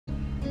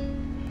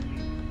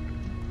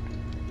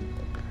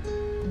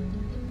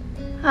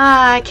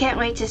Ah, I can't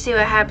wait to see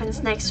what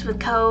happens next with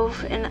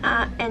Cove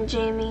and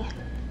Jamie.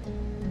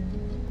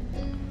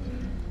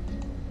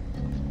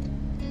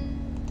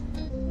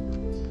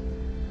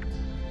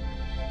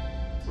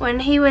 When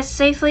he was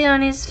safely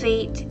on his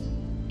feet,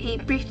 he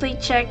briefly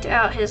checked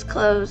out his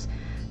clothes,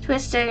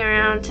 twisting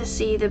around to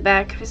see the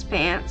back of his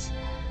pants.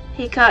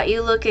 He caught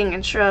you looking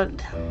and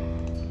shrugged.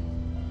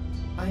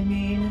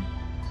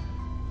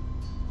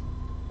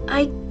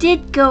 I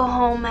did go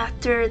home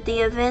after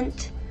the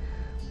event,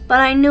 but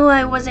I knew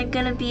I wasn't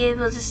gonna be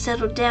able to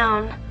settle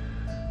down,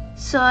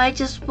 so I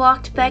just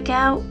walked back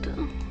out.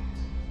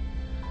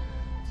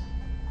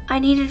 I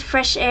needed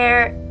fresh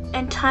air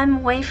and time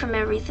away from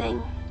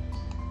everything.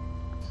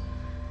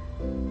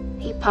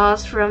 He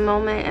paused for a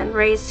moment and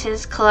raised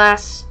his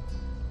clasped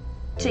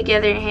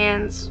together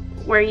hands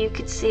where you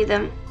could see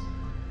them.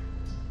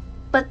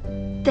 But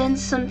then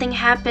something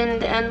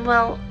happened, and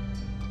well,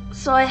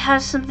 so I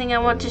have something I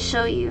want to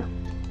show you.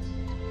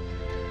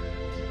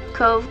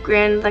 Cove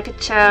grinned like a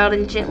child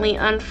and gently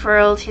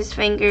unfurled his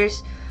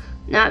fingers,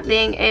 not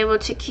being able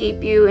to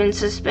keep you in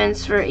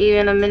suspense for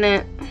even a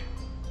minute.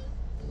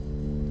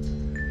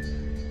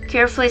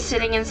 Carefully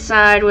sitting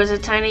inside was a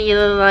tiny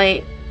yellow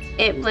light.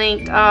 It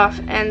blinked off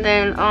and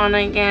then on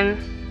again.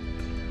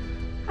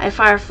 A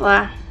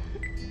firefly.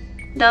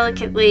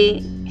 Delicately,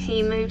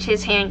 he moved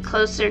his hand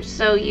closer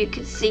so you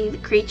could see the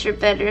creature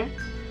better.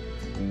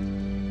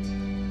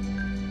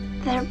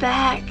 They're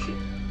back.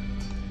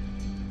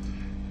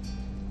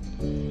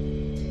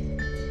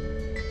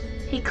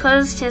 He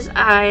closed his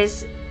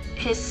eyes,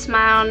 his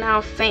smile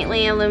now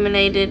faintly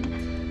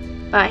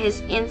illuminated by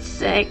his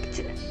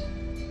insect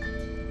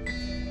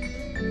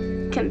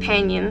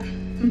companion.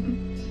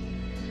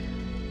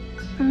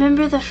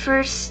 Remember the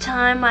first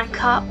time I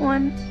caught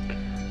one?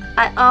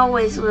 I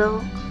always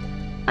will.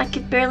 I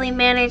could barely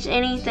manage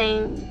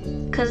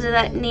anything because of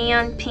that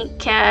neon pink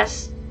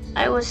cast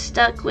I was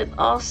stuck with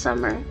all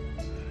summer.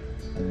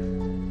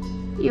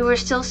 You were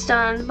still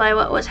stunned by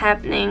what was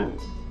happening,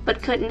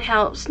 but couldn't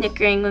help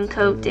snickering when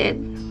Cove did.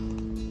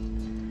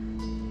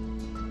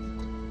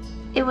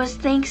 It was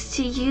thanks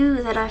to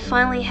you that I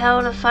finally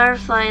held a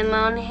firefly in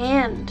my own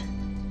hand.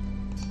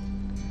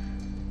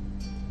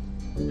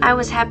 I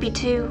was happy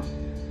too.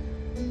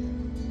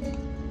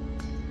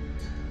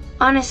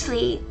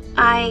 Honestly,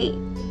 I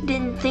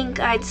didn't think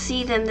I'd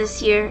see them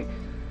this year.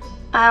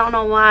 I don't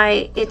know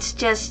why, it's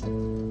just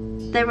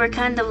they were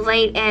kind of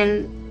late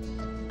and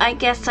I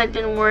guess I'd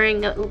been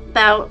worrying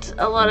about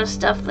a lot of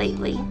stuff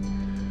lately.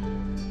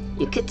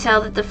 You could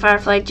tell that the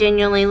firefly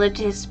genuinely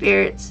lifted his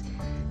spirits.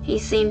 He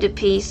seemed at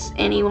peace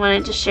and he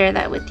wanted to share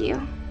that with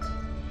you.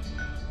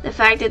 The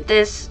fact that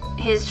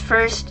his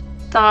first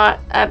thought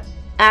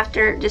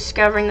after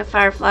discovering the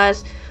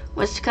fireflies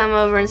was to come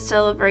over and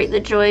celebrate the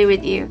joy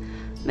with you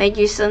made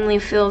you suddenly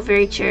feel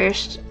very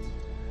cherished.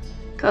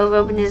 Cove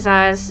opened his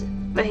eyes,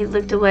 but he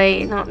looked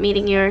away, not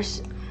meeting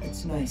yours.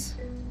 It's nice.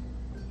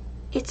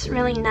 It's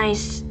really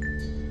nice,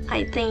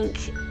 I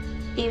think.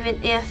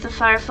 Even if the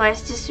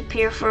fireflies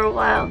disappear for a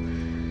while,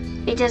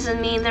 it doesn't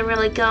mean they're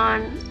really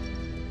gone.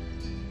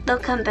 They'll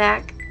come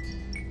back.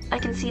 I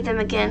can see them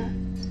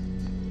again.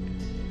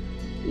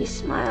 You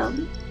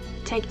smiled.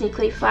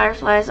 Technically,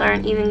 fireflies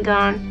aren't even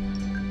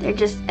gone. They're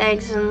just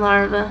eggs and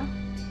larvae.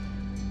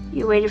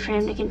 You waited for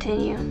him to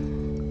continue.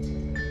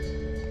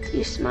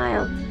 You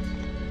smiled.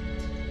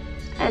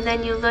 And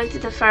then you looked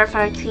at the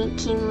firefly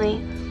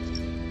keenly.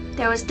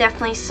 There was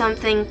definitely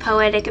something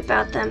poetic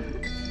about them.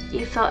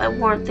 You felt a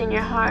warmth in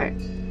your heart.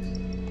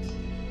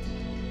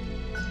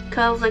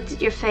 Cove looked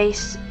at your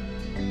face,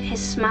 his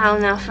smile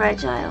now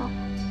fragile.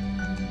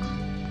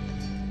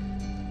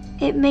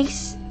 It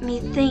makes me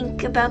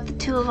think about the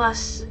two of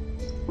us.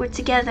 We're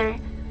together,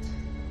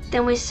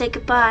 then we say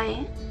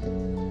goodbye,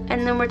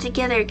 and then we're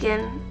together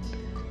again.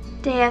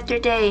 Day after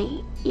day,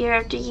 year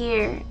after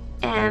year,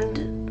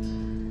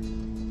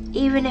 and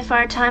even if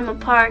our time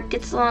apart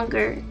gets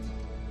longer,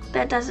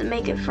 that doesn't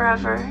make it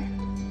forever.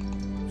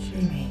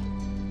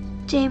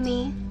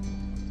 Jamie,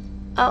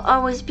 I'll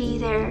always be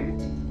there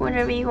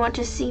whenever you want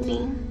to see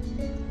me.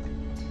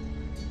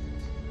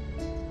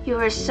 You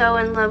were so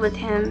in love with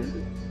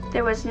him.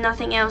 There was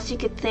nothing else you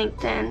could think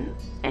then,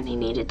 and he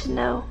needed to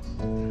know.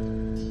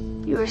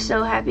 You were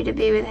so happy to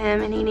be with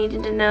him, and he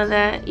needed to know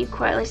that. You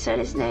quietly said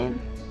his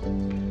name.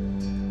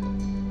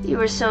 You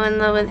were so in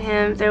love with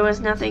him, there was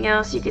nothing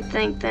else you could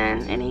think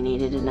then, and he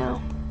needed to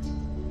know.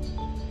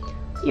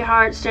 Your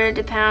heart started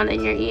to pound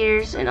in your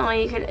ears, and all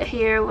you could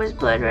hear was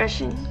blood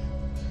rushing.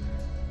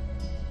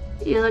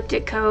 You looked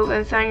at Cove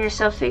and found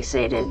yourself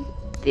fixated.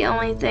 The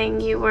only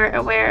thing you were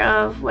aware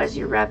of was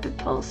your rapid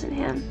pulse in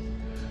him.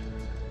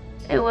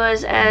 It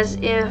was as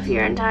if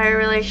your entire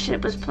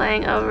relationship was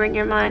playing over in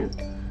your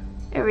mind,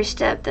 every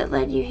step that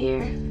led you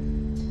here.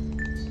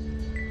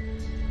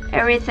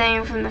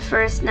 Everything from the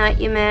first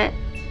night you met,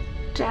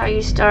 to how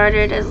you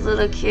started as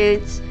little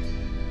kids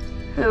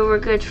who were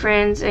good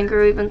friends and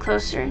grew even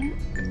closer,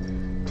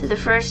 to the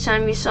first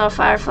time you saw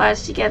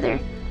fireflies together,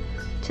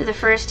 to the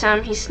first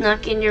time he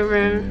snuck in your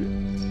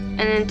room, and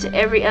then to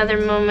every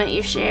other moment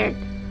you shared.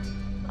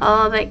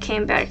 All of it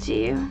came back to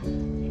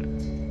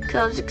you.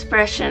 Cove's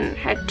expression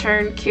had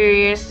turned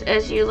curious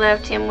as you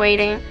left him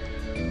waiting.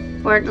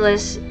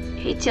 Wordless,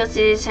 he tilted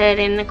his head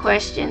in a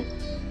question.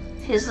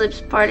 His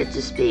lips parted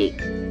to speak,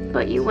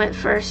 but you went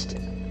first.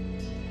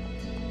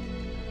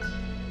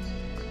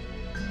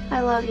 I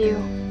love you.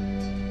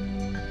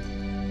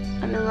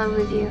 I'm in love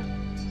with you.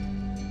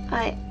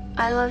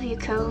 I love you,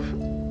 Cove.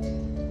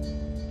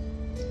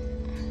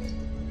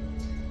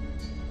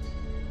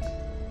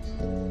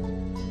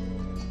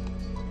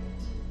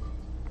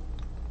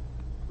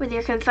 With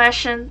your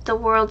confession, the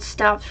world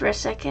stopped for a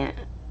second.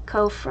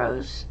 Cove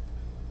froze.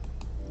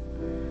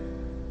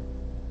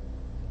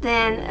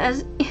 Then,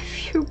 as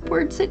if your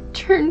words had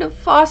turned a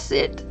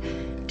faucet,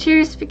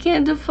 tears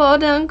began to fall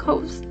down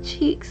Cove's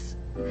cheeks.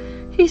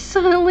 He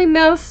suddenly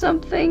mouthed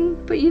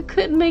something, but you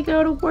couldn't make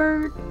out a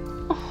word.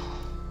 Oh.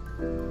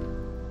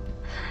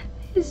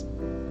 His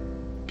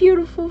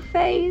beautiful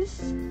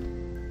face.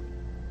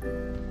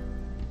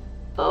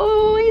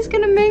 Oh, he's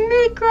gonna make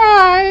me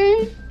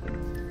cry.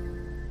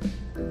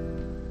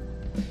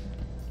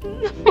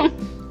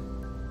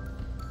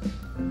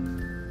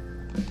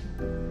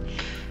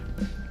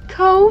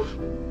 Cove?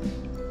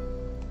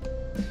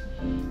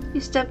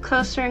 You stepped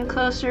closer and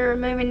closer,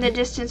 removing the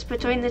distance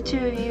between the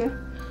two of you.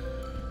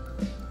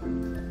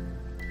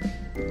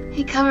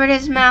 He covered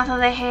his mouth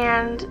with a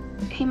hand.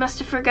 He must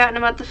have forgotten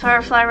about the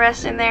firefly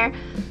resting there,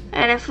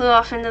 and it flew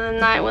off into the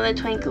night with a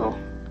twinkle.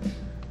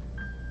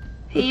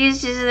 He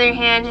used his other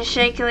hand to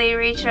shakily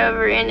reach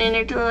over and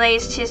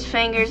interlaced his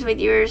fingers with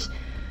yours.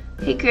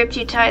 He gripped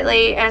you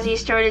tightly as he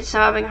started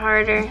sobbing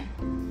harder.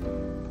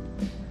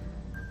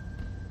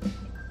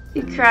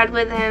 You cried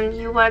with him.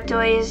 You wiped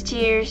away his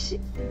tears.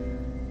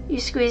 You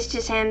squeezed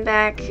his hand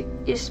back.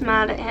 You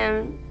smiled at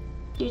him.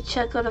 You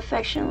chuckled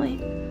affectionately.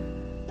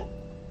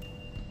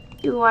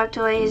 You wiped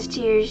away his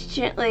tears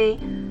gently.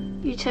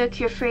 You took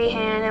your free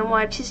hand and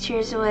wiped his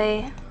tears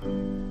away.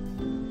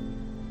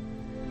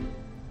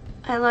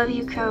 I love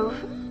you, Cove.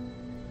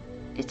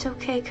 It's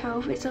okay,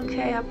 Cove. It's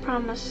okay, I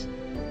promise.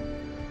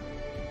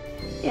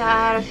 Yeah,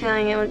 I had a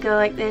feeling it would go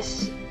like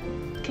this.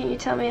 Can you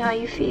tell me how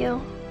you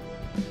feel?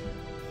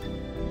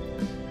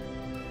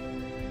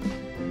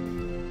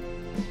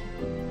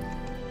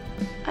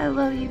 I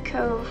love you,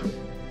 Cove.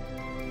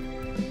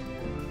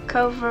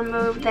 Cove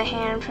removed the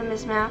hand from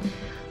his mouth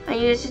and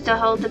used it to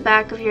hold the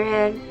back of your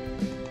head.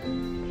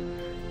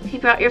 He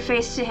brought your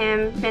face to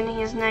him, bending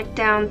his neck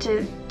down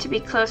to be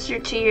closer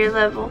to your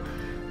level,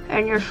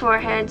 and your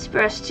foreheads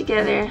brushed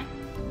together.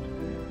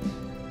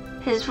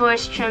 His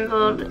voice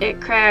trembled,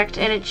 it cracked,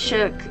 and it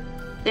shook.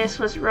 This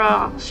was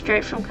raw,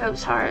 straight from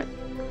Cove's heart.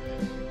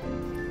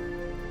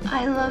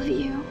 I love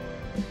you.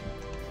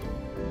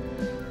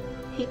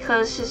 He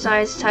closed his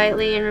eyes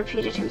tightly and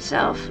repeated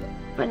himself,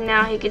 but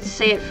now he could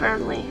say it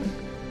firmly.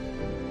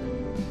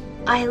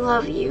 I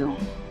love you.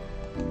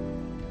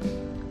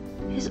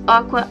 His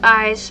aqua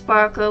eyes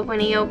sparkled when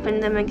he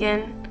opened them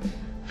again.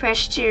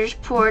 Fresh tears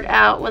poured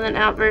out with an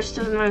outburst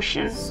of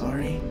emotion.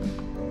 Sorry.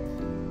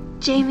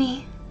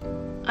 Jamie,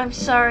 I'm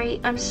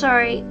sorry.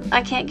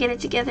 I can't get it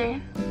together.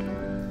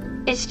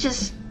 It's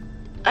just,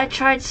 I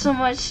tried so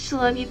much to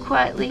love you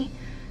quietly,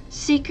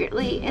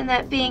 secretly, and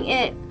that being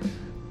it.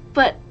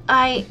 But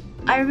I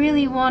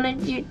really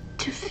wanted you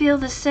to feel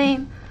the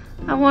same.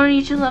 I wanted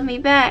you to love me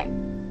back.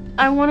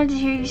 I wanted to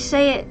hear you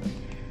say it.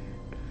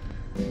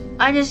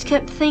 I just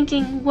kept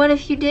thinking, what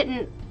if you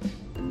didn't?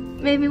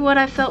 Maybe what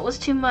I felt was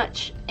too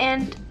much,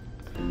 and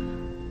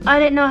I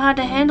didn't know how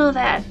to handle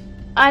that.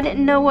 I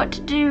didn't know what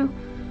to do,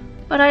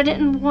 but I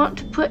didn't want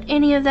to put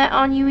any of that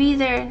on you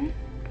either.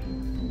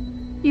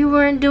 You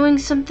weren't doing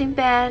something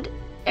bad.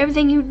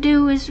 Everything you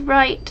do is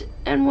right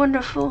and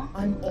wonderful.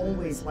 I'm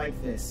always like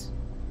this.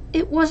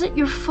 It wasn't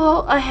your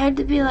fault I had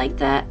to be like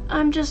that.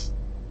 I'm just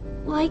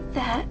like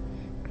that.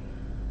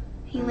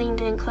 He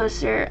leaned in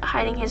closer,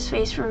 hiding his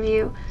face from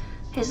view,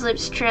 his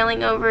lips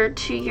trailing over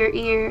to your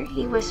ear.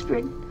 He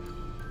whispered,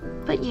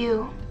 but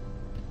you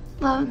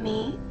love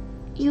me.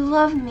 You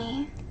love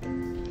me.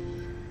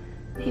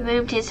 He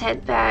moved his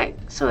head back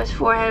so his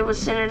forehead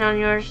was centered on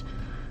yours,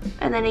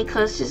 and then he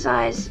closed his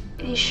eyes.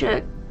 He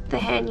shook. The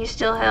hand you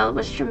still held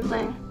was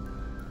trembling.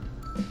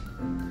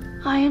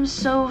 I am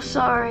so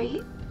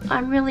sorry.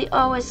 I'm really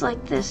always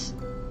like this.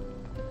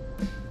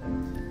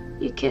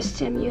 You kissed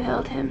him, you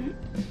held him,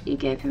 you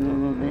gave him a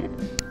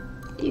moment.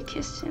 You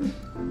kissed him.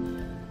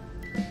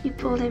 You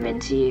pulled him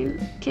into you,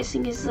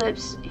 kissing his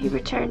lips. He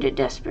returned it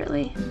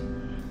desperately.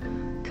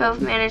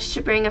 Cove managed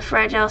to bring a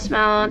fragile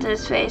smile onto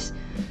his face.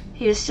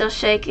 He was still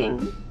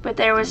shaking, but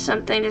there was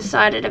something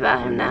decided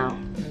about him now.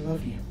 I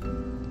love you.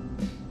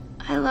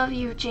 I love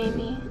you,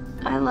 Jamie.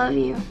 I love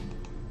you.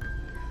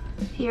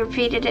 He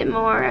repeated it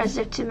more, as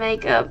if to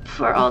make up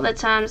for all the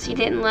times he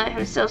didn't let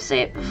himself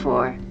say it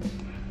before.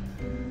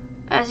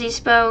 As he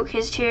spoke,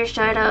 his tears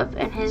dried up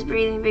and his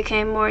breathing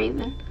became more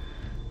even.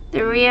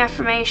 The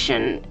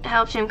reaffirmation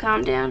helped him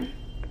calm down.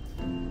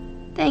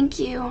 Thank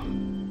you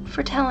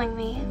for telling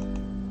me.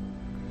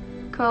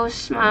 Cove's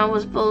smile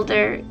was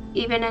bolder,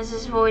 even as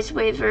his voice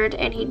wavered,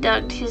 and he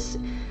ducked his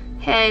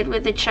head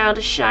with a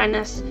childish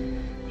shyness.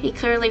 He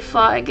clearly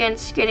fought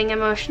against getting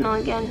emotional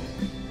again.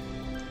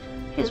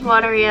 His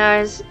watery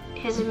eyes,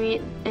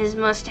 his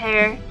mussed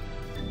hair,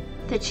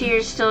 the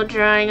tears still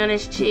drying on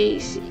his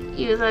cheeks.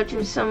 You loved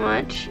him so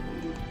much.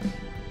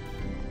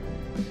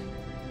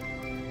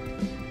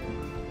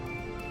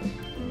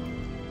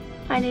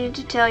 I needed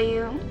to tell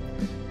you.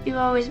 You've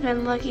always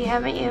been lucky,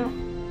 haven't you?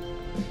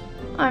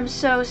 I'm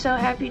so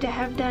happy to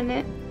have done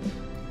it.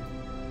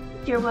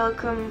 You're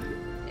welcome.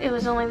 It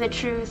was only the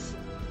truth.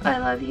 I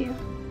love you.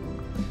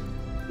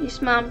 You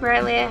smiled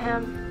brightly at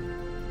him.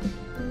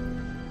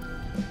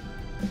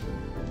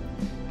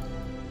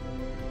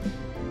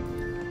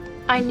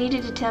 I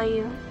needed to tell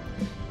you.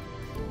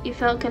 You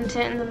felt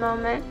content in the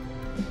moment.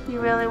 You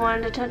really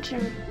wanted to touch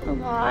him a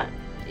lot.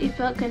 You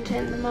felt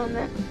content in the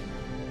moment.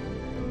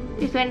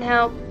 You couldn't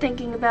help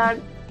thinking about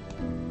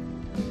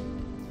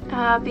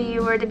how happy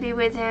you were to be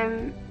with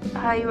him,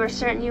 how you were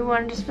certain you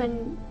wanted to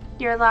spend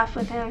your life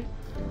with him,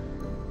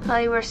 how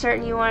you were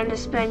certain you wanted to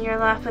spend your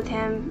life with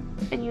him,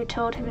 and you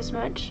told him as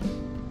much.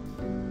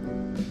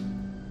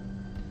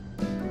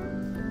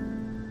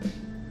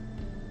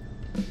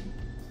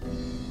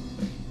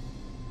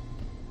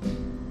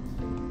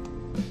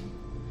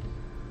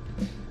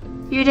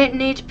 You didn't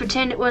need to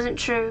pretend it wasn't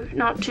true,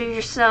 not to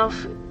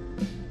yourself.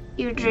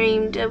 You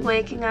dreamed of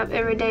waking up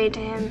every day to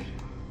him.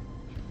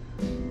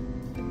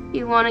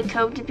 You wanted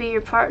Cope to be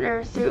your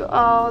partner through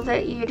all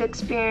that you'd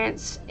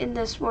experienced in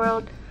this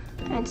world,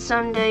 and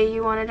someday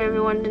you wanted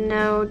everyone to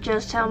know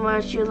just how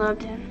much you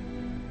loved him.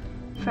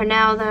 For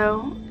now,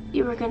 though,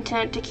 you were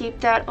content to keep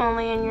that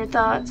only in your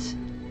thoughts.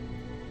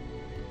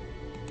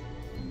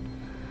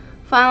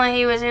 Finally,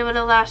 he was able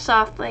to laugh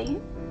softly.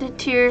 The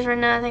tears were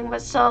nothing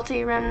but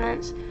salty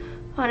remnants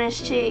on his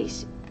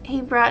cheeks.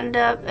 He brightened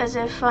up as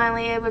if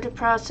finally able to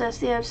process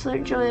the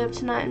absolute joy of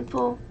tonight in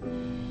full.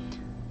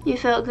 You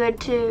felt good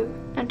too,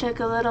 and took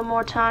a little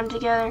more time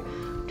together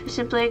to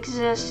simply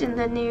exist in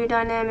the new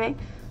dynamic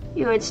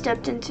you had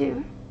stepped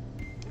into.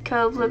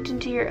 Cope looked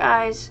into your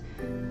eyes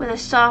with a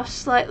soft,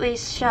 slightly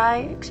shy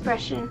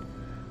expression.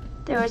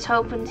 There was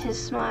hope in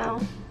his smile.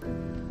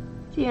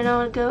 Do you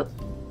want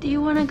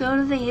to go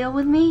to the hill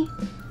with me?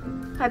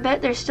 I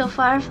bet there's still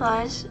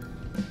fireflies.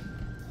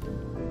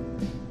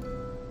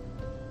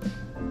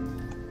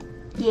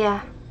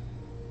 Yeah.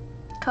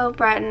 Cope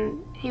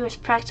brightened. He was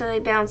practically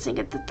bouncing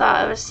at the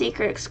thought of a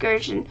secret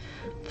excursion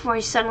before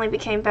he suddenly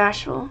became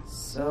bashful.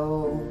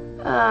 So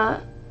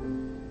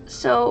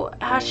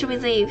how should we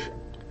leave?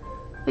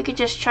 We could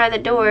just try the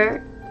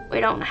door.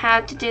 We don't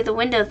have to do the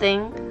window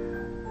thing,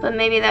 but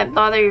maybe that'd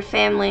bother your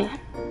family.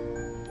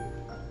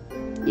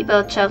 You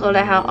both chuckled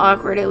at how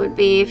awkward it would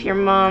be if your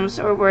moms,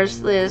 or worse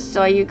Liz,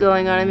 saw you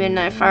going on a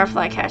midnight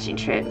firefly catching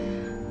trip.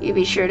 You'd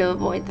be sure to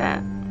avoid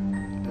that.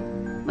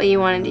 But you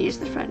wanted to use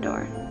the front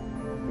door.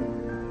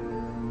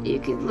 You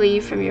could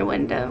leave from your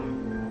window.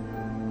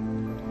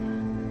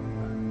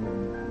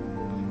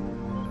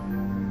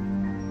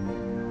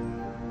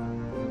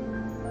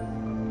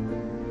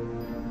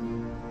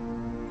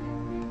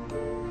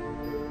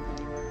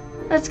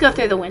 Let's go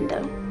through the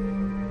window.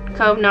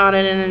 Cope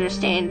nodded in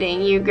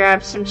understanding. You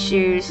grabbed some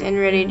shoes and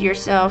readied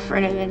yourself for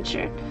an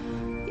adventure.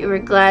 You were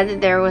glad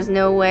that there was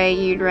no way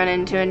you'd run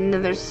into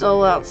another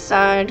soul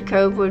outside.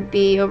 Cope would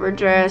be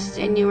overdressed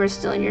and you were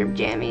still in your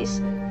jammies.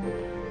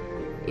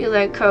 You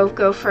let Cope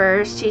go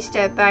first. He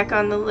stepped back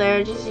on the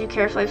ledge as you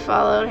carefully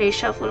followed. He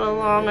shuffled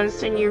along and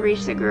soon you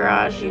reached the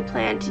garage. You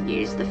planned to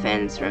use the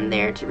fence from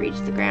there to reach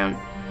the ground.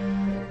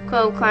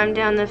 Cope climbed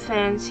down the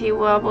fence. He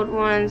wobbled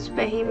once,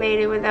 but he made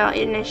it without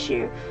an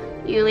issue.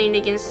 You leaned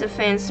against the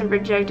fence and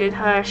projected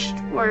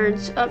hushed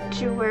words up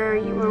to where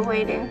you were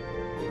waiting.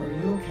 Are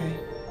you okay?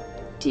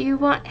 Do you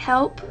want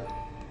help?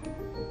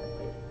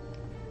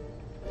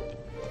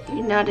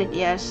 You nodded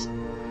yes.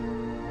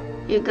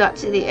 You got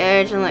to the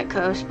edge and let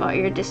Cope spot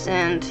your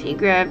descent. He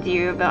grabbed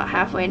you about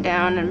halfway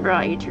down and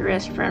brought you to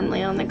rest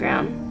firmly on the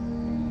ground.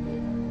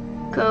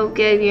 Cope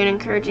gave you an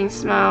encouraging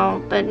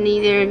smile, but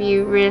neither of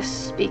you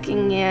risked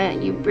speaking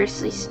yet. You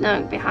briskly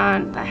snuck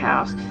behind the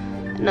house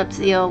and up to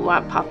the old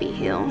white poppy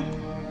hill.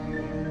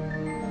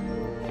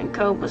 And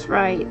Cope was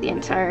right. The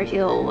entire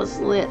hill was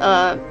lit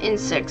up,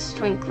 insects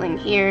twinkling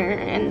here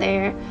and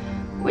there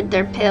with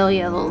their pale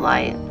yellow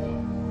light.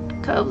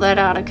 Cope let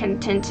out a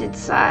contented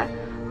sigh,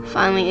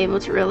 finally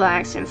able to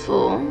relax in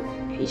full.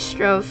 He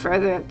strode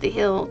further up the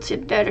hill to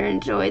better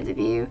enjoy the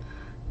view.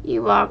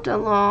 You walked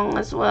along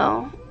as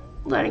well,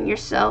 letting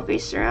yourself be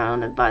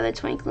surrounded by the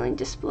twinkling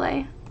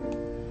display.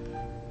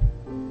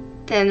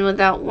 Then,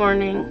 without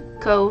warning,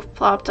 Cope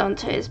plopped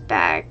onto his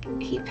back.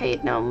 He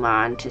paid no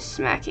mind to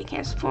smacking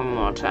his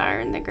formal attire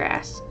in the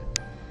grass.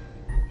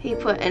 He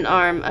put an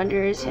arm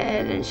under his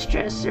head and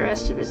stretched the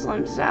rest of his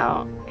limbs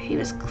out. He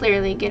was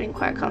clearly getting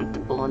quite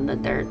comfortable in the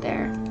dirt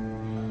there.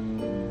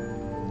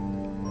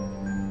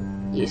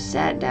 You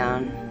sat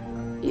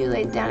down. You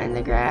laid down in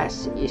the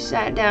grass. You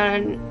sat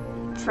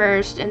down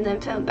first and then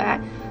fell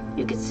back.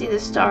 You could see the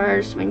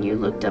stars when you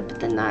looked up at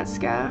the night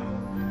sky.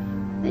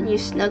 Then you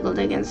snuggled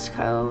against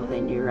Cove.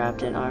 Then you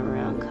wrapped an arm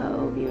around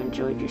Cove. You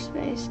enjoyed your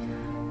space.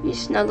 You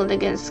snuggled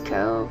against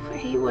Cove.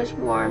 He was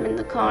warm in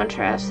the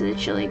contrast to the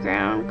chilly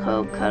ground.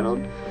 Cove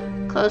cuddled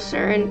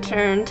closer in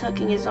turn,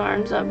 tucking his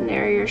arms up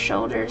near your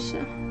shoulders.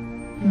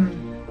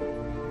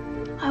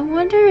 I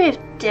wonder if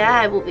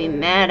Dad will be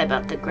mad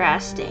about the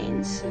grass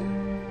stains.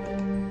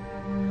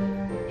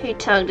 He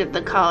tugged at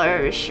the collar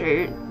of his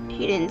shirt.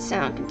 He didn't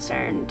sound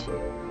concerned,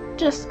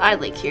 just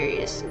idly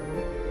curious.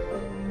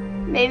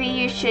 Maybe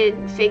you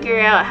should figure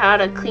out how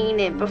to clean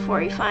it before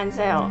he finds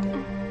out.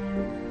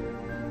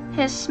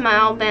 His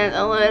smile bent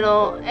a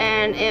little,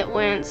 and it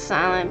went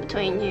silent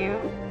between you.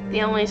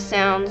 The only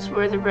sounds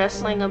were the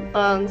rustling of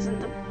bugs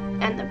and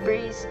the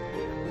breeze,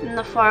 and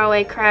the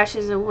faraway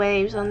crashes of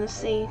waves on the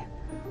sea.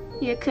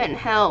 You couldn't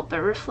help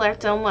but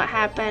reflect on what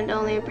happened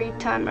only a brief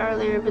time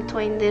earlier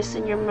between this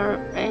and your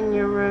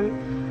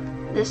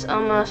room. This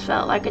almost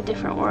felt like a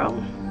different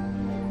world.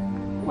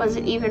 Was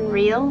it even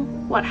real?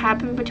 What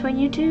happened between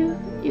you two?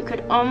 You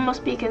could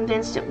almost be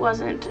convinced it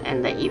wasn't,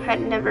 and that you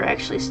had never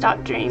actually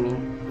stopped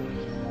dreaming.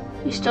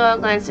 You stole a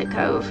glance at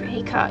Cove.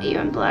 He caught you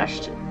and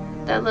blushed.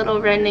 That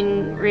little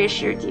rending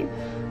reassured you.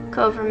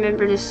 Cove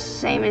remembered the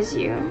same as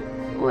you.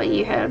 What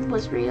you had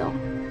was real.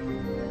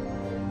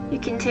 You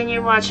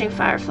continued watching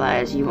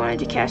fireflies. You wanted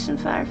to catch some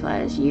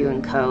fireflies, you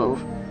and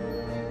Cove.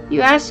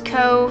 You asked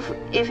Cove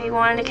if he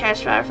wanted to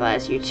catch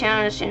fireflies. You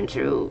challenged him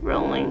to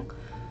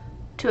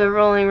a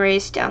rolling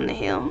race down the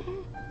hill.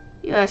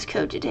 You asked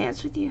Cove to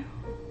dance with you.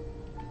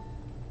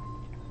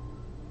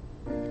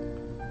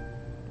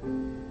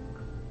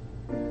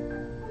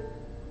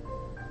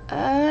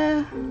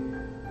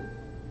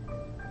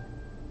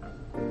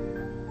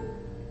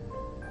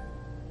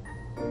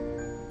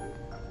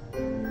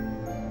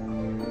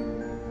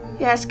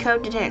 You asked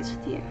Cove to dance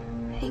with you.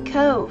 Hey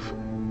Cove,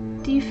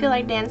 do you feel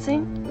like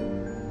dancing?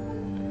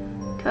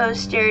 Cove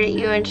stared at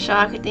you in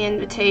shock at the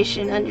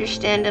invitation.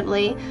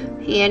 Understandably,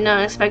 he had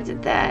not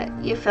expected that.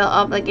 You felt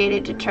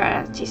obligated to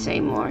try to say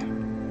more.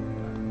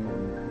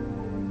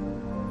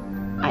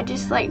 I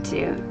just like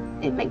to.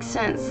 It makes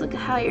sense. Look at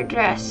how you're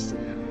dressed.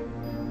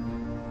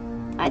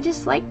 I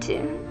just like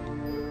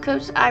to.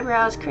 Cove's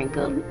eyebrows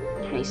crinkled,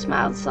 and he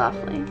smiled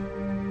softly.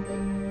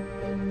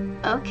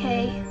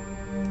 Okay.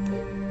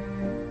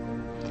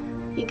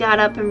 You got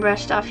up and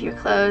brushed off your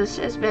clothes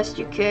as best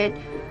you could.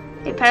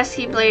 A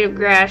pesky blade of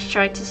grass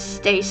tried to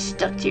stay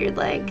stuck to your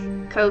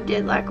leg. Cove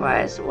did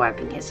likewise,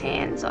 wiping his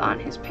hands on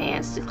his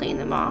pants to clean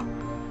them off.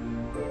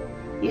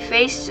 You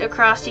faced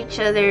across each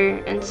other,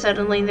 and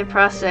suddenly the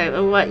prospect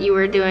of what you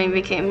were doing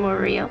became more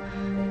real.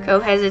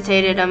 Cove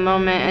hesitated a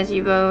moment as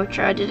you both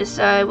tried to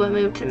decide what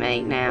move to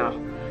make now.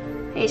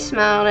 He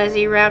smiled as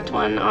he wrapped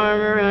one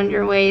arm around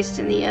your waist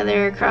and the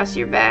other across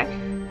your back.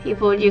 He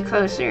pulled you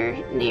closer,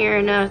 near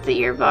enough that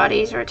your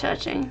bodies were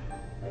touching.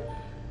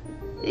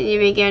 Then you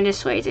began to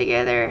sway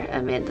together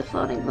amid the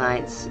floating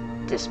lights.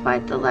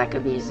 Despite the lack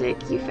of music,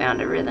 you found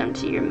a rhythm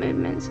to your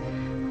movements.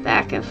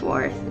 Back and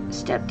forth,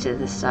 step to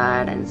the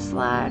side and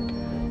slide.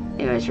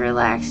 It was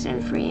relaxed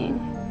and freeing.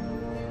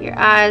 Your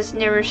eyes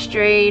never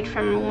strayed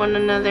from one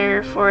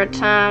another for a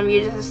time.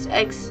 You just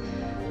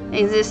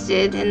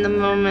existed in the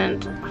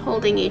moment,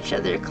 holding each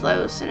other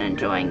close and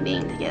enjoying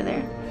being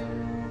together.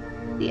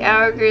 The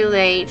hour grew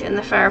late, and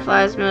the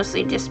fireflies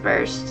mostly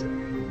dispersed,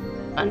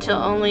 until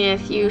only a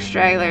few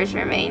stragglers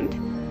remained.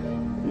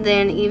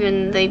 Then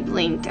even they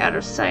blinked out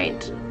of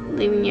sight,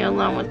 leaving you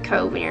alone with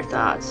Cove and your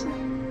thoughts.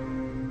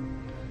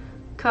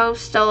 Cove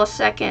stole a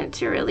second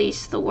to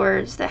release the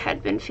words that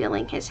had been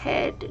filling his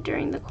head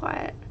during the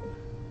quiet.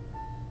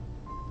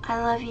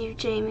 I love you,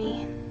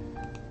 Jamie.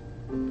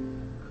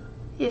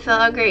 You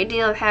felt a great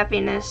deal of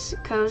happiness.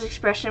 Cove's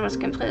expression was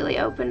completely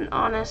open,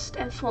 honest,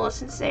 and full of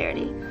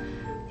sincerity.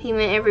 He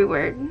meant every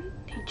word.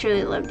 He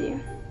truly loved you.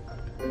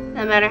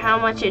 No matter how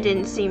much it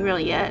didn't seem real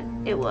yet,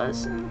 it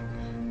was.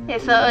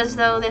 It felt as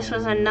though this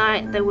was a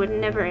night that would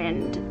never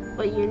end,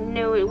 but you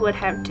knew it would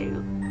have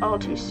to, all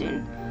too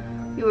soon.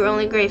 You were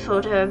only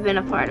grateful to have been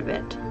a part of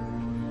it.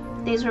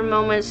 These were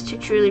moments to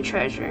truly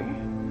treasure.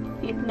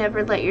 You'd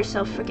never let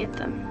yourself forget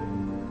them.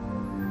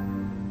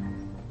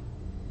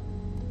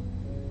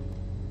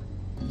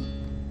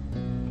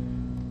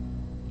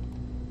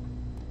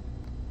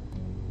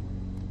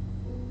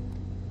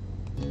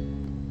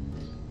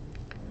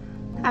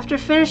 After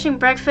finishing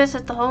breakfast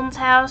at the Holmes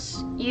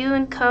house, you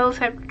and Cove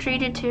had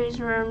retreated to his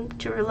room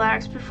to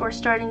relax before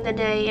starting the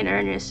day in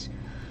earnest.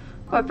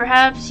 Or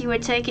perhaps you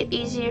would take it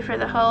easier for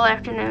the whole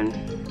afternoon.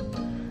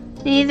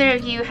 Neither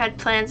of you had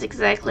plans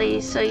exactly,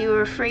 so you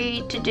were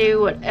free to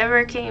do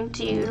whatever came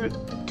to you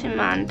to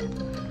mind.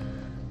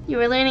 You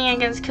were leaning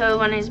against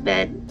Cove on his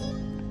bed.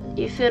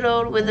 You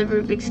fiddled with the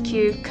Rubik's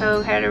Cube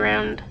Cove had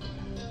around.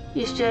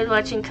 You stood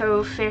watching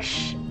Cove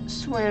fish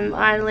swim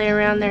idly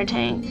around their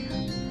tank.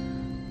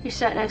 You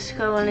sat next to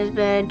Cove on his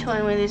bed,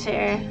 toying with his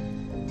hair.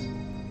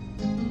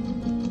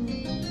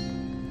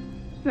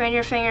 You ran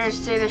your fingers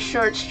through the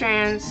short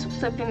strands,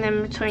 flipping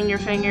them between your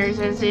fingers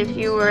as if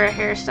you were a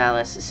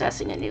hairstylist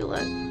assessing a new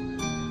look.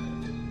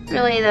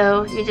 Really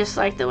though, you just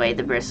like the way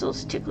the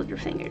bristles tickled your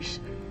fingers.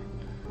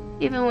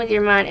 Even with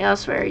your mind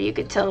elsewhere, you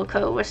could tell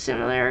Cove was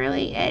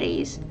similarly at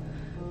ease.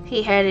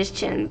 He had his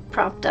chin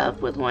propped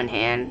up with one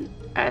hand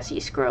as he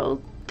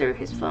scrolled through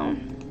his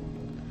phone.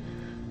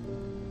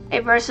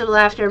 A burst of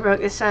laughter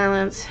broke the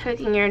silence,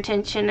 hooking your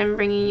attention and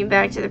bringing you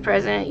back to the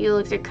present. You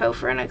looked at Cove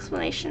for an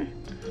explanation.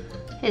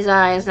 His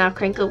eyes, now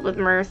crinkled with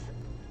mirth,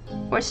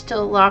 were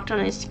still locked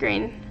on his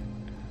screen.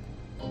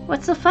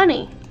 What's so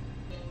funny?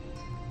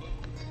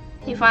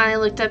 He finally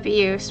looked up at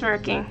you,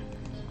 smirking.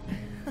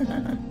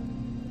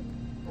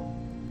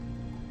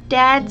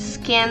 Dad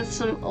scanned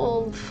some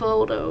old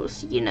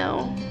photos, you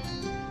know.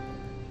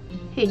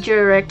 He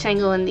drew a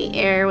rectangle in the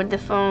air with the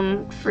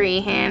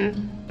phone-free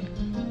hand.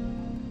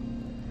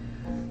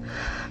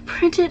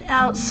 Printed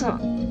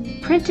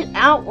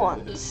out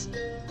ones.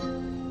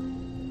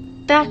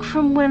 Back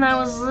from when I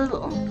was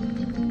little.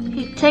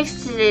 He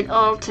texted it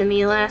all to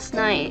me last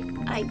night,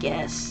 I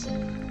guess.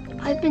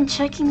 I've been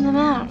checking them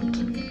out.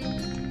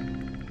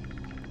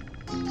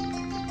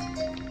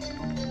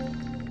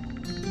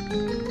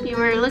 You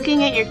were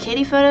looking at your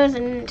kitty photos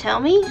and didn't tell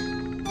me?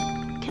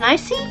 Can I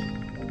see?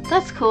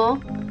 That's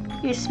cool.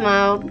 You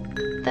smiled.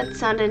 That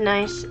sounded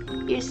nice.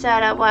 You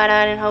sat up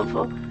wide-eyed and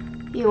hopeful.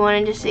 You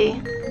wanted to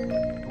see.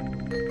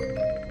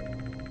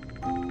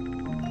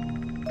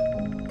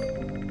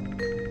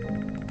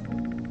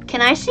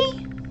 Can I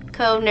see?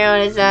 Cove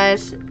narrowed his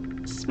eyes,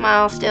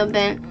 smile still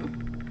bent.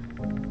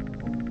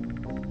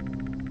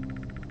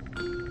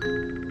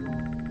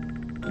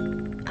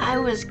 I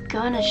was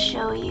gonna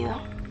show you.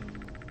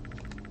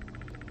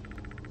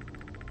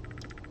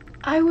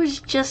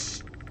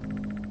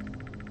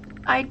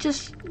 I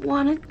just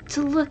wanted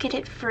to look at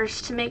it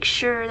first to make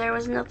sure there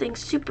was nothing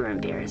super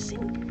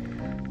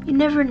embarrassing. You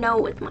never know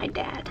with my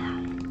dad.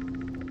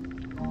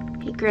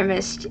 He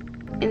grimaced,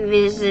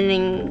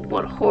 envisioning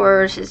what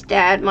horrors his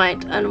dad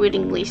might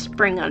unwittingly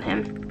spring on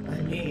him.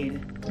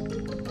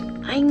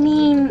 I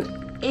mean,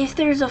 if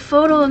there's a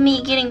photo of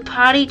me getting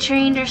potty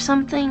trained or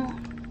something.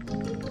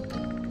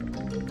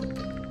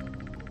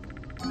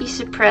 He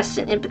suppressed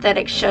an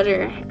empathetic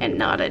shudder and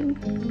nodded.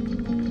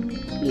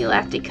 He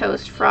laughed at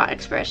Cove's fraught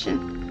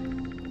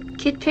expression.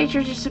 Kid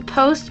pictures are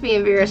supposed to be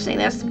embarrassing.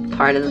 That's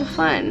part of the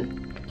fun.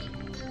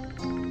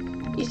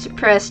 He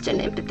suppressed an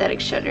empathetic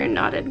shudder and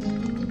nodded.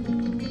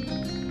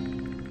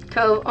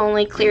 Cove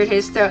only cleared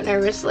his throat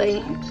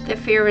nervously, the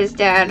fear of his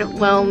dad's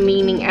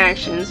well-meaning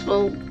actions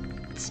while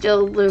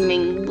still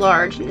looming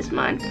large in his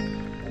mind.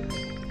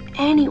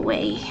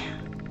 Anyway,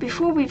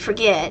 before we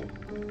forget,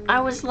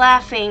 I was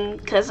laughing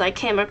because I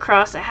came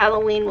across a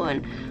Halloween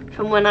one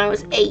from when I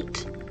was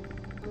 8.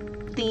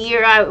 The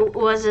year I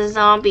was a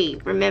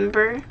zombie,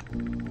 remember?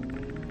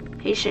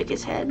 He shook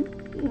his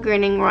head,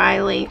 grinning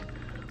wryly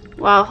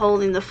while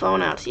holding the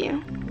phone out to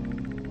you.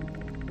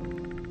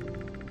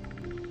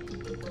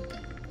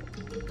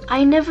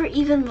 I never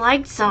even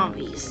liked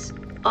zombies.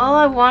 All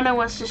I wanted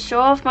was to show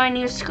off my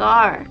new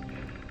scar.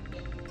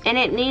 And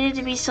it needed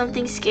to be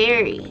something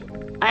scary.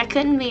 I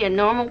couldn't be a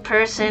normal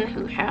person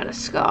who had a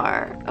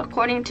scar,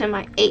 according to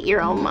my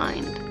 8-year-old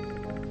mind.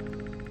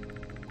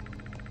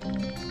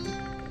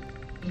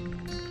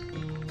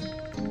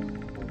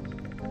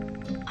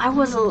 I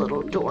was a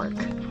little dork.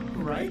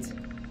 Right?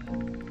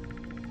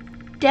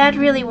 Dad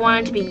really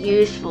wanted to be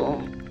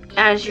useful,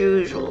 as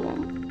usual.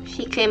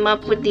 He came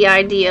up with the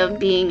idea of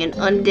being an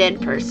undead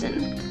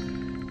person.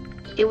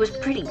 It was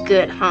pretty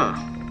good, huh?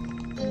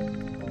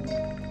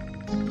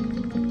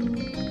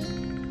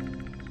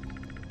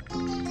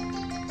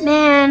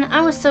 Man,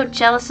 I was so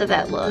jealous of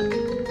that look.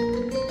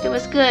 It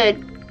was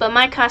good, but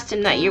my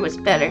costume that year was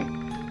better.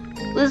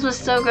 Liz was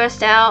so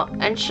grossed out,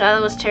 and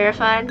Shiloh was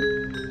terrified.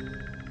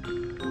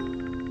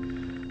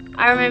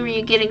 I remember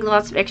you getting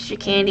lots of extra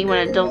candy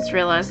when adults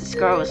realized the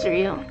scar was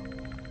real.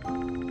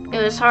 It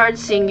was hard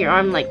seeing your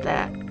arm like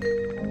that.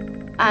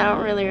 I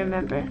don't really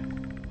remember.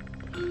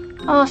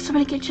 Oh, so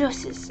many good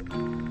choices.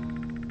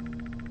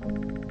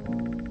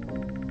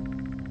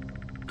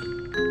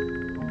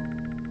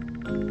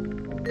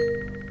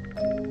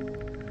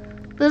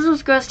 Liz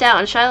was grossed out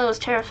and Shiloh was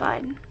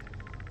terrified.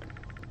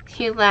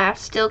 You laughed,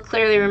 still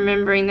clearly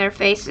remembering their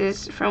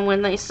faces from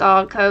when they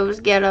saw Cove's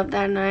get-up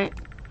that night.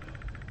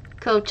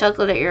 Cove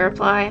chuckled at your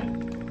reply.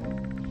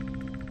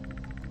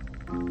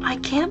 I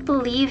can't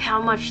believe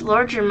how much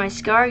larger my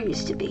scar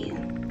used to be.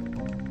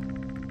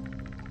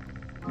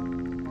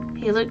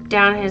 He looked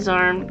down at his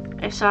arm,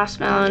 a soft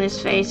smile on his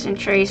face, and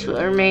traced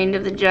what remained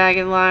of the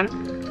jagged line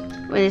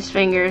with his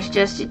fingers,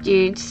 just as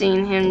you'd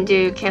seen him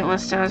do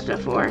countless times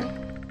before.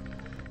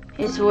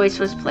 His voice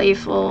was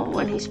playful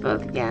when he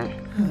spoke again.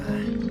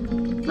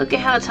 Look at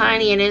how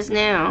tiny it is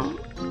now.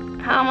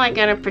 How am I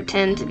gonna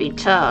pretend to be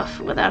tough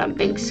without a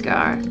big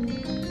scar?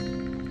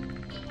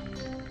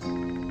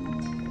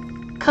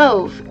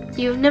 Cove,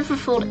 you've never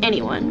fooled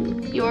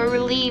anyone. You were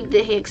relieved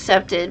that he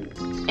accepted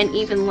and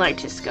even liked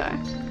his scar.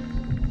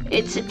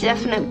 It's a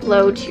definite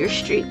blow to your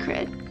street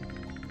cred.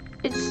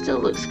 It still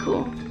looks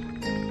cool.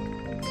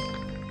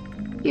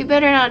 You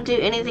better not do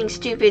anything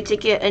stupid to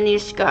get a new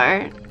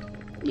scar.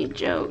 You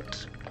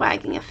joked.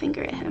 wagging a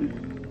finger at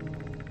him.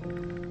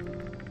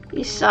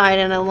 You sighed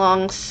in a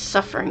long,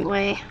 suffering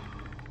way.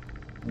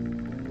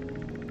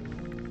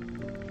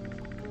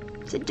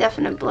 It's a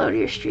definite blow to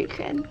your street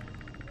cred.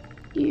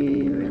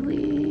 You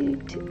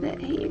relieved that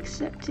he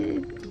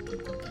accepted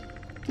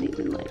and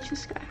even liked your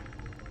scar.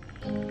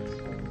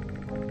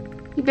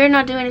 You better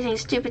not do anything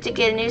stupid to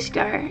get a new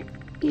scar,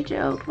 you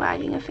joked,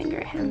 wagging a finger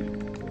at him.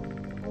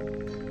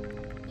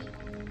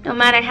 No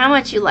matter how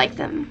much you like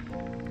them.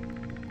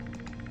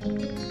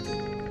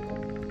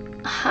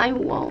 I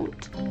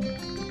won't.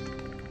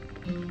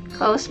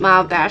 Cole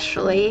smiled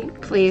bashfully,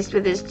 pleased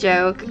with his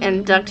joke,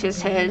 and ducked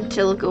his head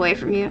to look away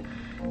from you.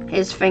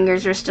 His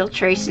fingers were still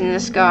tracing the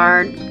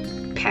scarred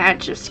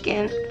patch of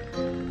skin.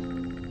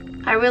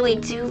 I really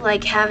do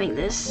like having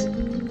this,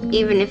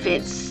 even if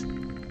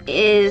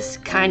is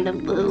kind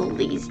of little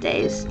these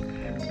days.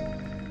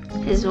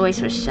 His voice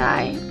was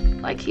shy,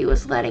 like he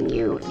was letting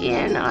you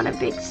in on a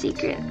big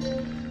secret.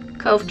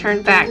 Cove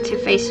turned back to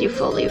face you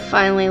fully,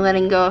 finally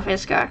letting go of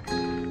his scar.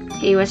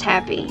 He was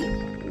happy.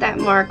 That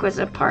mark was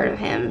a part of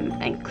him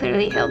and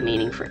clearly held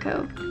meaning for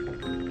Cove.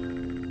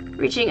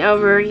 Reaching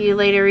over, you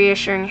laid a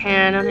reassuring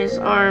hand on his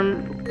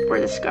arm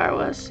where the scar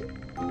was.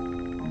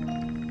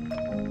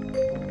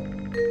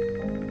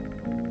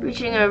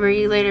 Reaching over,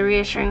 you laid a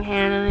reassuring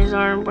hand on his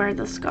arm where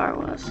the scar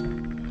was.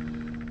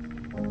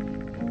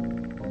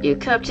 You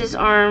cupped his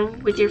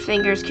arm with your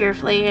fingers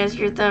carefully as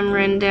your thumb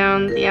ran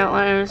down the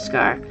outline of the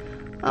scar.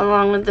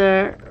 Along with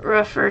the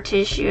rougher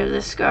tissue of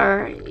the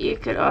scar, you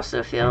could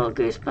also feel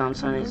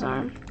goosebumps on his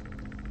arm.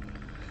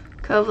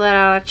 Cove let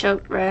out a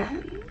choked breath,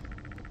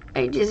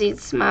 a dizzied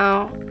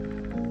smile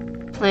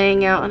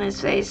playing out on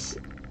his face.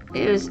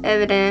 It was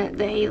evident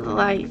that he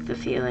liked the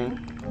feeling.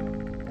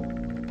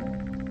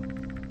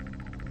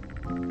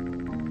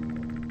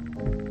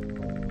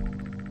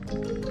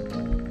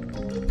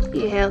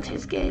 You held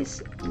his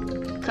gaze.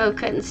 Cove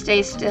couldn't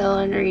stay still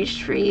and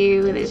reached for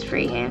you with his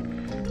free hand.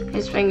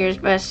 His fingers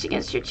brushed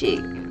against your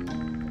cheek.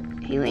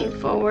 He leaned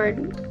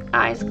forward,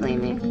 eyes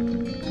gleaming.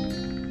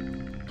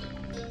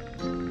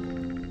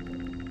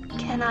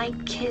 Can I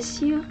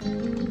kiss you?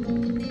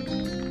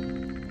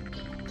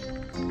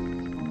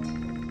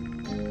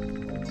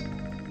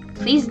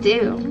 Please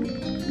do.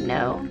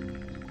 No.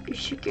 You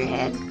shook your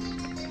head.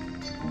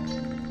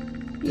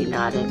 You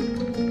nodded.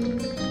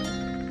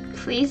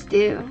 Please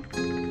do.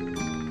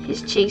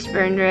 His cheeks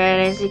burned red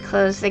as he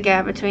closed the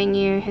gap between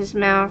you, his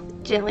mouth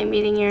gently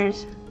meeting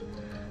yours.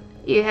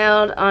 You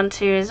held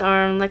onto his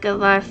arm like a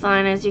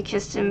lifeline as you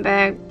kissed him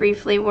back,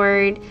 briefly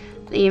worried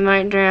that you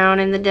might drown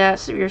in the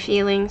depths of your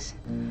feelings.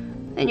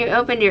 Then you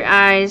opened your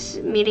eyes,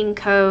 meeting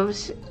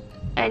Cove's,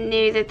 and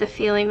knew that the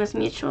feeling was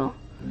mutual.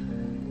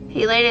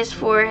 He laid his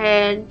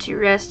forehead to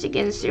rest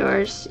against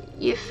yours.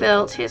 You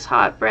felt his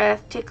hot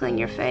breath tickling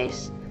your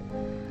face.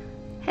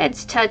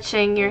 Heads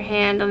touching, your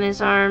hand on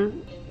his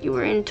arm, you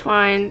were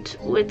entwined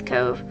with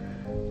Cove.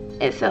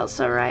 It felt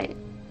so right.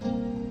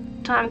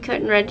 Time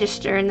couldn't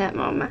register in that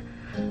moment.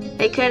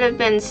 It could have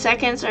been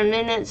seconds or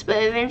minutes,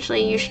 but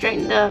eventually you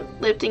straightened up,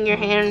 lifting your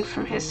hand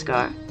from his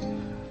scar.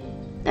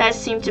 That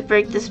seemed to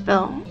break the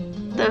spell,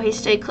 though he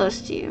stayed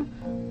close to you.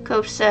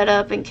 Cove sat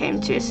up and came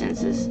to his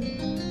senses.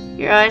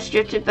 Your eyes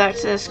drifted back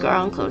to the scar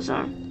on Cove's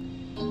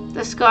arm.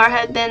 The scar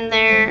had been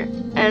there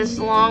as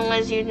long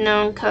as you'd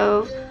known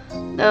Cove,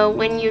 though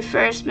when you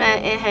first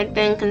met it had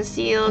been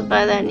concealed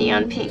by that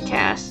neon pink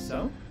cast.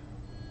 So?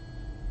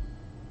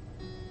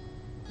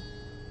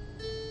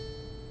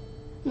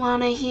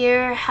 Wanna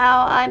hear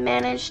how I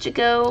managed to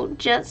go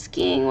jet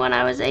skiing when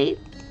I was 8?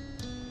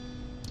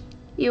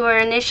 You were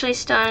initially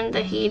stunned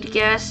that he'd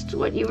guessed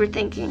what you were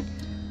thinking,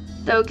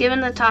 though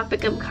given the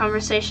topic of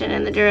conversation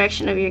and the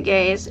direction of your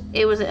gaze,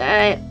 it was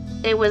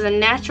a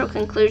natural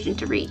conclusion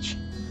to reach.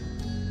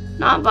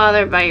 Not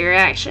bothered by your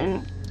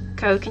action,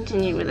 Code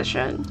continued with a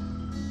shrug.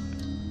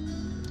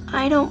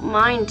 I don't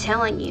mind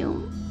telling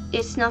you.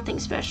 It's nothing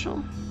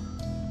special.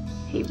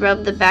 He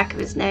rubbed the back of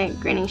his neck,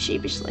 grinning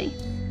sheepishly.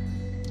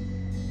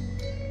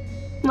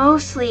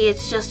 Mostly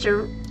it's just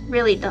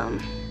really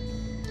dumb.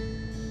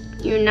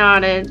 You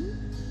nodded.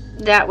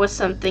 That was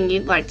something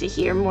you'd like to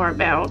hear more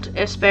about,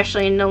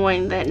 especially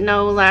knowing that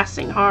no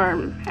lasting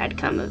harm had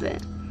come of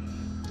it.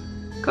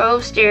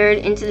 Cove stared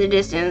into the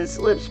distance,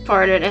 lips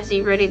parted as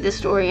he readied the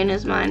story in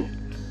his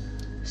mind.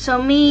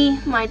 So me,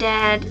 my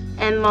dad,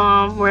 and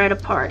Mom were at a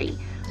party.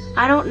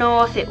 I don't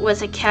know if it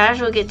was a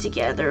casual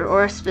get-together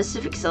or a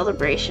specific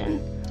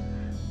celebration.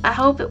 I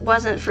hope it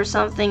wasn't for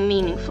something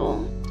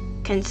meaningful,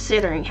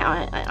 considering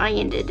how I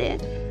ended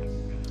it.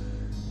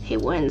 He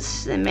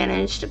winced, then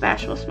managed a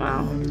bashful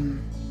smile.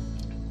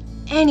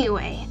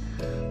 Anyway,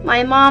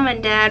 my mom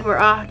and dad were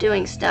off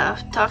doing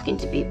stuff, talking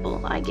to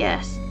people, I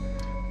guess.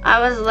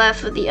 I was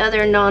left with the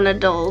other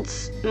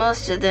non-adults.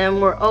 Most of them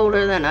were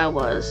older than I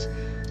was.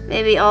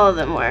 Maybe all of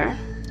them were.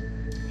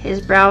 His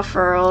brow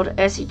furrowed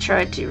as he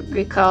tried to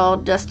recall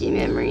dusty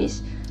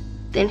memories.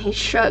 Then he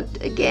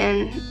shrugged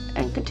again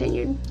and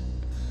continued.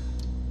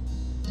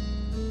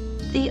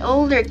 The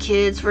older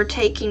kids were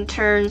taking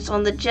turns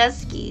on the jet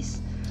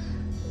skis.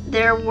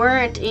 there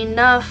weren't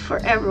enough for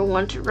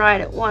everyone to ride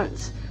at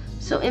once,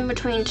 so in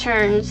between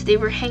turns they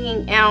were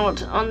hanging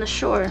out on the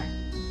shore.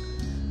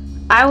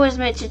 I was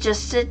meant to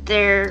just sit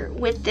there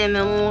with them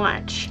and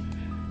watch.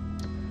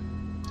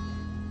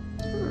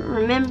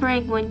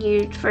 Remembering when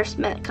you first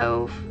met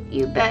Cove,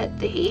 you bet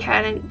that he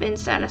hadn't been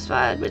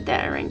satisfied with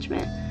that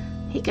arrangement.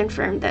 He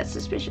confirmed that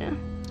suspicion.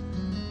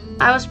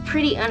 I was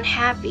pretty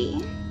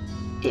unhappy.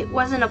 It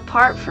wasn't a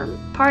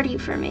party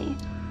for me.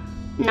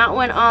 Not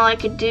when all I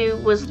could do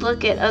was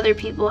look at other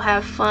people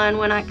have fun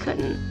when I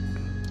couldn't.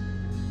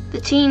 The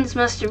teens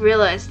must have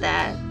realized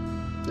that,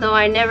 though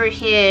I never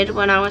hid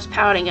when I was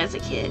pouting as a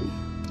kid.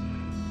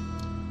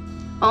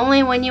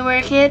 Only when you were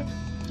a kid?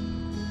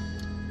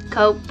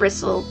 Cove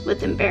bristled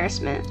with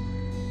embarrassment.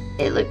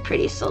 It looked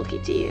pretty sulky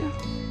to you.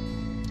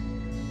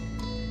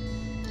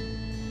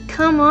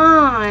 Come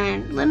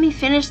on, let me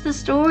finish the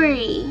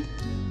story.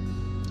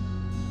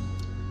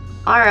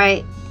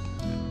 Alright.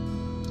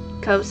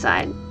 Cove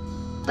sighed,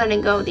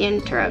 letting go of the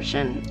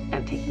interruption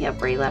and picking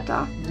up where he left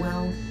off.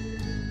 Well,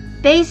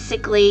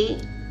 basically,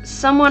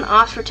 someone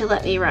offered to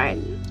let me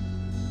ride.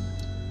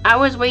 I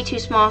was way too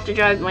small to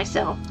drive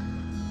myself,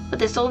 but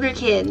this older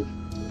kid,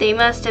 they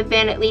must have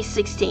been at least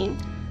 16,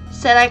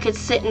 said I could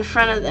sit in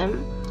front of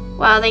them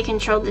while they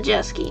controlled the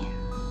jet ski.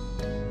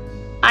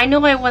 I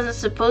knew I wasn't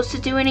supposed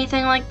to do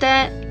anything like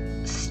that.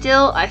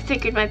 Still, I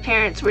figured my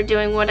parents were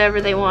doing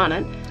whatever they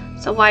wanted,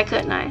 so why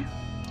couldn't I?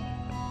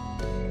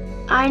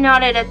 I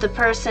nodded at the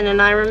person,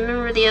 and I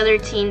remember the other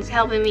teens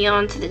helping me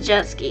onto the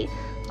jet ski,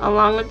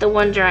 along with the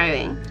one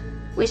driving.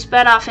 We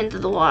sped off into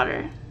the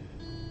water.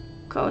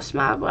 Cove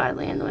smiled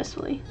widely and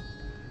wistfully.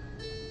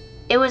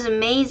 It was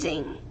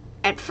amazing,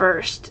 at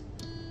first.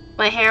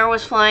 My hair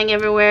was flying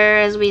everywhere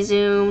as we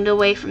zoomed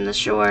away from the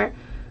shore.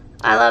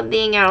 I love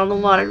being out on the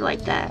water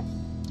like that.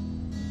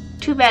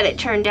 Too bad it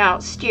turned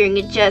out steering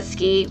a jet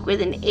ski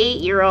with an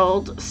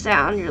 8-year-old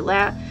sat on your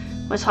lap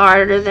was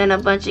harder than a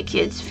bunch of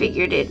kids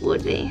figured it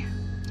would be.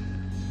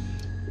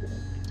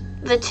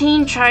 The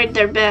teen tried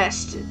their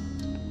best,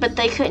 but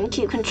they couldn't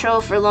keep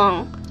control for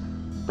long.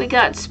 We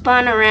got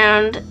spun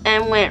around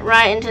and went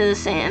right into the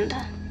sand.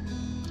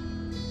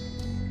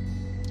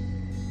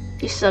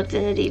 You sucked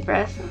in a deep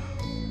breath.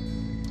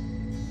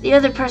 The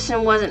other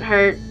person wasn't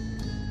hurt,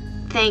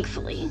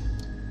 thankfully.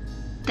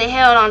 They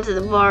held onto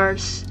the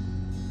bars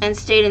and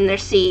stayed in their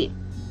seat.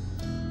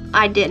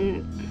 I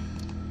didn't.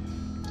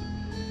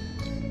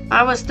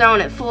 I was thrown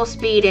at full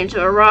speed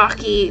into a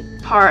rocky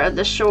part of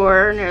the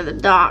shore near the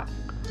dock.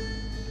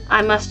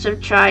 I must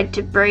have tried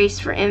to brace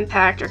for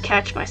impact or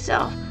catch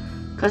myself,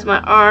 because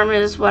my arm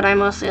is what I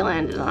mostly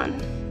landed on.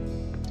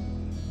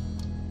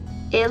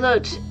 He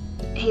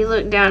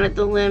looked down at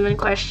the limb in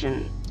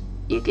question.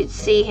 You could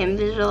see him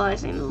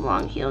visualizing the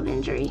long-healed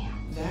injury.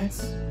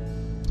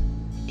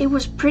 It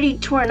was pretty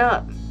torn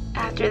up.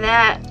 After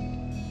that,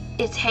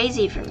 it's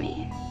hazy for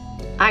me.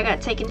 I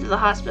got taken to the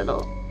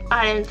hospital.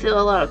 I didn't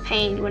feel a lot of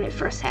pain when it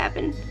first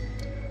happened.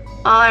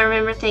 All I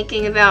remember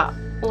thinking about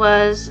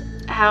was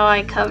how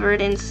I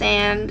covered in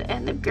sand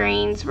and the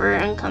grains were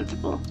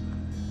uncomfortable.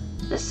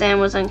 The sand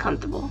was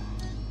uncomfortable.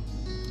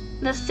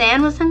 The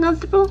sand was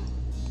uncomfortable?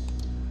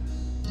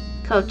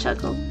 Cove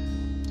chuckled.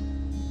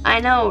 I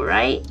know,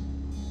 right?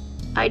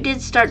 I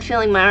did start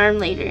feeling my arm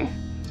later.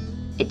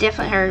 It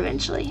definitely hurt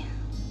eventually.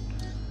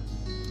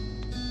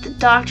 The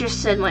doctor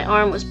said my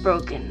arm was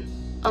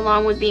broken,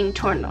 along with being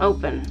torn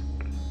open.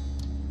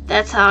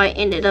 That's how I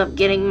ended up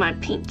getting my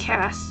pink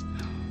cast.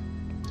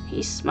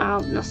 He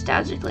smiled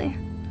nostalgically.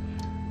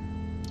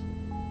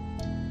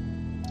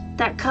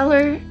 That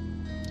color,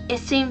 it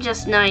seemed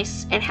just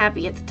nice and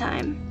happy at the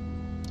time.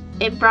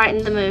 It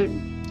brightened the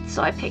mood,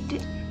 so I picked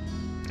it.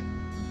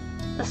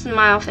 The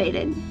smile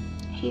faded.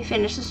 He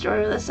finished the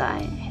story with a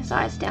sigh, his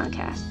eyes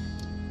downcast.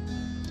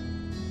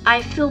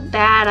 I feel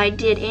bad I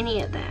did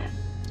any of that.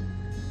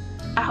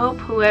 I hope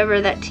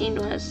whoever that teen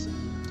was,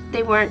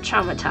 they weren't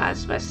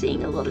traumatized by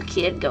seeing a little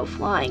kid go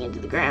flying into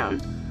the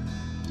ground.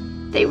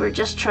 They were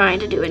just trying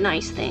to do a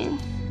nice thing.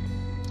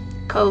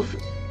 Cove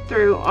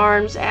threw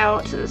arms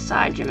out to the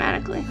side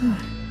dramatically.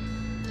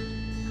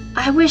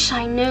 I wish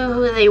I knew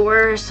who they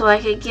were so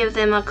I could give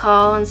them a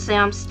call and say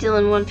I'm still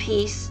in one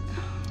piece.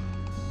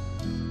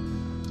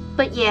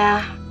 But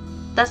yeah,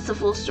 that's the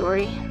full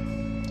story.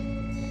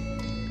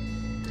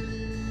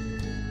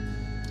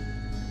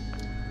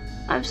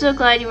 I'm so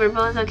glad you were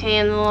both okay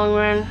in the long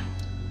run.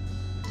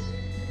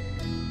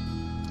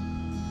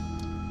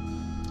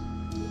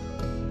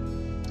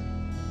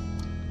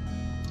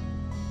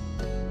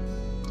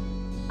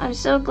 I'm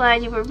so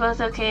glad you were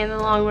both okay in the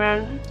long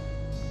run.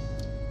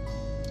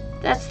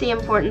 That's the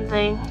important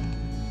thing.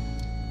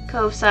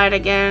 Cove sighed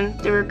again,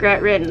 the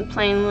regret written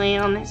plainly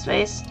on his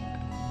face.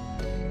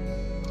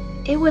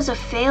 It was a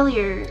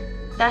failure.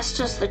 That's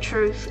just the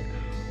truth.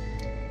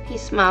 He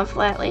smiled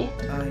flatly.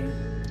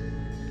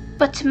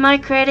 But to my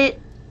credit,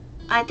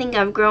 I think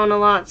I've grown a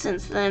lot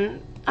since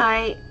then.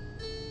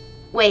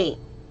 Wait.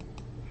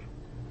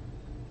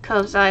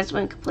 Cove's eyes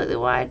went completely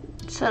wide.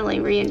 Suddenly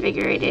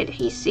reinvigorated,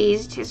 he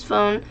seized his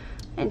phone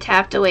and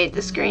tapped away at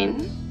the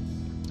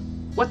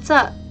screen. What's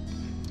up?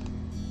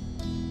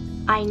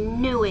 I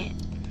knew it.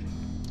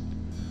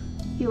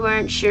 You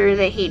weren't sure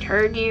that he'd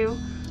heard you,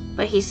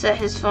 but he set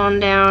his phone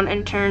down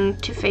and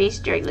turned to face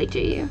directly to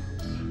you.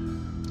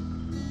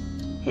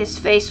 His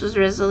face was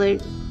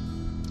resolute,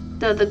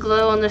 though the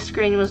glow on the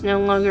screen was no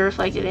longer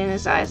reflected in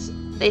his eyes.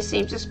 They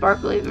seemed to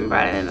sparkle even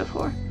brighter than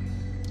before.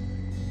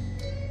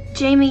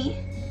 Jamie,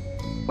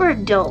 we're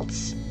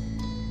adults.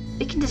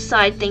 We can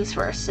decide things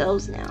for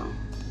ourselves now.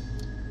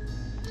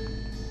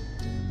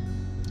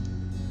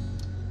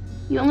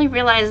 You only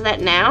realize that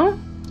now?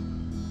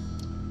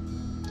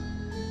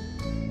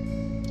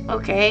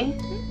 Okay.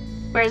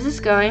 Where is this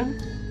going?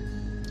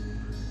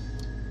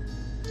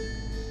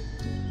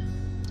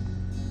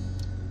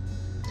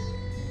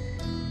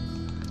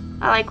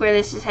 I like where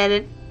this is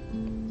headed.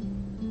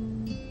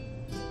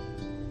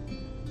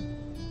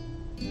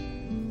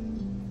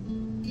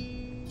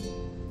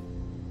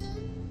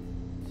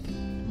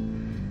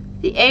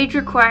 The age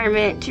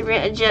requirement to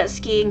rent a jet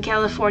ski in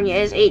California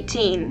is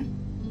 18.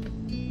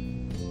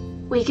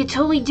 We could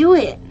totally do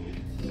it.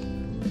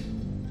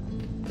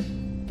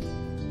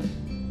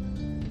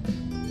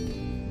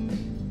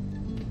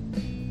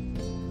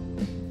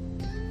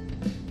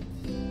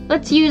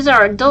 Let's use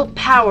our adult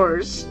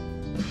powers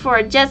for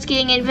a jet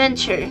skiing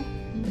adventure.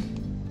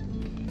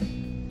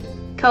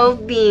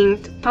 Cove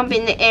beamed,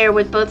 pumping the air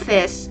with both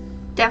fists.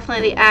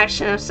 Definitely the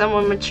action of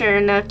someone mature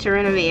enough to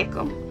rent a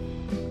vehicle.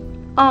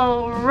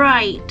 All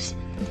right.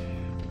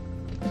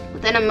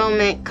 Within a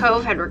moment,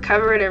 Cove had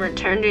recovered and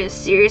returned to his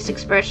serious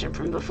expression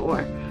from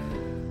before.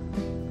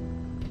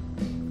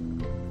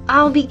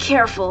 I'll be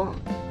careful,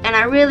 and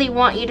I really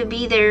want you to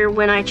be there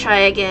when I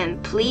try again,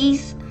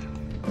 please?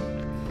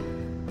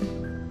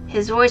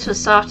 His voice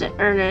was soft and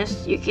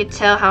earnest. You could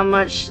tell how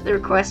much the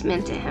request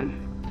meant to him.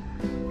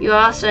 You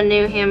also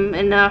knew him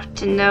enough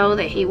to know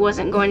that he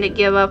wasn't going to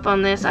give up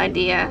on this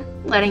idea.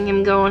 Letting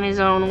him go on his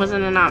own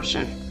wasn't an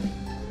option.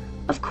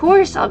 Of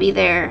course I'll be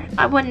there.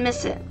 I wouldn't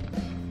miss it.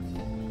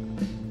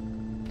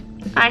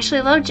 I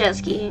actually love jet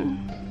skiing.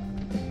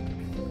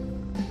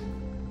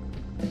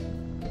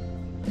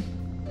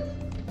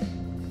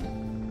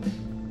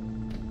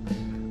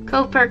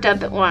 Cove perked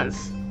up at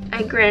once.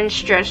 A grin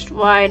stretched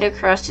wide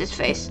across his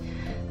face.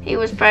 He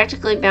was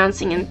practically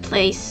bouncing in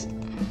place.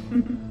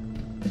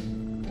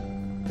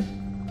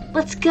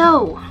 Let's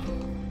go!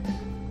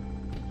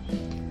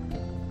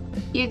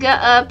 You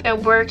got up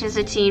and worked as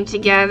a team to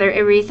gather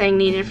everything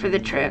needed for the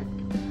trip.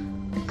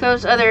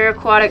 Cove's other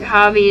aquatic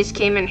hobbies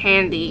came in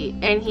handy,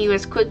 and he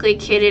was quickly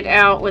kitted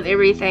out with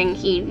everything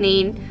he'd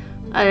need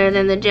other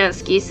than the jet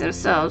skis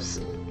themselves.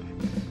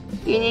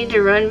 You need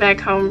to run back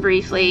home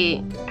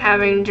briefly,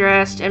 having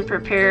dressed and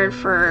prepared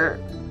for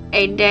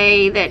a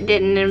day that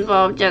didn't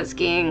involve jet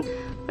skiing,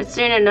 but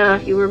soon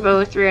enough you were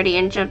both ready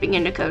and jumping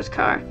into Cove's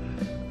car.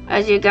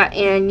 As you got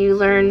in, you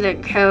learned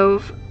that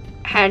Cove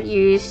had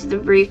used the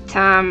brief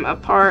time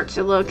apart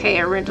to locate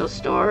a rental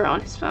store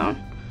on his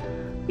phone.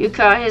 You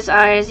caught his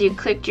eye as you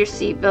clicked your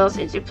seatbelts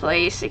into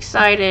place.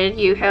 Excited,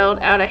 you held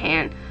out a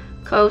hand.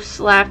 Cove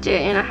slapped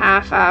it in a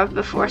high five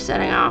before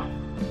setting off.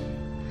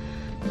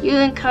 You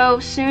and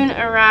Cove soon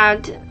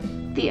arrived.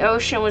 The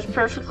ocean was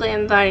perfectly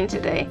inviting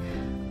today.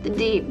 The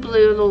deep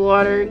blue of the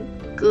water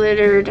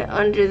glittered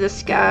under the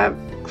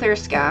clear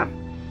sky,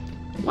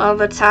 while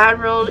the tide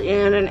rolled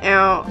in and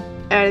out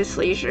at its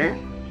leisure.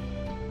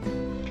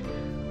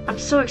 I'm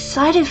so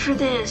excited for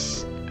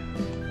this!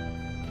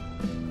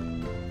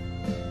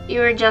 You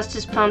were just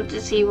as pumped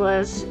as he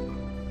was.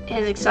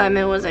 His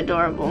excitement was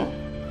adorable.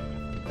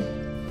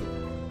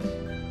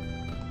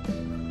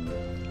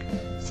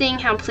 Seeing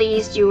how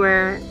pleased you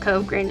were,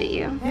 Cove grinned at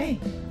you. Hey.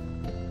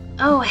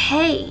 Oh,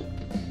 hey!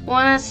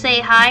 Wanna say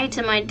hi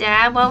to my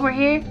dad while we're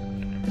here?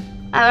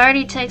 I've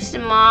already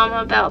texted Mom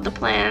about the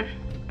plan.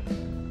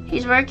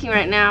 He's working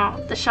right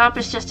now. The shop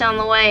is just down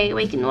the way.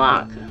 We can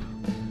walk.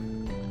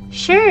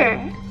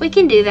 Sure, we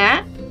can do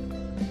that.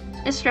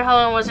 Mr.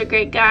 Holland was a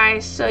great guy,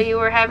 so you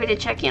were happy to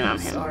check in on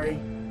him. Sorry.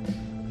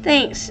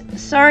 Thanks.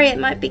 Sorry it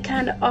might be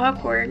kind of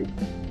awkward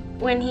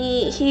when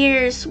he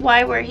hears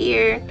why we're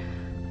here,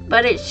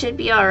 but it should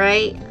be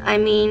alright. I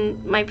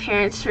mean, my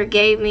parents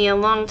forgave me a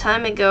long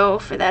time ago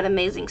for that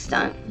amazing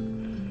stunt.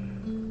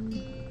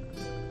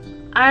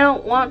 I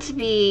don't want to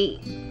be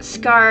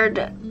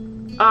scarred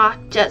off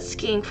jet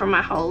skiing for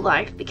my whole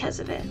life because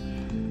of it.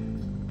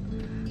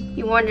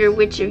 You wonder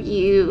which of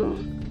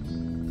you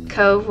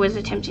Cove was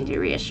attempting to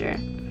reassure.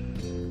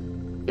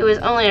 It was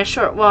only a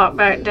short walk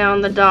back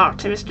down the dock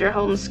to Mr.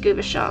 Holden's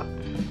scuba shop.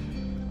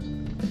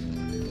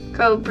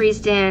 Cove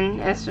breezed in,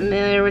 as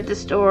familiar with the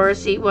store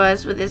as he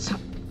was with his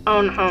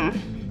own home.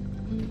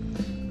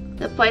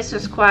 The place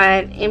was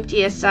quiet,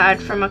 empty aside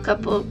from a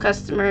couple of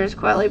customers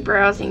quietly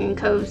browsing and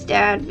Cove's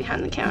dad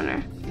behind the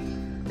counter.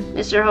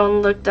 Mr.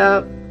 Holden looked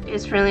up,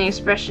 his friendly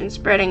expression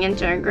spreading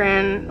into a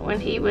grin when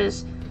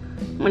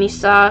he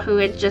saw who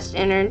had just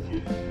entered.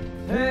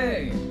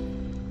 Hey!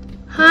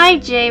 Hi,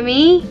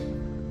 Jamie.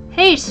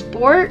 Hey,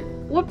 sport.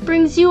 What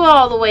brings you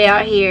all the way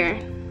out here?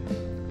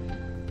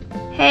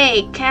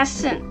 Hey,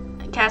 Cass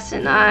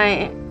and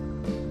I...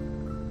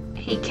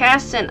 He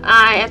cast an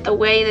eye at the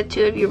way the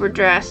two of you were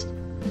dressed.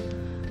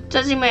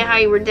 Judging by how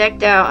you were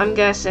decked out, I'm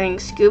guessing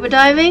scuba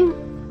diving?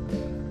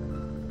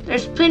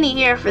 There's plenty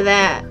here for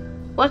that.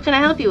 What can I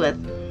help you with?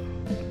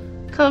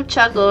 Cove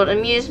chuckled,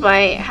 amused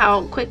by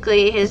how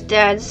quickly his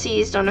dad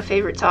seized on a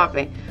favorite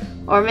topic.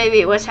 Or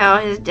maybe it was how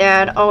his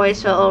dad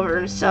always fell over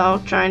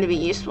himself trying to be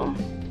useful.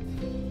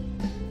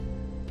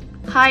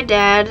 Hi,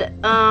 Dad.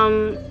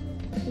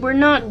 We're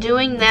not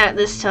doing that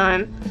this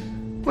time.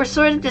 We're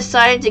sort of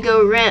decided to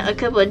go rent a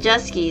couple of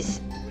jet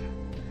skis.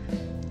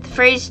 The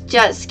phrase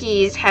jet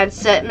skis had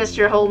set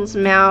Mr. Holden's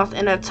mouth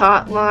in a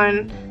taut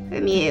line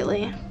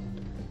immediately.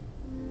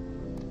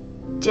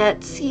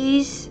 Jet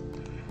skis?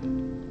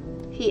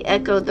 He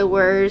echoed the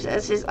words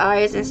as his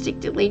eyes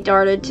instinctively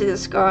darted to the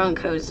scar on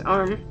Cove's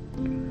arm.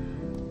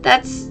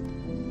 That's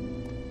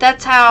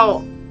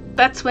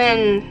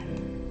when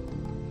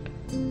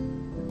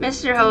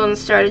Mr. Holden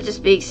started to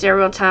speak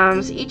several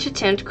times, each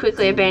attempt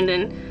quickly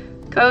abandoned.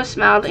 Cove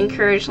smiled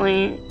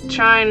encouragingly,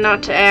 trying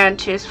not to add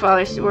to his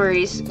father's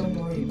worries. Don't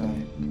worry about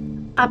it.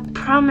 I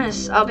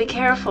promise I'll be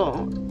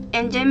careful,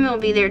 and Jimmy will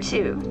be there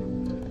too.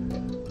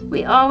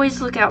 We always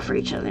look out for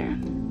each other.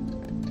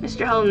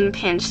 Mr. Holden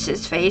pinched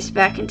his face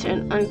back into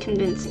an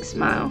unconvincing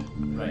smile.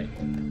 Right.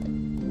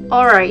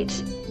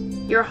 Alright,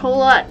 you're a whole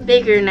lot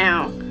bigger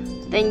now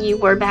than you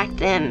were back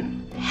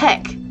then.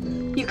 Heck,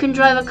 you can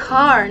drive a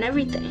car and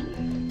everything.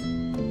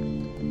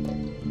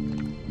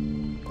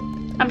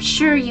 I'm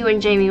sure you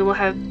and Jamie will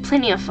have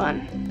plenty of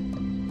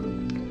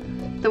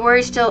fun. The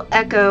worry still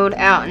echoed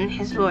out in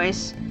his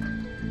voice,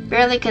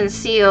 barely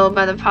concealed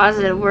by the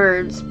positive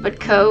words, but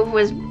Cove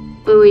was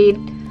buoyed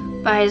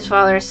by his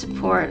father's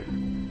support.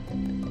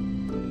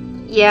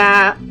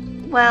 Yeah,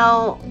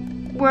 well,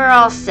 we're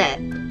all set.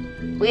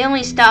 We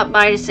only stopped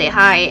by to say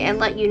hi and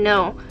let you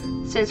know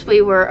since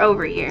we were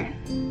over here.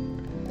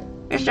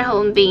 Mr.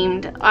 Holden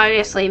beamed,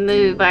 obviously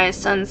moved by his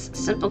son's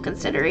simple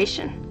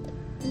consideration.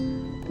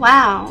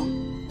 Wow,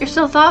 you're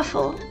so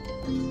thoughtful.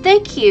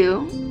 Thank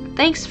you.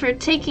 Thanks for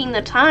taking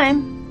the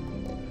time.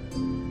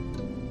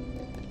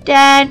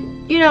 Dad,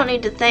 you don't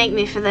need to thank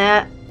me for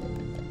that.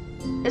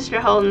 Mr.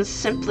 Holden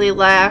simply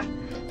laughed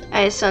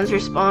at his son's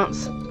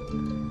response.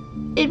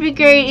 It'd be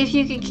great if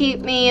you could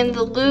keep me in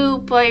the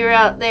loop while you're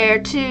out there,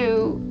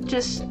 too.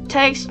 Just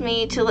text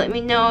me to let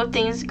me know if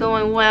things are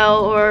going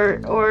well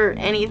or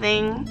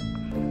anything.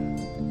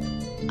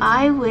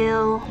 I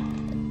will.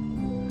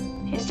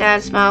 His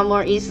dad smiled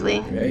more easily.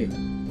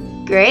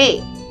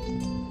 Great.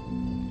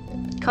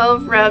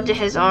 Cove rubbed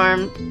his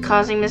arm,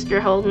 causing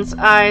Mr. Holden's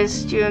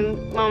eyes to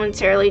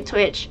momentarily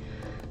twitch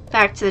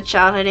back to the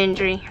childhood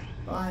injury.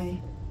 Bye.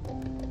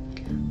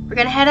 We're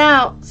gonna head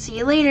out. See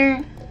you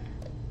later.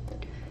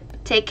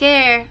 Take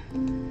care.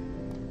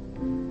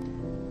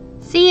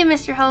 See you,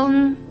 Mr.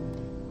 Holden.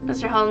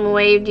 Mr. Holden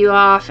waved you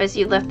off as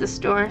you left the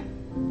store.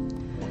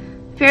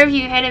 The pair of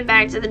you headed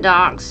back to the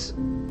docks,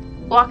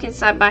 walking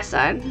side by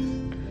side.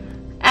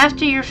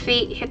 After your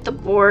feet hit the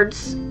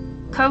boards,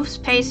 Cove's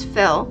pace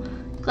fell.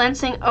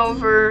 Glancing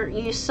over,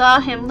 you saw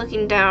him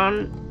looking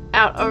down,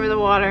 out over the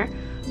water.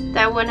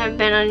 That wouldn't have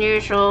been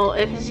unusual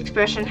if his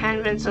expression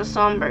hadn't been so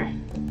somber.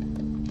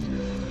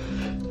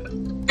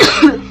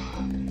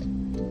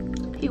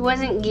 He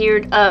wasn't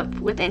geared up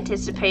with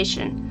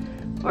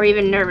anticipation, or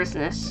even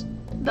nervousness,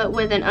 but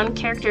with an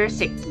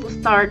uncharacteristic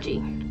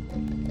lethargy.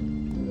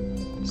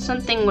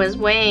 Something was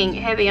weighing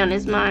heavy on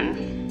his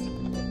mind.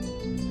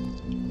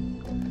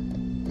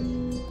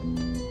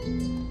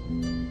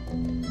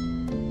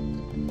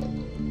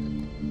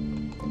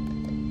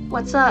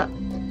 What's up?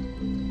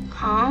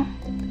 Huh?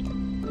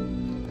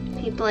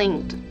 He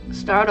blinked,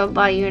 startled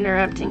by you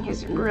interrupting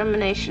his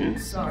rumination.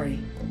 Sorry.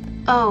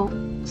 Oh,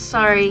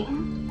 sorry.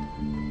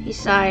 He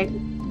sighed,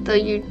 though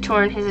you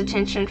torn his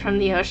attention from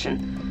the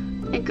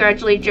ocean. It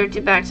gradually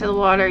drifted back to the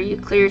water. You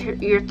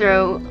cleared your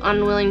throat,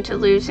 unwilling to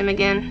lose him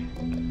again.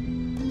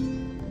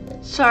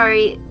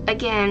 Sorry,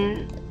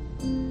 again.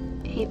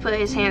 He put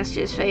his hands to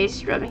his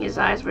face, rubbing his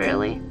eyes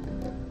wearily.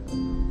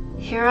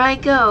 Here I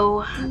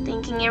go,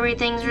 thinking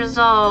everything's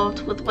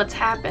resolved with what's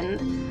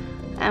happened,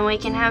 and we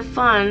can have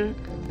fun,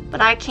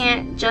 but I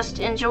can't just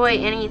enjoy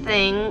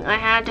anything. I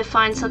had to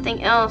find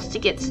something else to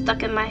get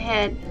stuck in my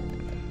head.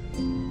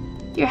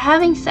 You're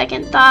having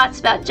second thoughts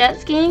about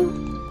jet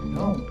skiing?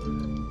 No.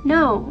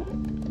 No,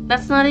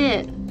 that's not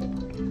it.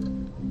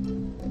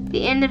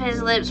 The end of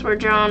his lips were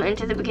drawn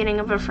into the beginning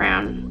of a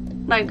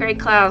frown, like gray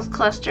clouds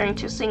clustering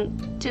to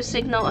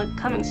signal a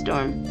coming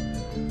storm.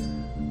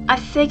 I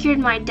figured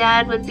my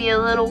dad would be a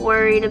little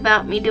worried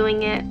about me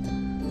doing it,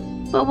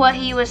 but what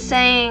he was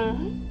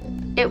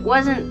saying, it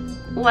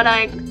wasn't what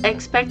I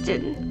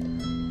expected.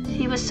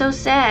 He was so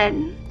sad.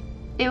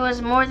 It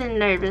was more than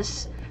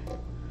nervous.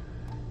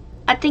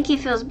 I think he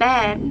feels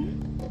bad,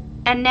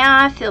 and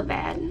now I feel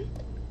bad.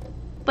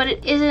 But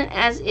it isn't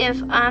as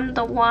if I'm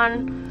the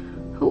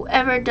one who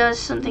ever does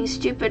something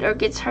stupid or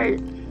gets hurt.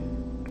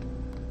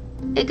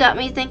 It got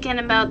me thinking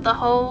about the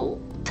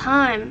whole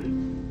time.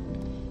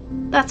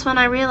 That's when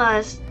I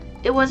realized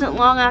it wasn't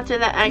long after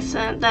that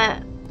accident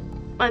that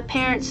my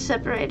parents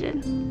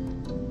separated.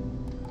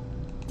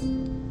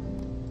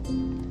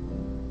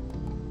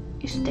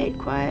 stayed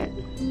quiet.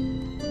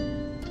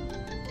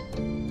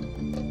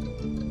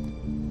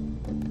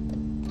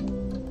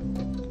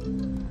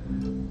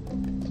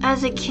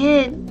 As a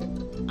kid,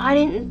 I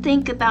didn't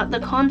think about the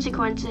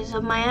consequences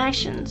of my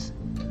actions,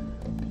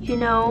 you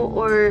know,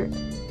 or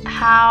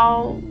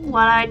how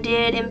what I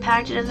did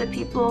impacted other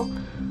people.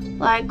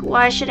 Like,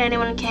 why should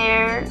anyone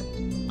care?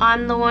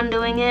 I'm the one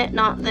doing it,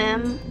 not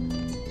them.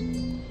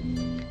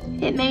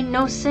 It made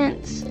no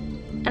sense,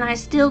 and I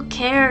still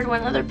cared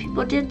when other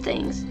people did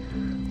things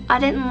I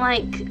didn't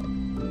like,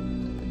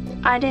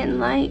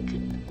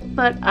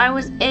 but I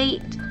was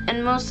 8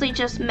 and mostly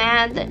just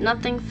mad that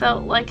nothing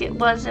felt like it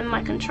was in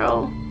my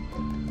control.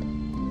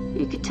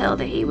 You could tell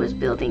that he was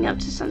building up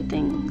to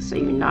something, so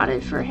you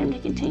nodded for him to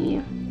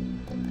continue.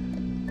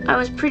 I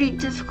was pretty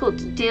difficult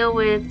to deal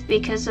with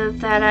because of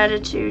that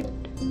attitude,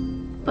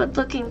 but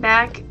looking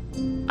back,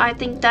 I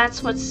think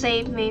that's what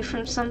saved me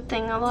from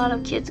something a lot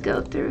of kids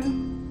go through.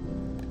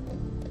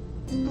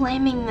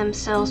 Blaming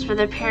themselves for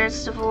their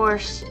parents'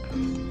 divorce.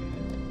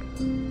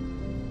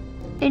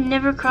 It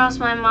never crossed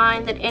my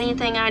mind that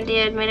anything I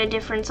did made a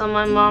difference on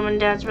my mom and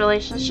dad's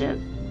relationship.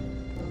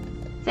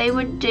 They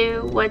would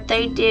do what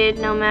they did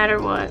no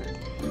matter what.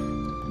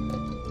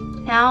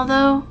 Now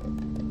though,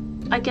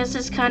 I guess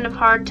it's kind of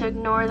hard to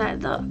ignore that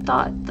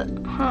thought.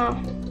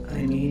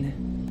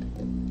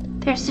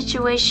 Their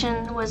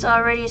situation was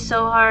already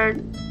so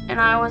hard,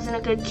 and I wasn't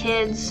a good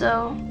kid,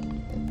 so...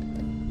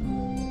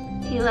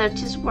 He let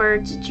his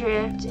words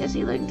drift as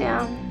he looked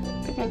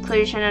down, the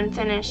conclusion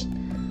unfinished.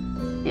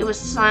 It was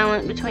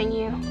silent between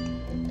you.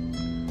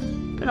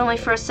 But only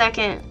for a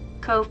second,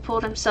 Cove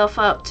pulled himself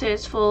up to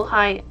his full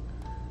height,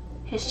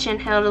 his chin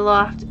held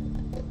aloft.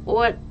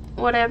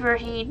 Whatever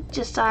he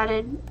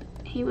decided,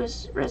 he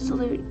was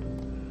resolute.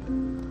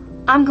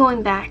 I'm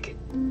going back.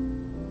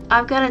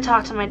 I've got to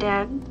talk to my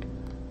dad.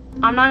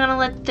 I'm not gonna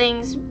let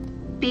things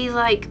be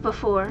like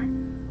before,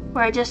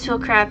 where I just feel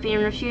crappy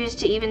and refuse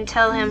to even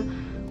tell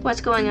him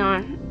what's going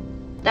on.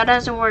 That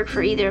doesn't work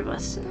for either of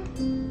us.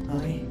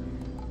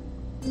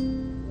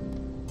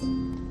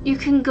 You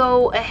can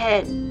go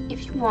ahead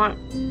if you want.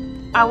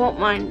 I won't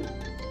mind.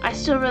 I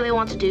still really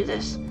want to do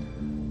this,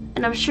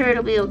 and I'm sure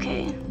it'll be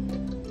okay.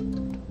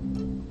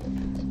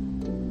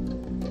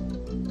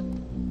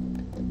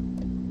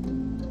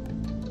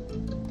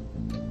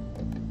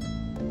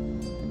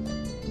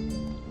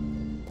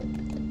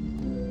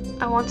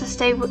 I want to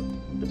stay with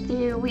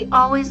you. We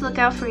always look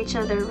out for each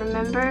other,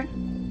 remember?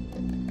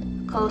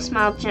 Cole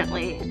smiled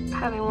gently,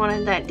 having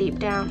wanted that deep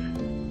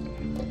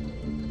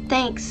down.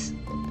 Thanks.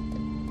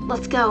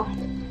 Let's go.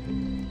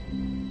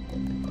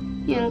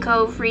 You and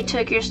Cove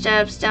retook your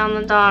steps down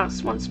the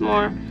docks once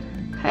more,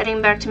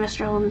 heading back to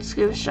Mr. Holden's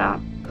scuba shop.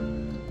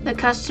 The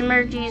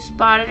customers you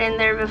spotted in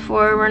there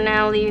before were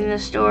now leaving the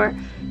store,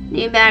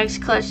 new bags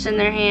clutched in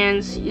their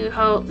hands. You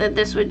hoped that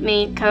this would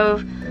mean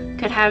Cove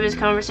could have his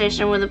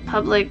conversation with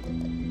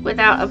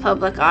without a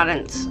public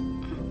audience.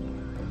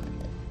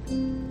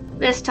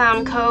 This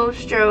time Cove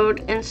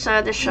strode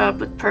inside the shop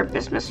with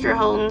purpose. Mr.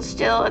 Holden,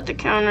 still at the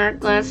counter,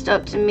 glanced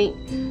up to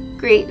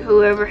greet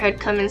whoever had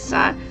come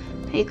inside.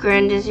 He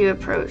grinned as you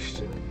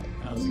approached.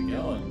 How's it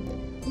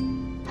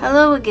going?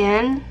 Hello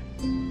again.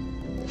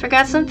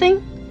 Forgot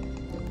something?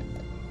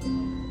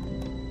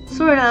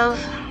 Sort of.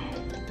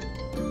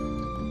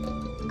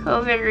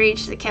 Cove had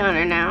reached the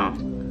counter now.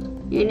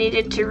 You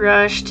needed to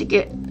rush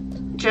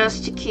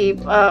just to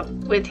keep up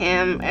with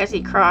him as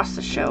he crossed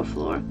the show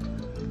floor.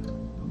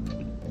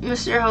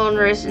 Mr. Holden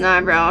raised an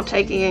eyebrow,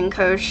 taking in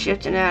Cove's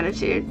shift in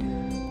attitude,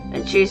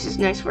 and chose his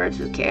next words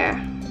with care.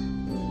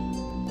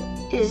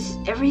 Is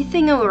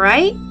everything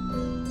alright?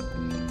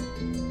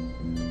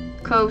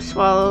 Cove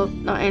swallowed,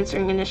 not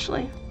answering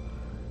initially.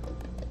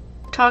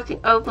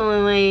 Talking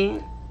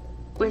openly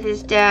with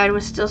his dad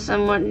was still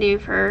somewhat new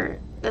for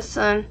the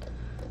son.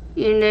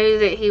 You knew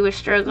that he was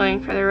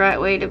struggling for the right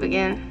way to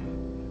begin.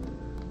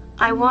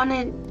 I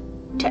wanted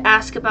to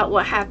ask about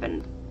what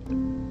happened.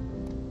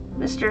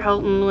 Mr.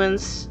 Holden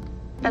winced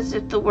as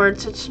if the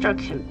words had struck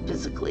him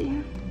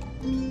physically.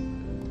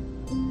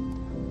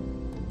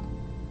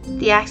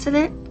 The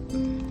accident?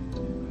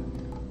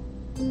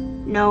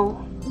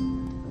 No.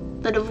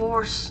 The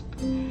divorce.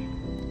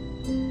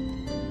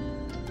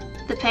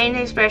 The pained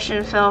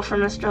expression fell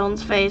from Mr.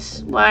 Holden's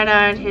face.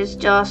 Wide-eyed, his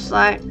jaw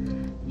slack,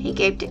 he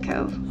gaped at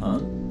Cove. Huh?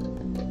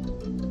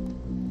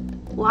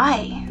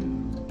 Why?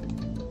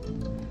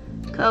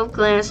 Cove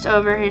glanced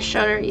over his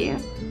shoulder at you.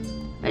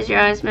 As your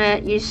eyes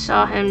met, you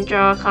saw him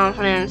draw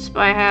confidence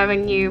by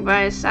having you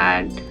by his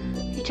side.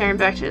 He turned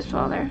back to his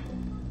father.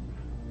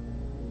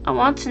 I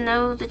want to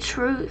know the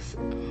truth.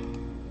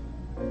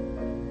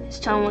 His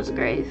tone was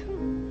grave.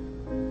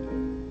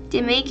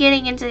 Did me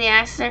getting into the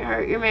accident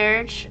hurt your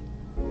marriage?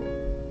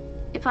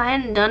 If I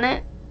hadn't done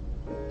it,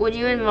 would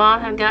you and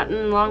Mom have gotten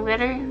along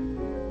better?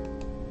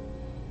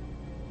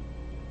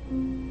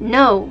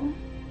 No.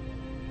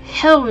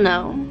 Hell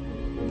no.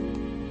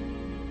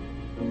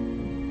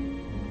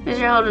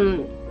 Mr.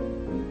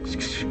 Holden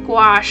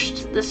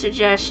squashed the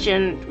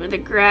suggestion with a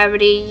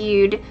gravity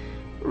you'd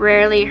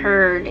rarely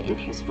heard in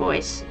his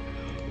voice.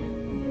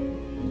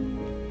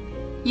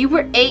 You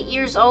were 8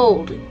 years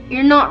old.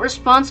 You're not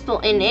responsible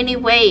in any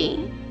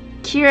way.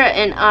 Kira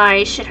and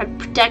I should have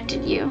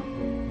protected you.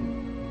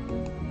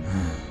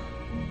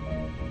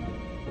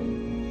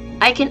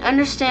 I can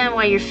understand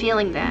why you're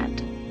feeling that.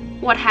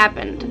 What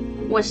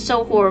happened was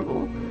so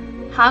horrible.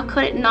 How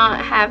could it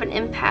not have an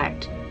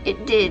impact?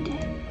 It did.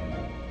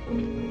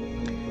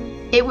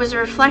 It was a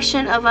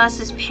reflection of us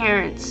as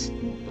parents.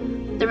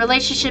 The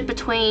relationship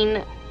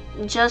between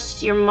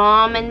just your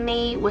mom and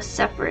me was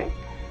separate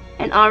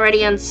and already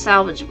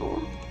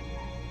unsalvageable.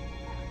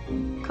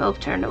 Cove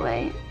turned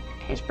away,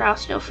 his brow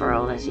still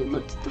furrowed as he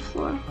looked at the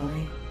floor.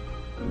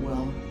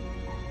 Well...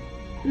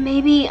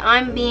 Maybe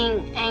I'm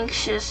being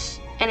anxious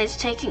and it's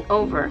taking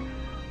over,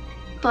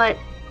 but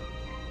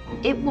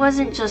it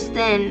wasn't just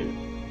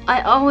then.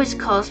 I always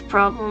caused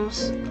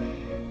problems.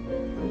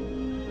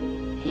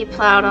 He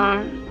plowed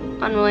on,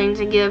 unwilling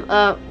to give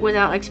up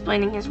without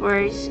explaining his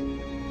worries.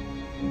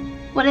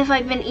 What if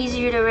I'd been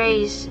easier to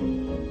raise?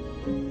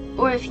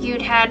 Or if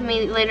you'd had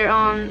me later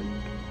on?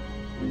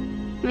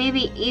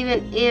 Maybe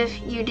even if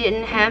you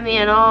didn't have me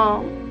at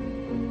all,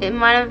 it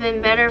might have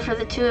been better for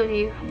the two of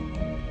you.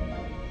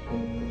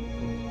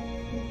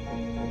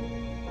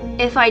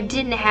 If I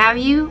didn't have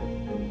you,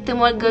 then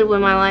what good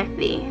would my life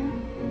be?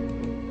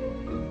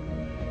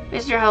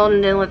 Mr.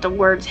 Holden didn't let the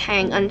words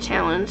hang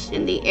unchallenged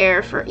in the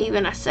air for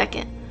even a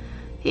second.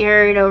 He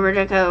hurried over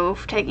to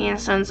Cove, taking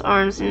his son's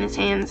arms in his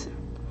hands.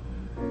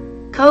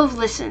 Cove,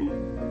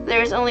 listen.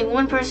 There is only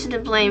one person to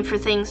blame for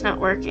things not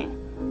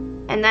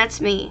working, and that's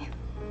me.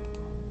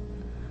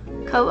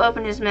 Cove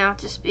opened his mouth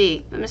to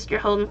speak, but Mr.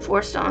 Holden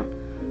forced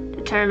on,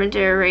 determined to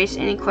erase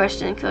any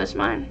question in Cove's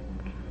mind.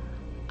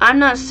 I'm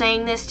not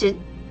saying this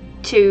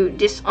to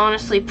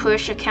dishonestly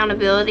push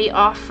accountability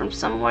off from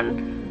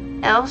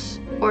someone else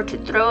or to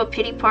throw a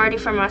pity party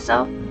for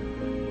myself.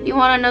 You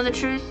want to know the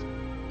truth?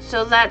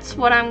 So that's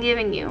what I'm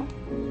giving you.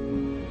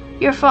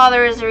 Your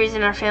father is the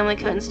reason our family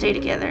couldn't stay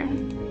together.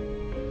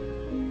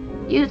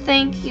 You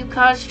think you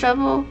caused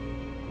trouble?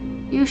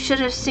 You should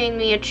have seen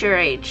me at your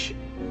age.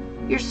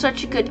 You're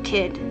such a good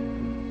kid.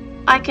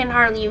 I can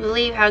hardly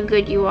believe how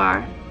good you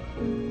are.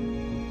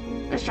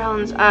 Mr.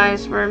 Holden's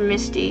eyes were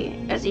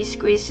misty as he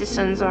squeezed his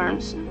son's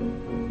arms.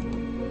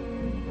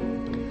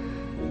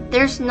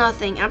 There's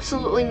nothing,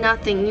 absolutely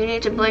nothing, you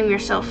need to blame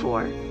yourself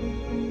for.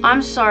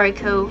 I'm sorry,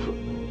 Cove,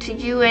 to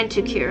you and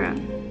to Kira.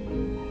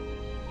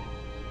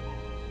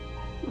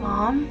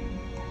 Mom?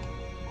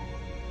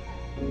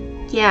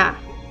 Yeah,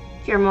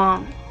 your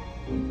mom.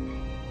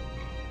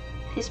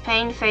 His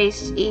pained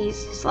face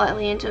eased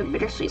slightly into a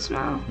bittersweet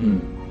smile.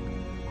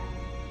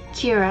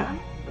 Kira,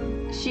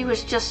 she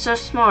was just so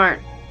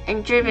smart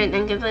and driven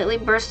and completely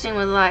bursting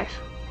with life.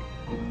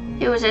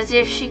 It was as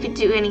if she could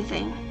do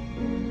anything.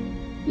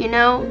 You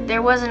know,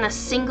 there wasn't a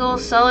single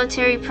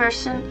solitary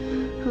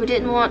person who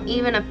didn't want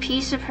even a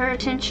piece of her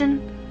attention,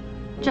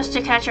 just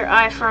to catch her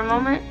eye for a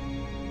moment.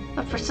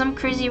 But for some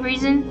crazy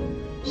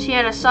reason, she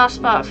had a soft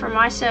spot for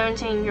my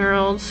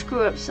 17-year-old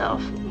screw-up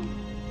self.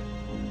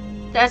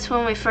 That's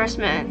when we first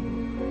met,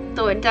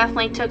 though it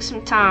definitely took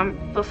some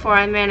time before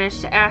I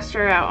managed to ask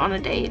her out on a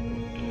date.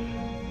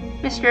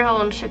 Mr.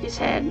 Holden shook his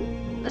head,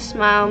 the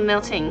smile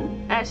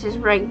melting as his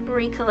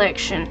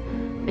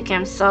recollection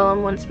became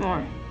solemn once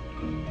more.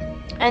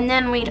 And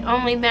then we'd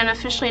only been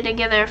officially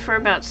together for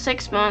about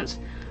 6 months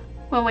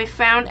when we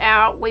found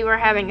out we were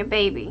having a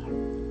baby.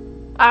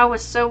 I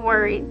was so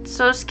worried,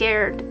 so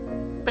scared,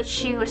 but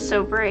she was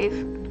so brave.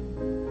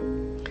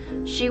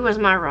 She was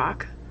my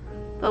rock,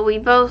 but we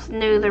both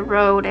knew the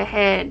road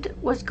ahead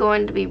was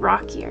going to be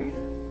rockier.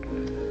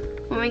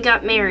 When we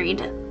got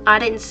married, I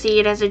didn't see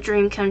it as a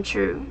dream come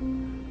true.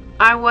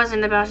 I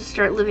wasn't about to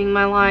start living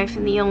my life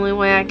in the only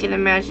way I could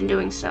imagine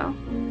doing so.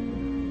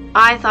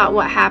 I thought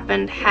what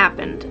happened,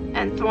 happened,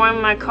 and throwing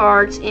my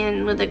cards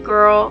in with a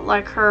girl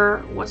like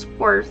her was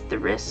worth the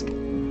risk.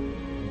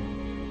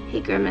 He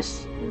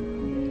grimaced,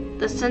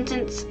 the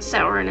sentence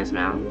sour in his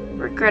mouth,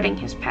 regretting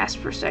his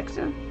past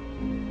perspective.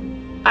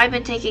 I'd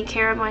been taking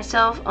care of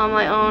myself on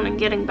my own and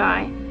getting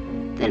by.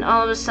 Then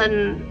all of a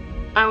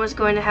sudden, I was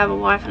going to have a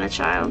wife and a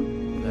child.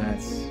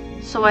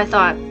 So I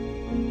thought,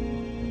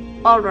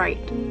 alright,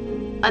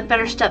 I'd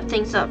better step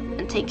things up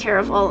and take care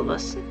of all of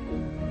us.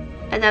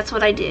 And that's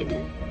what I did.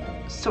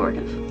 Sort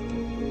of.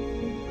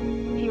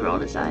 He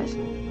rolled his eyes.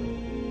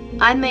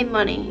 I made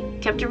money,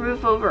 kept a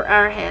roof over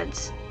our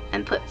heads,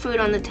 and put food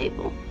on the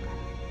table.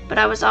 But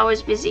I was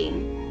always busy,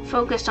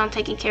 focused on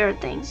taking care of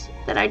things,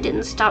 that I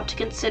didn't stop to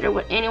consider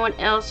what anyone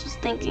else was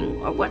thinking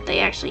or what they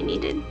actually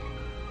needed.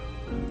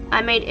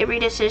 I made every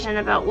decision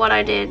about what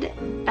I did,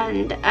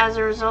 and as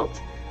a result,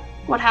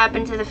 what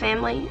happened to the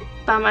family,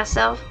 by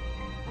myself,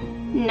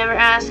 never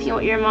asking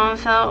what your mom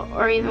felt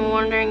or even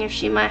wondering if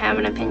she might have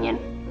an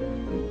opinion.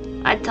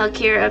 I'd tell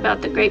Kira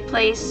about the great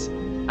place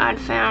I'd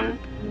found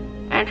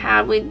and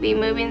how we'd be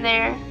moving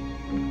there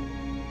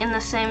in the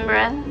same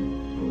breath,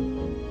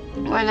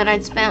 or that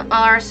I'd spent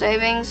all our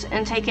savings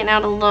and taken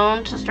out a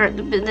loan to start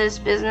this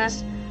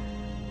business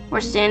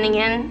we're standing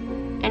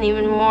in, and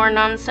even more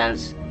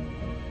nonsense.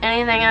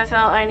 Anything I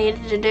felt I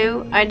needed to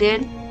do, I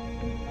did.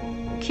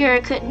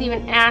 Kira couldn't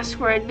even ask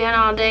where I'd been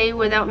all day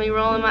without me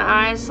rolling my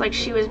eyes like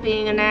she was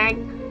being a nag.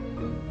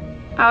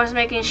 I was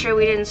making sure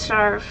we didn't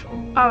starve.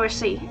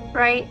 Obviously,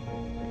 right?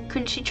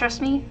 Couldn't she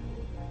trust me?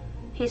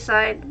 He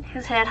sighed.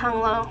 His head hung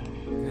low.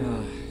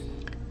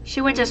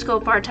 She went to school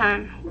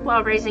part-time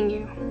while raising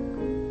you.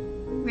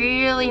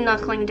 Really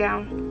knuckling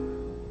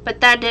down.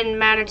 But that didn't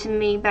matter to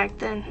me back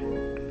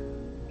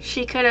then.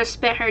 She could have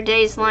spent her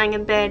days lying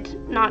in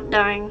bed, not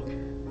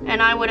dying,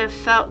 and I would have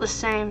felt the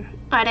same.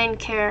 I didn't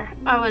care.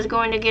 I was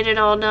going to get it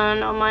all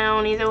done on my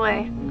own either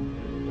way.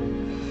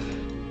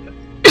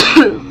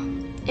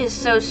 It's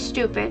so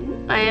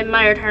stupid. I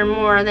admired her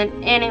more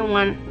than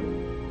anyone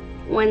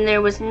when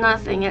there was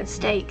nothing at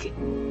stake.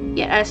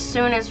 Yet as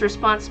soon as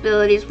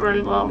responsibilities were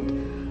involved,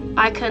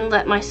 I couldn't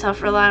let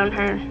myself rely on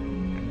her.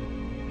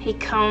 He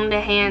combed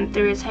a hand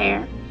through his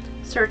hair,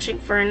 searching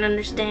for an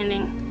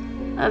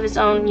understanding of his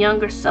own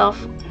younger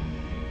self.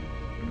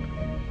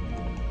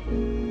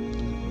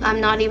 I'm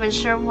not even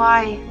sure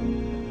why.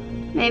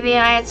 Maybe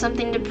I had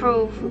something to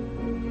prove.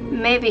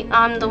 Maybe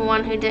I'm the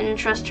one who didn't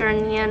trust her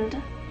in the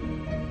end.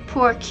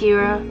 Poor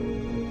Kira.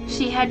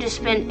 She had to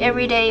spend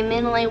every day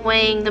mentally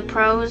weighing the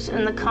pros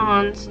and the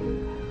cons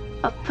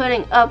of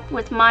putting up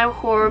with my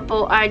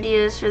horrible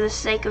ideas for the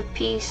sake of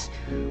peace,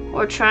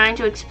 or trying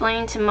to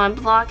explain to my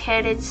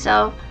block-headed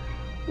self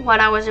what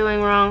I was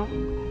doing wrong.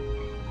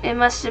 It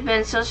must have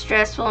been so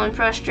stressful and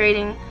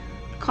frustrating,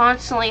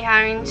 constantly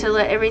having to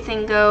let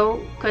everything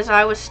go because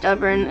I was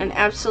stubborn and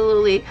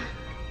absolutely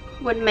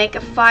would make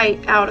a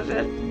fight out of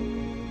it.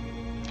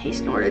 He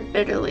snorted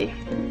bitterly.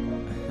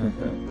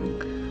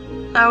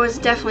 I was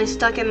definitely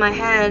stuck in my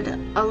head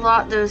a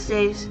lot those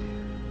days.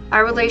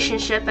 Our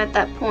relationship at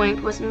that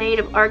point was made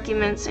of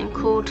arguments and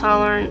cool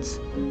tolerance,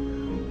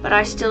 but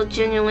I still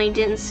genuinely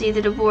didn't see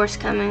the divorce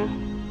coming.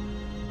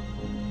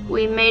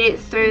 We made it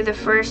through the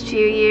first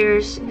few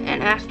years,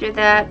 and after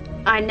that,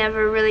 I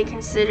never really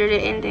considered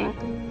it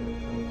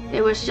ending.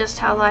 It was just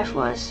how life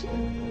was.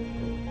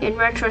 In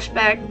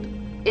retrospect,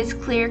 it's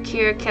clear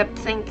Kira kept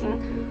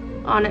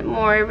thinking on it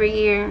more every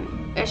year,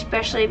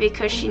 especially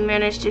because she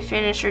managed to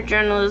finish her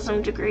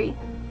journalism degree.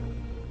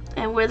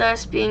 And with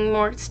us being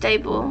more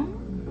stable,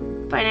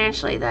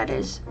 financially that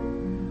is,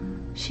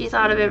 she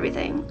thought of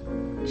everything.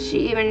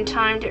 She even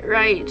timed it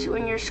right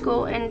when your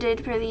school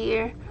ended for the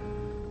year,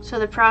 so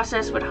the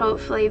process would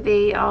hopefully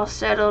be all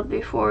settled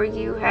before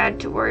you had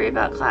to worry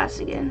about class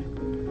again.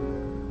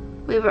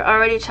 We were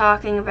already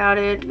talking about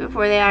it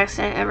before the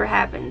accident ever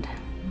happened.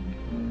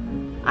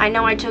 I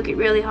know I took it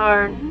really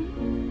hard,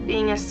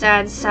 being a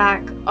sad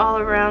sack all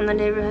around the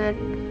neighborhood,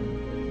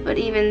 but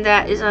even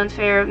that is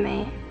unfair of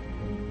me.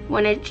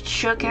 When it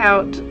shook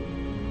out,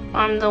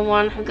 I'm the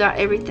one who got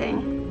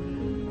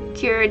everything.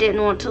 Kira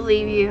didn't want to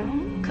leave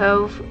you,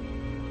 Cove.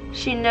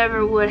 She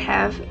never would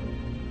have.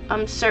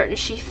 I'm certain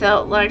she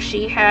felt like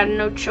she had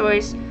no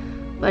choice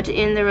but to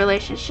end the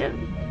relationship.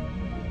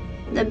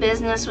 The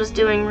business was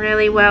doing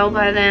really well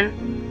by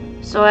then,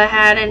 so I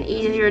had an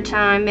easier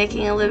time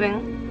making a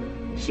living.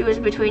 She was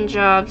between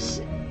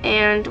jobs,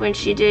 and when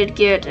she did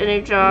get a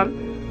new job,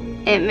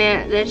 it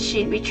meant that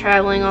she'd be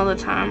traveling all the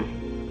time.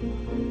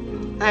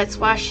 That's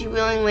why she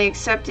willingly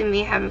accepted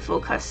me having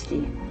full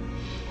custody.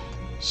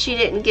 She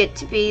didn't get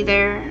to be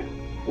there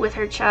with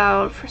her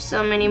child for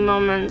so many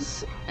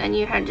moments, and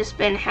you had to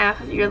spend half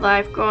of your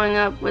life growing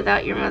up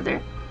without your mother,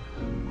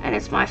 and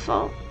it's my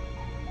fault.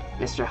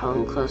 Mr.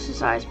 Holden closed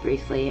his eyes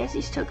briefly as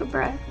he took a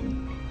breath.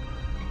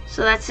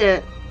 So that's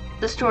it.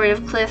 The story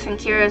of Cliff and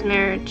Kira's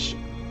marriage.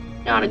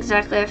 Not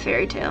exactly a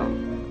fairy tale,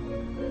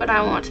 but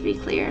I want to be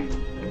clear.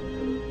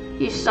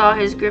 You saw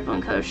his grip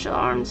on Kosh's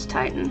arms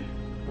tighten.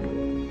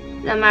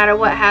 No matter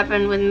what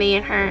happened with me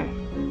and her,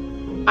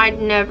 I'd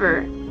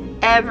never,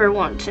 ever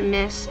want to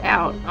miss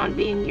out on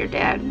being your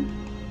dad.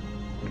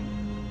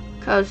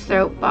 Kove's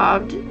throat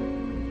bobbed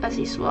as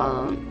he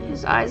swallowed.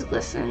 His eyes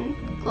glistened,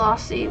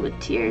 glossy with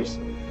tears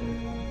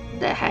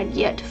that had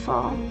yet to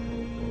fall.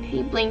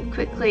 He blinked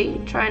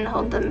quickly, trying to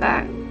hold them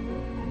back.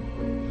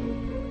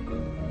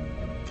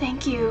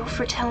 Thank you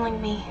for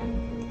telling me.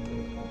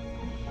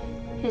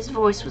 His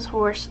voice was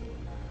hoarse,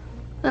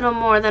 little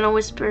more than a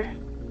whisper.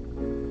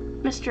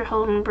 Mr.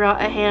 Holden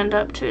brought a hand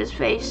up to his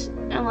face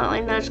and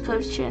lightly nudged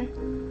Cove's chin.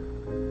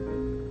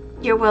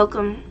 You're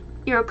welcome.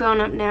 You're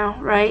grown up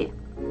now, right?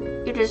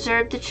 You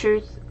deserve the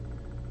truth.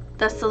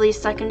 That's the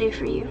least I can do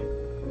for you.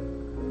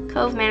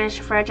 Cove managed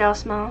a fragile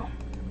smile.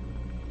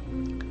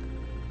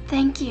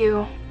 Thank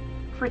you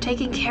for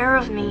taking care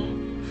of me,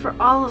 for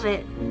all of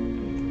it.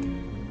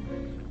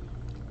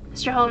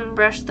 Mr. Holden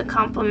brushed the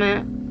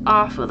compliment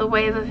off with a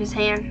wave of his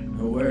hand.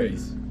 No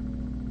worries.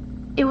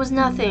 It was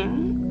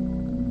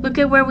nothing. Look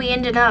at where we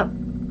ended up.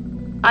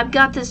 I've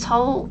got this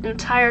whole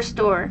entire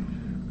store.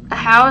 A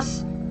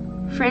house,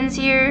 friends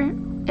here,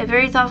 a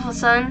very thoughtful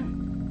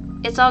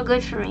son. It's all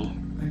good for me.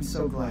 I'm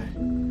so glad.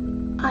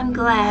 I'm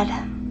glad.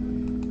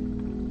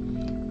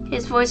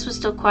 His voice was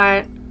still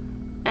quiet,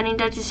 and he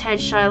ducked his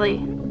head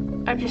shyly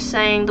after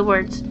saying the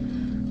words.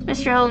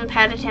 Mr. Holden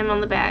patted him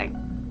on the back.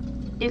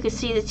 You could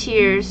see the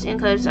tears in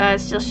Clove's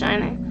eyes still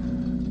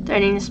shining,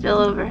 threatening to spill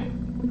over.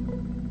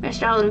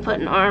 Mr. Holden put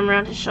an arm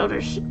around his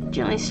shoulders,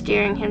 gently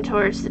steering him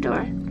towards the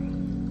door.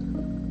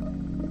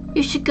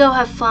 You should go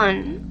have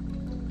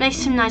fun. Make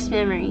some nice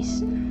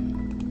memories.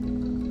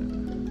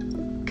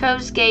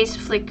 Cove's gaze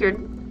flickered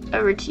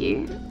over to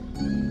you.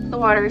 The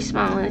watery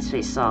smile on his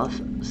face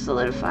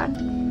solidified.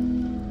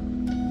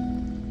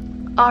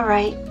 All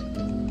right.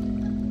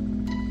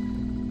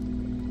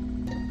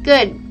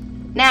 Good.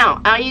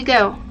 Now, out you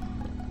go.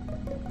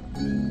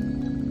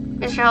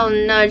 Mr.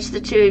 Holden nudged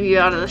the two of you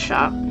out of the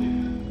shop.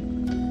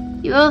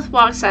 You both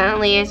walked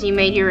silently as you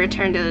made your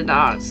return to the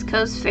docks.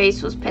 Cove's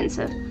face was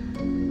pensive,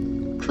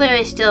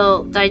 clearly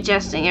still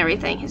digesting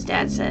everything his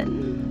dad said.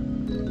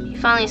 He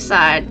finally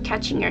sighed,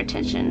 catching your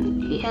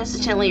attention. He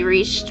hesitantly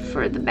reached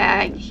for the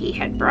bag he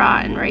had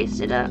brought and raised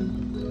it up.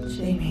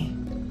 Jamie.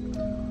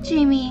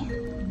 Jamie,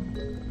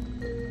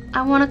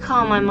 I want to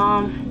call my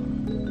mom.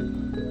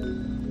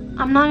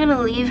 I'm not going to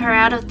leave her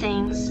out of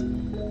things,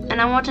 and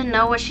I want to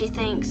know what she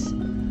thinks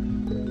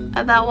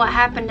about what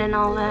happened and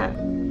all that.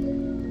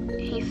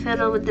 He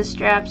fiddled with the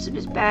straps of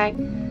his bag.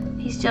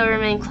 He still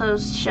remained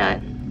closed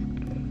shut.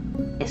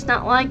 It's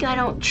not like I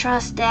don't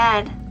trust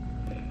Dad.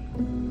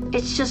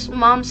 It's just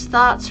Mom's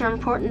thoughts are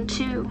important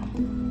too.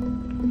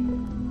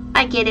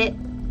 I get it,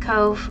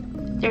 Cove.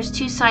 There's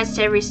two sides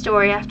to every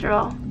story after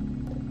all.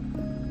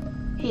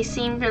 He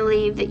seemed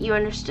relieved that you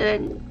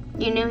understood.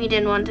 You knew he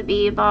didn't want to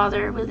be a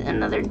bother with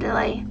another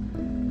delay.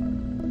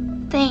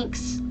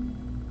 Thanks.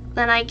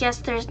 Then I guess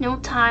there's no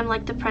time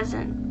like the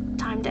present.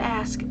 Time to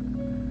ask.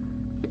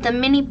 With a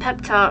mini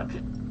pep talk,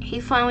 he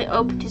finally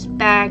opened his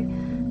bag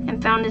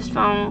and found his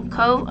phone.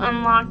 Cove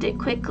unlocked it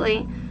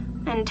quickly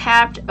and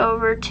tapped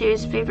over to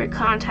his favorite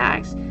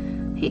contacts.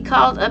 He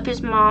called up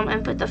his mom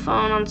and put the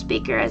phone on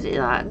speaker as it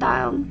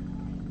dialed.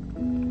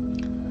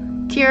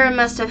 Kira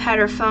must have had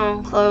her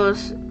phone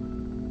closed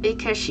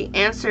because she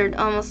answered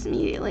almost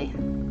immediately.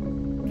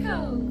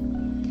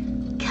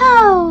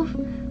 Cove!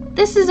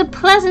 This is a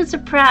pleasant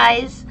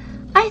surprise.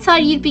 I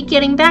thought you'd be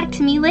getting back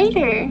to me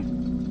later.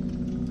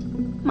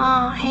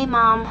 Hey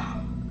Mom.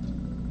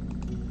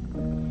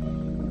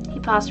 He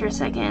paused for a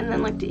second and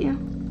then looked at you.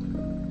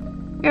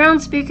 You're on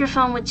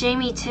speakerphone with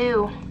Jamie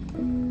too.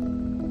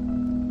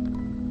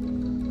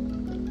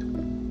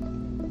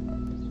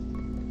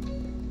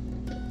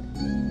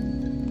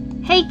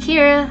 Hey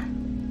Kira.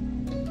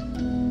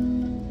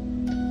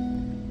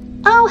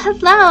 Oh,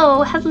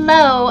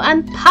 hello.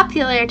 I'm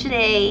popular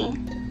today.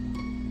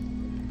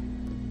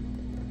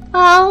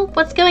 Well,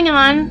 what's going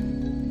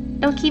on?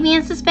 Don't keep me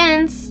in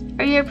suspense.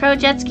 Are you a pro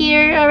jet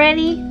skier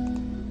already?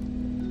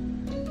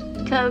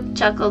 Cove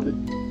chuckled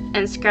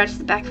and scratched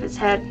the back of his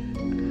head.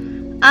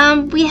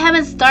 We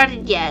haven't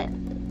started yet.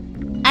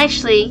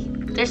 Actually,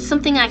 there's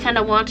something I kind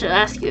of want to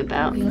ask you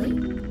about.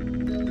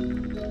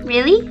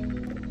 Really?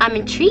 I'm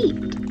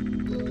intrigued.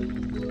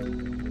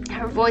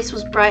 Her voice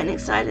was bright and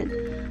excited.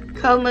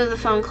 Cove moved the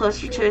phone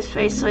closer to his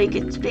face so he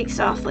could speak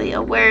softly,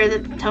 aware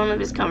that the tone of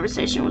his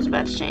conversation was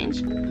about to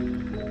change.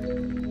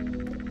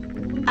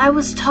 I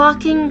was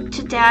talking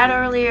to Dad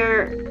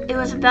earlier. It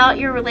was about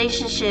your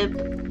relationship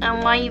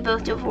and why you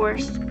both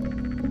divorced.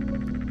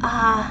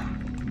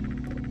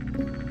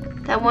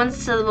 That one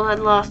syllable had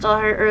lost all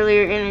her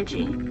earlier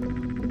energy.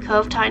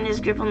 Cove tightened his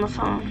grip on the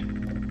phone.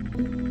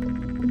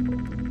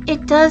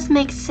 It does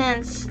make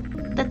sense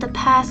that the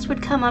past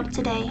would come up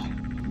today.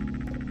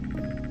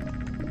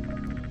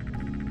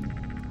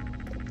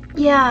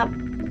 Yeah,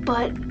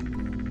 but...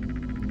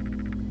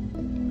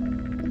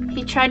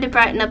 He tried to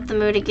brighten up the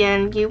mood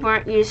again. You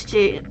weren't used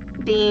to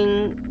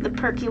being the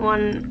perky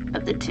one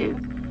of the two.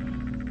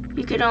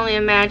 You could only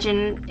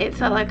imagine it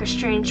felt like a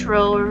strange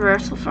role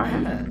reversal for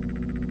him.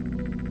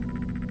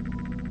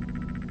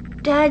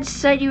 Dad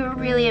said you were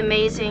really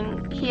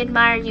amazing. He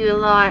admired you a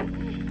lot.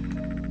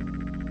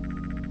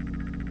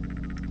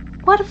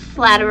 What a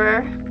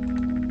flatterer.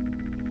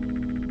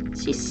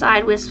 She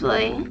sighed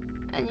wistfully,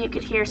 and you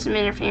could hear some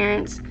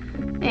interference.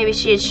 Maybe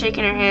she had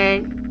shaken her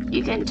head.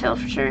 You couldn't tell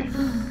for sure.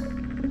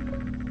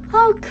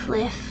 Oh,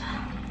 Cliff.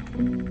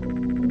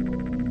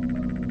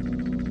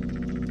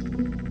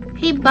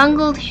 He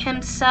bungled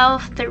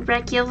himself the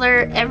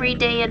regular,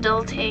 everyday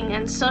adulting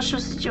and social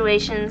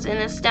situations in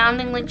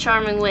astoundingly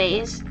charming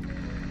ways.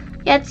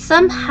 Yet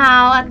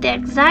somehow, at the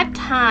exact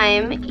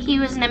time, he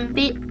was an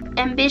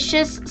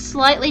ambitious,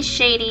 slightly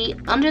shady,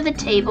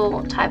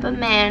 under-the-table type of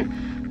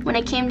man when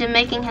it came to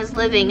making his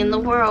living in the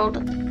world.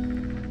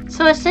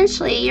 So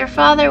essentially, your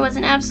father was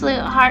an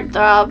absolute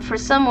heartthrob for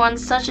someone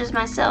such as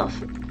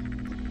myself.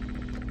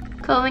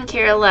 Cove and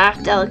Kira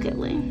laughed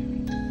delicately.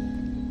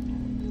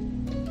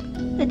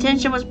 The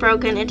tension was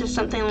broken into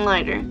something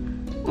lighter,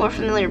 more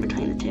familiar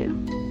between the two.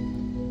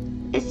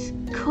 It's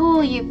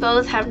cool you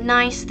both have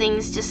nice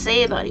things to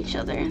say about each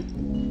other.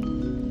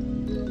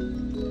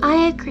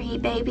 I agree,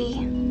 baby.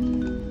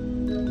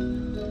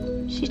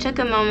 She took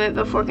a moment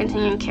before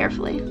continuing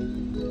carefully.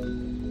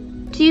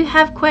 Do you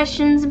have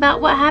questions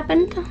about what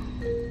happened?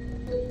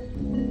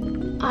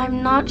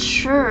 I'm not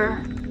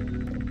sure.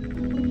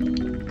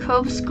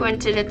 Cove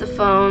squinted at the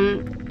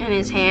phone in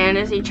his hand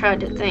as he tried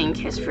to think,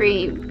 his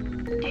free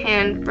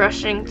hand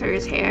brushing through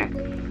his hair.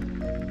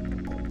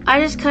 I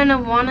just kind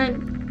of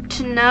wanted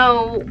to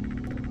know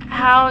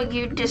how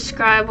you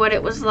describe what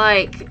it was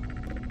like.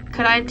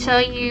 Could I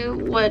tell you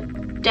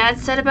what Dad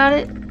said about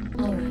it?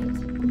 All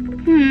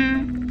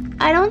right.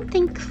 I don't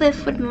think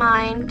Cliff would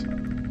mind.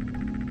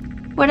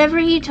 Whatever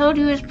he told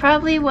you is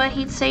probably what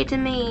he'd say to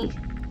me.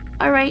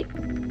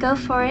 Alright, go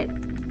for it.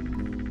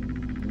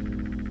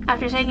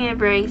 After taking a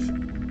breath,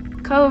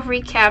 Cove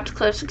recapped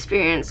Cliff's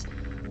experience.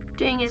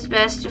 Doing his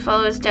best to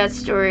follow his dad's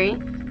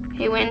story,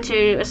 he went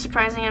into a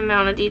surprising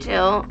amount of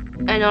detail,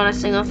 and not a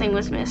single thing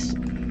was missed.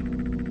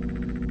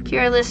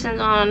 Kira listened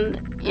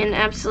on in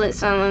absolute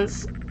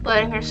silence,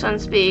 letting her son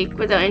speak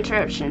without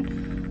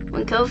interruption.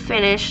 When Cove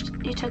finished,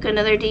 he took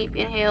another deep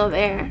inhale of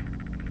air.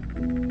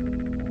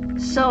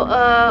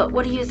 So,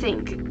 what do you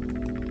think?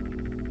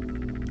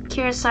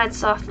 Kira sighed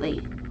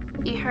softly.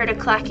 You heard a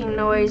clacking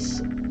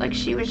noise, like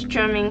she was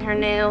drumming her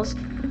nails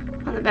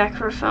on the back of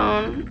her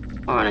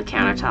phone or on a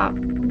countertop.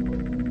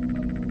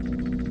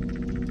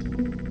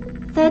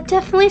 That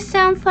definitely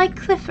sounds like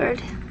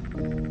Clifford.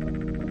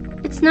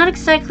 It's not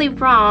exactly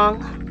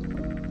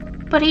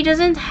wrong, but he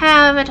doesn't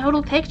have a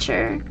total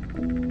picture.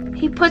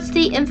 He puts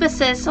the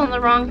emphasis on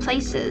the wrong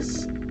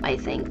places, I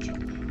think.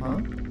 Huh?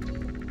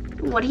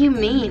 What do you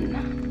mean?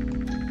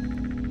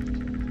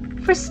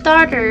 For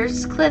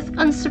starters, Cliff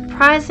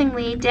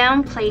unsurprisingly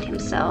downplayed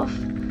himself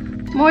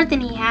more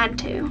than he had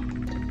to.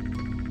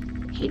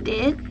 He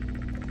did?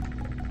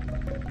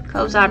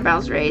 Cove's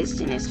eyebrows raised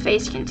and his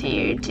face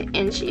continued to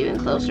inch even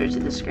closer to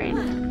the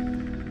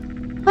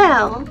screen.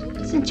 Well,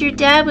 since your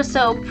dad was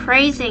so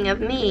praising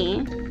of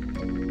me,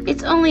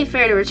 it's only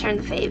fair to return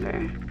the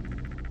favor.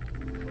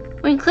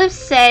 When Cliff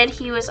said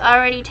he was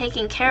already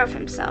taking care of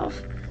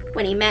himself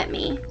when he met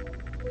me,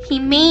 he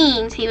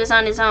means he was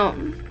on his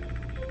own.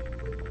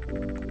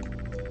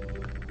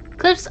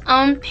 Cliff's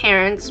own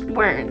parents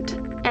weren't,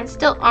 and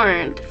still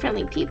aren't,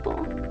 friendly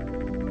people.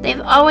 They've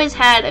always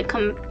had a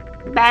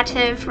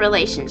combative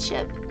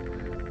relationship,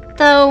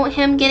 though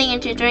him getting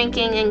into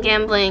drinking and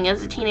gambling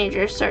as a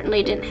teenager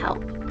certainly didn't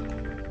help.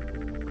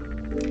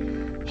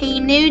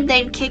 He knew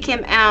they'd kick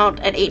him out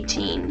at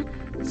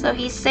 18, so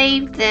he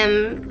saved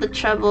them the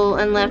trouble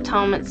and left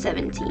home at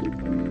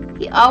 17.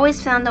 He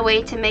always found a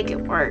way to make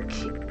it work,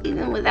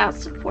 even without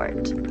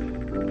support.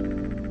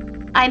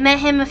 I met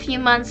him a few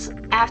months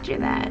after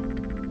that.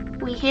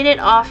 We hit it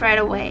off right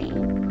away.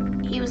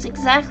 He was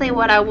exactly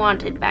what I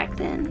wanted back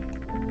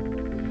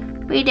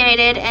then. We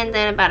dated, and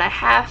then about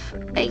half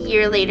a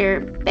year later,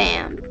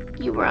 bam,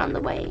 you were on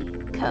the way,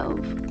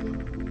 Cove.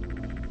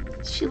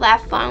 She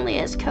laughed fondly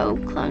as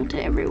Cove clung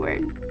to every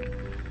word.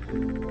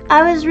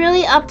 I was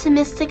really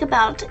optimistic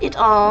about it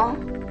all.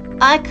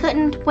 I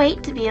couldn't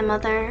wait to be a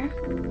mother,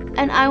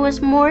 and I was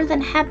more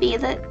than happy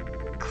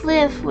that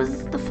Cliff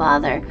was the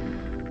father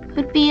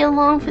who'd be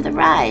along for the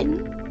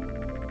ride.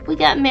 We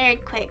got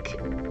married quick,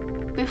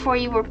 before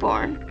you were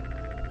born.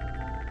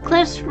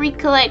 Cliff's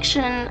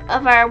recollection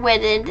of our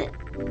wedded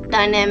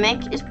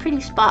dynamic is pretty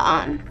spot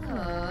on.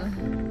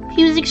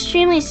 He was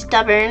extremely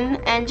stubborn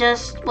and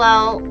just,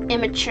 well,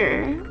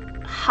 immature.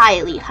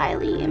 Highly,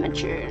 highly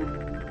immature.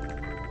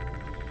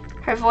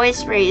 Her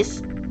voice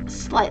raised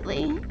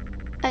slightly,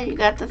 and you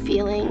got the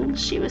feeling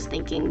she was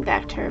thinking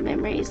back to her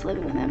memories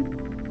living with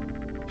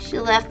him. She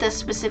left the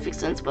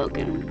specifics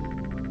unspoken.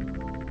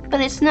 But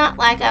it's not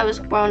like I was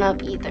grown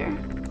up either.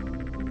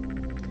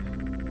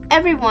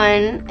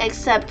 Everyone,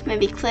 except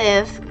maybe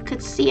Cliff,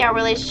 could see our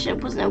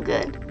relationship was no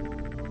good.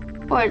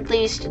 Or at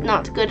least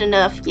not good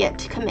enough yet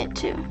to commit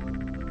to.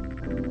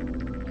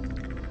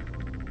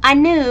 I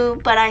knew,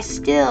 but I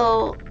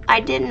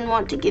didn't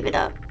want to give it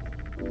up.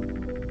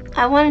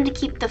 I wanted to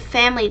keep the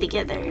family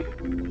together.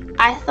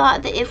 I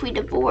thought that if we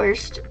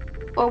divorced,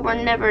 or were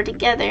never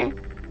together,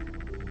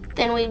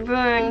 then we'd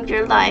ruin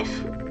your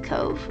life,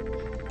 Cove.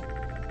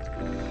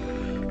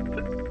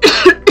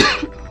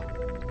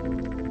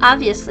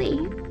 Obviously,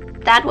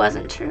 that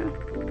wasn't true.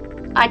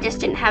 I just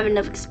didn't have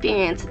enough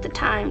experience at the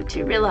time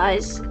to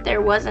realize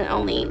there wasn't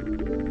only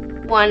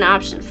one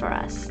option for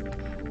us.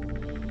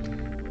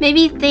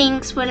 Maybe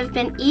things would have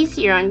been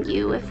easier on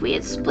you if we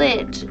had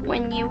split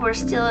when you were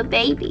still a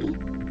baby.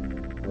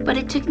 But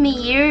it took me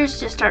years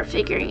to start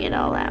figuring it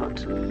all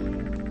out.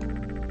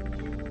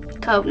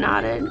 Cove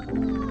nodded,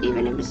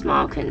 even if his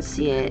mom couldn't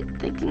see it,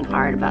 thinking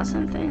hard about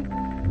something.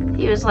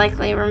 He was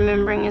likely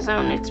remembering his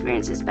own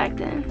experiences back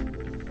then.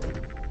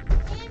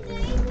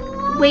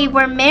 We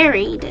were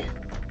married,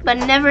 but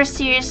never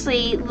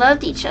seriously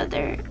loved each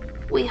other.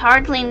 We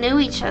hardly knew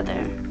each other.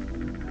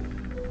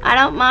 I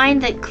don't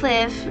mind that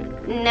Cliff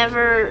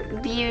never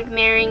viewed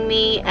marrying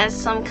me as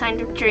some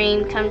kind of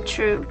dream come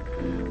true.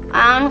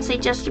 I honestly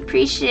just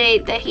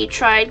appreciate that he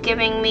tried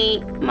giving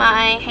me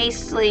my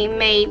hastily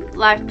made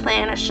life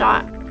plan a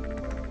shot.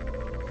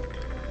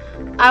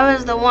 I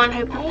was the one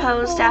who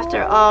proposed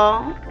after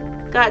all,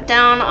 got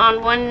down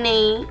on one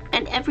knee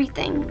and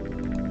everything.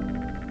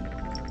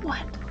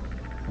 What?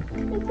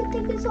 Can you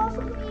take this off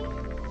of me?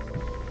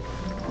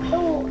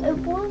 Oh, it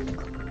won't.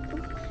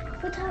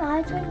 Every time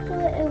I try to do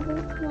it, it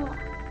won't come off.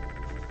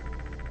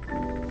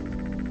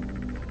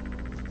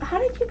 How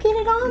did you get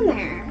it on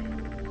there?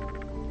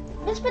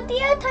 Just put the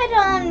tied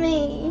on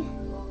me.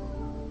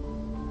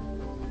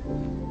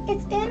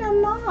 It's in a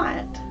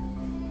knot.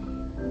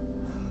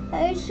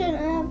 I shouldn't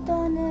have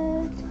done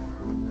it.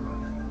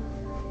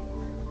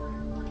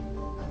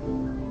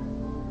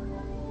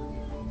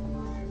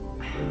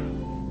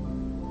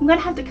 I'm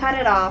gonna have to cut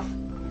it off.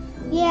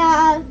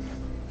 Yeah.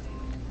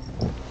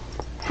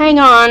 Hang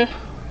on.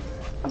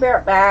 I'll be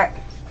right back.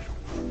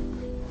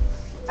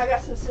 I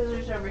got some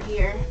scissors over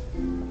here.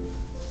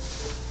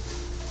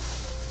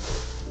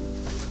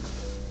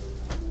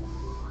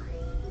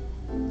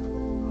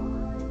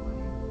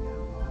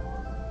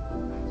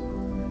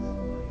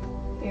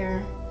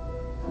 Here.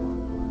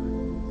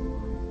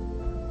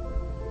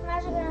 I'm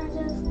actually gonna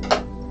just.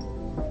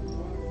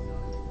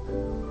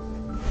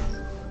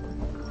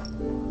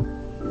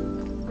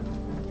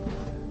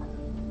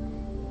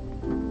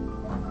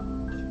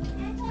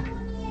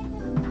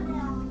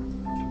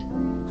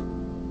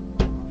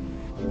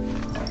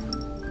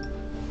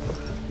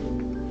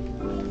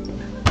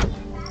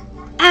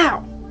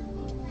 Ow!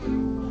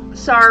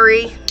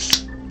 Sorry.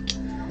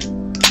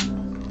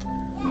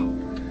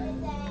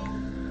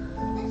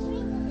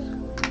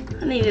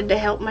 I needed to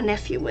help my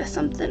nephew with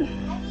something.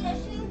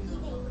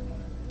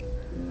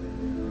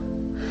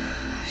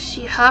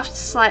 She huffed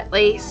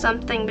slightly,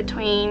 something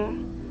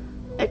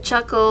between a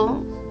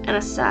chuckle and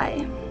a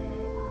sigh.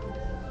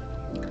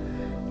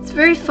 It's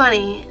very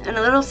funny and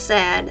a little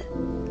sad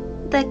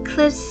that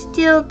Cliff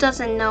still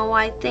doesn't know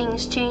why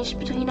things changed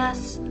between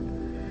us.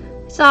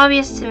 It's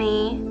obvious to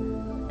me,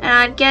 and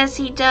I guess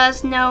he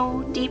does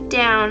know deep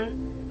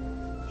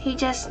down. He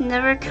just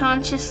never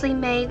consciously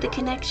made the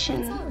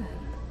connection.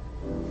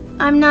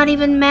 I'm not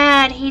even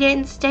mad he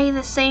didn't stay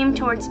the same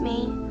towards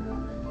me.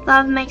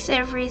 Love makes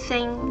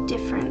everything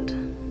different.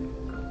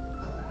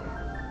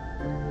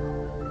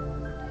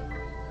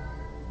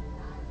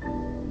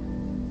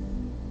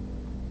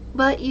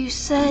 But you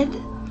said...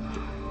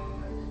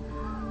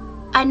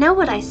 I know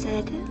what I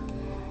said.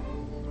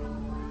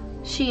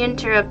 She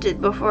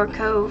interrupted before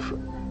Cove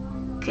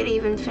could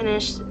even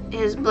finish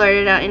his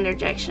blurted out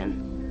interjection.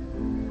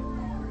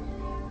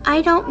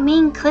 I don't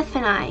mean Cliff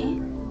and I.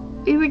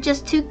 We were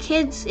just two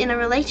kids in a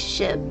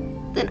relationship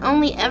that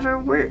only ever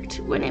worked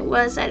when it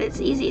was at its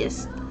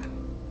easiest.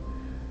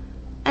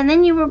 And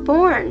then you were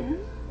born,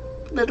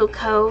 little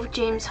Cove,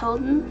 James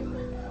Holden.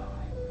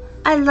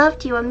 I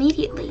loved you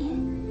immediately,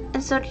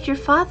 and so did your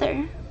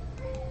father.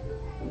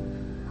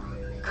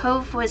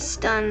 Cove was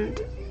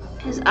stunned.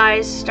 His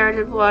eyes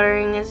started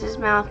watering as his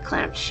mouth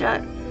clamped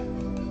shut.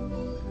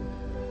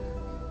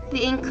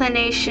 The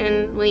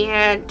inclination we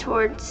had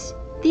towards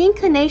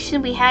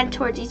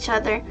each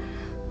other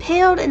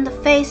paled in the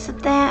face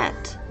of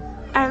that.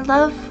 Our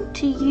love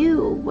to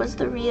you was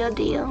the real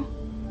deal.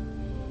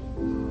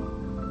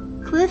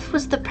 Cliff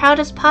was the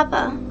proudest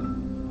papa.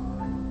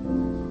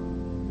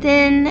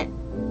 Then,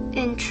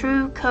 in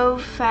true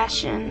Cove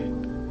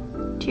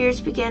fashion,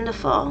 tears began to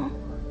fall.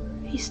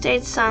 He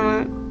stayed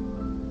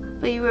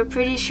silent, but you were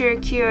pretty sure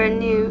Kira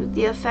knew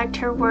the effect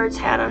her words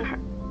had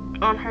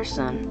on her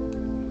son.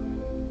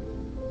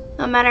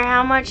 No matter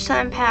how much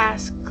time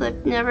passed, Cliff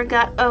never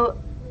got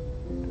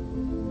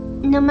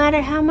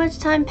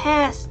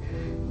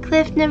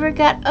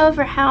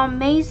over how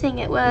amazing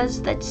it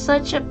was that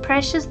such a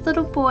precious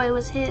little boy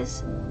was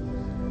his.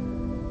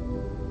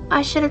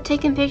 I should have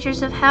taken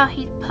pictures of how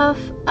he'd puff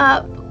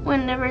up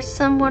whenever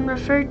someone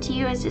referred to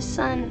you as his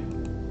son.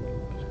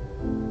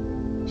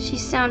 She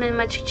sounded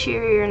much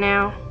cheerier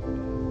now.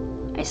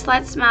 A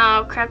slight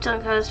smile crept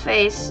on Cove's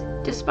face,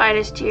 despite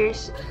his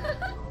tears.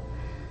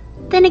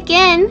 Then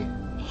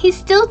again, he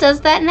still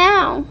does that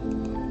now.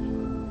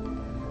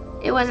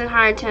 It wasn't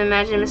hard to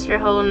imagine Mr.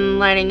 Holden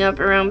lighting up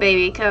around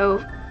baby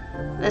Cove,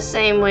 the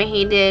same way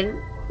he did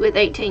with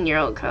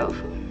 18-year-old Cove.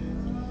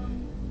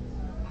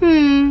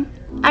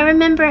 I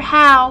remember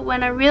how,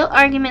 when a real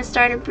argument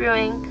started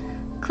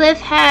brewing, Cliff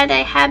had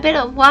a habit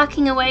of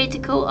walking away to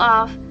cool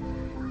off.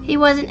 He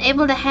wasn't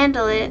able to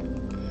handle it.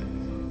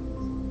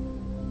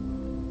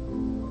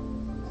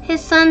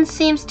 His son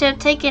seems to have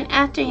taken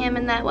after him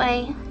in that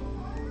way.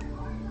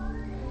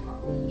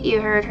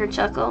 You heard her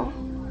chuckle,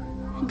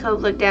 and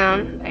Cove looked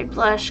down, a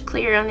blush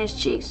clear on his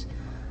cheeks.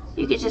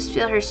 You could just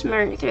feel her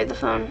smirk through the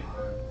phone.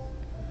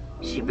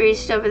 She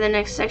breezed over the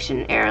next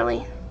section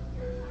airily.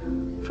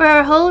 For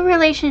our whole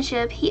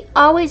relationship, he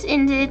always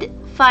ended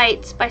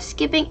fights by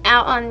skipping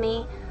out on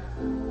me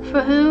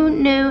for who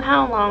knew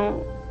how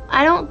long.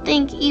 I don't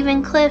think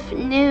even Cliff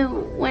knew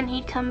when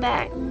he'd come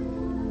back.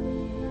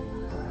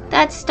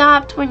 That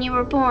stopped when you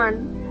were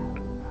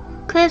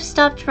born. Cliff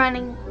stopped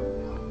running.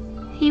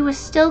 He was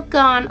still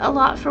gone a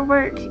lot for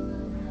work,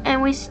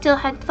 and we still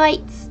had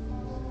fights.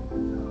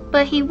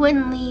 But he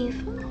wouldn't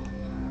leave.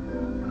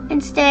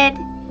 Instead,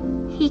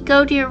 he'd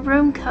go to your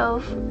room,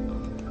 Cove.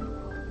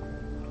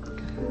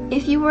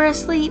 If you were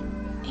asleep,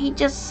 he'd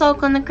just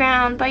sulk on the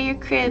ground by your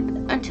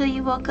crib until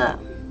you woke up.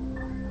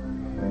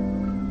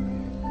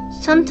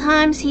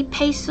 Sometimes he'd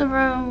pace the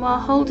room while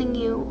holding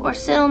you, or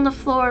sit on the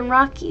floor and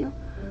rock you.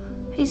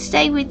 He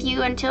stayed with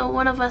you until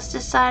one of us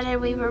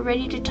decided we were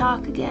ready to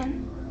talk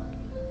again.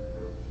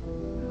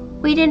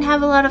 We didn't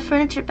have a lot of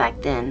furniture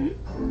back then.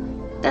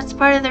 That's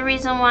part of the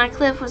reason why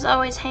Cliff was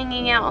always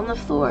hanging out on the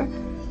floor.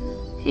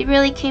 He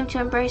really came to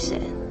embrace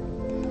it.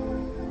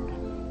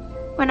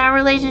 When our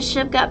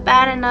relationship got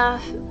bad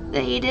enough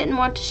that he didn't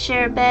want to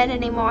share a bed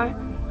anymore,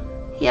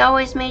 he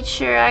always made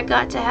sure I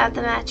got to have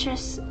the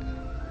mattress.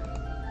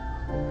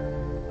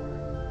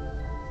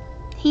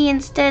 He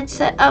instead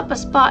set up a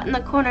spot in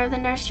the corner of the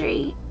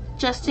nursery,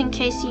 just in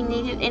case you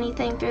needed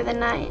anything through the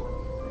night.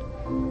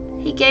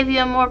 He gave you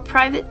a more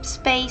private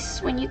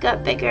space when you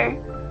got bigger,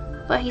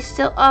 but he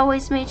still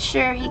always made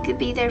sure he could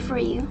be there for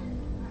you.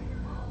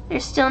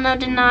 There's still no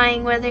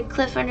denying whether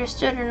Cliff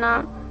understood or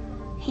not.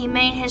 He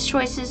made his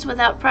choices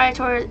without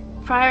prioritizing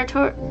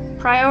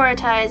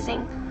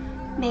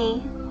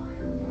me,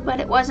 but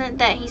it wasn't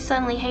that he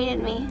suddenly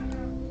hated me.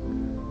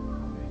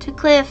 To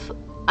Cliff,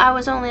 I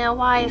was only a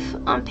wife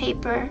on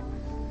paper.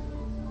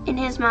 In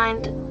his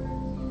mind,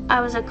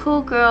 I was a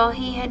cool girl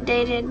he had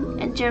dated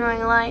and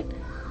generally liked,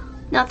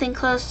 nothing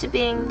close to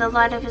being the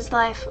light of his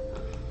life.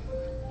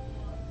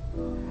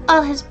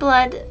 All his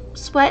blood,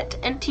 sweat,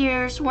 and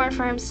tears weren't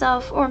for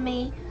himself or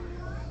me,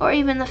 or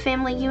even the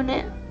family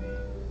unit.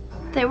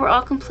 They were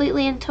all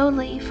completely and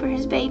totally for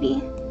his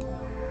baby.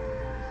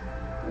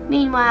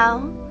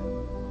 Meanwhile,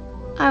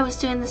 I was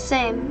doing the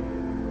same,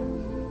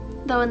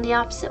 though in the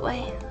opposite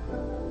way.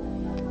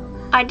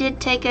 I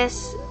did take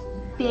us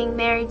being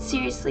married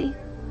seriously.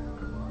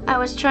 I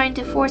was trying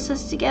to force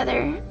us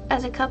together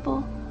as a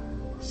couple,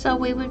 so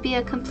we would be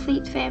a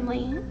complete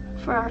family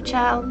for our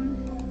child.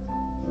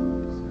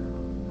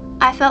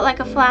 I felt like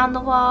a fly on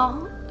the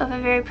wall of a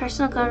very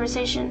personal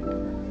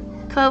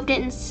conversation. Cove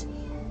didn't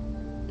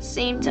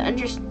seem to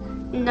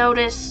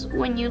notice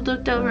when you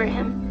looked over at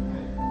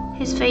him.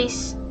 His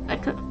face, a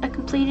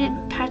completed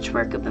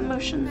patchwork of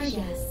emotions.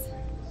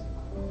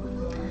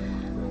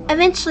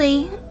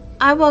 Eventually,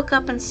 I woke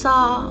up and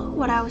saw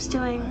what I was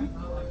doing.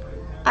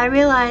 I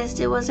realized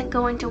it wasn't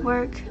going to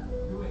work,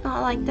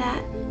 not like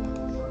that.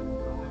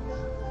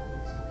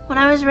 When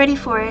I was ready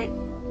for it,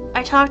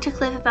 I talked to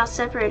Cliff about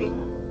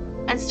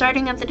separating and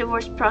starting up the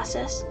divorce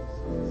process.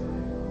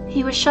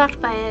 He was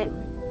shocked by it,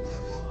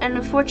 and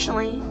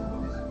unfortunately,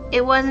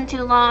 it wasn't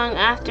too long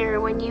after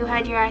when you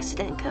had your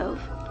accident,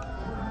 Cove.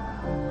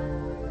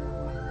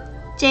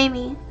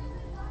 Jamie,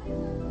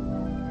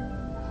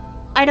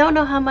 I don't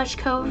know how much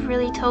Cove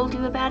really told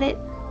you about it,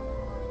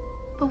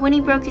 but when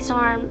he broke his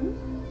arm,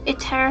 it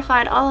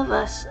terrified all of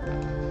us.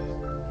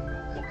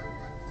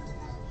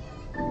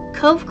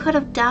 Cove could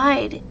have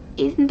died,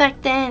 even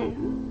back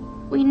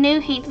then. We knew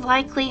he'd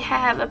likely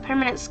have a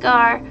permanent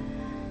scar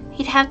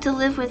he'd have to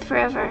live with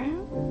forever.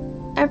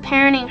 Our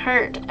parenting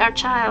hurt our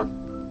child,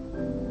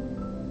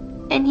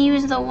 and he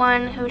was the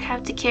one who'd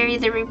have to carry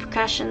the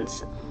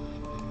repercussions.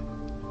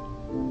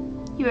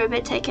 You were a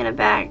bit taken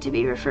aback to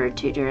be referred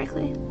to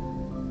directly.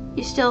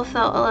 You still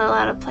felt a little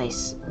out of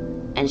place,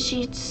 and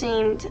she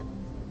seemed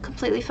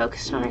completely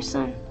focused on her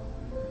son.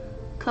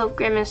 Cove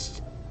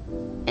grimaced,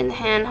 and the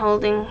hand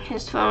holding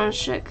his phone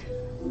shook.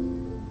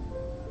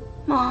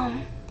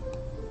 Mom.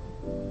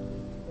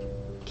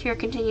 Kira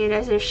continued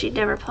as if she'd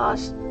never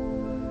paused.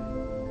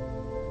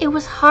 It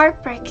was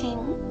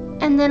heartbreaking,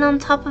 and then on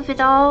top of it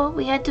all,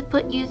 we had to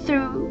put you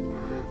through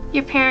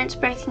your parents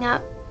breaking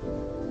up.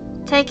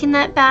 Taking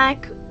that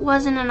back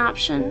wasn't an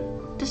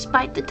option,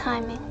 despite the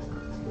timing.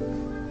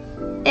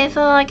 It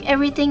felt like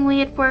everything we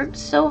had worked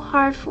so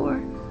hard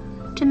for,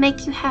 to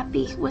make you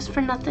happy, was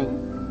for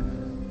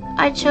nothing.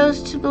 I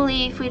chose to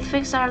believe we'd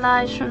fix our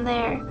lives from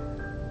there,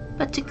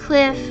 but to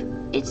Cliff,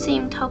 it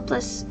seemed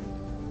hopeless.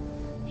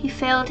 He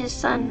failed his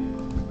son.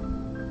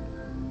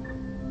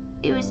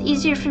 It was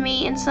easier for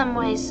me in some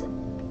ways.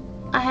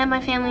 I had my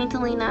family to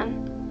lean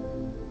on.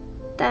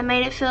 That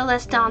made it feel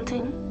less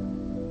daunting,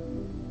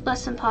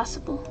 less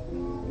impossible.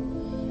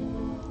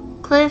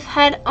 Cliff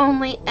had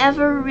only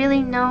ever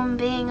really known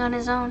being on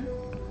his own.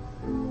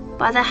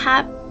 By the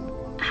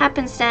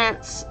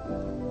happenstance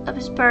of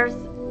his birth,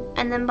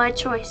 and then by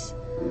choice,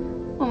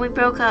 when we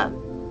broke up.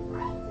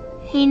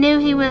 He knew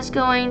he was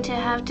going to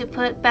have to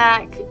put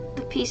back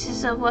the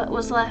pieces of what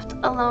was left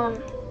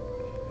alone.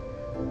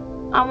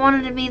 I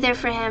wanted to be there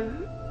for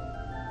him,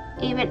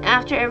 even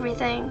after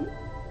everything,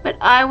 but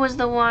I was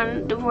the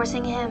one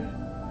divorcing him.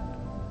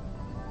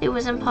 It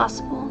was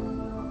impossible.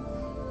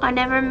 I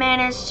never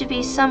managed to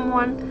be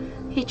someone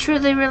he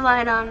truly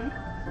relied on,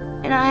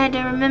 and I had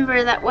to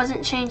remember that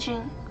wasn't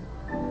changing.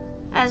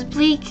 As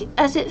bleak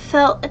as it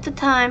felt at the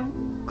time,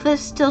 Cliff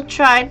still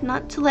tried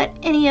not to let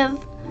any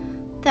of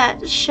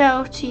that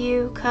show to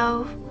you,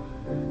 Cove.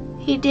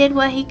 He did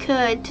what he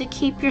could to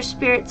keep your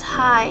spirits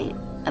high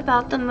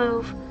about the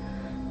move,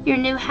 your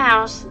new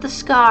house, the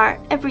scar,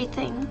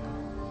 everything.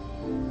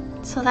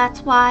 So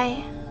that's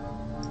why...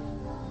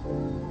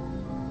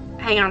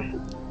 Hang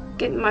on,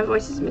 getting my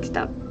voices mixed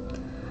up.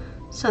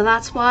 So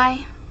that's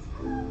why...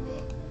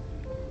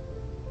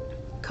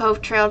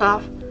 Cove trailed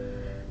off.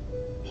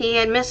 He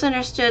had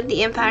misunderstood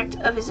the impact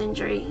of his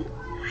injury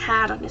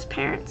had on his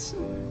parents.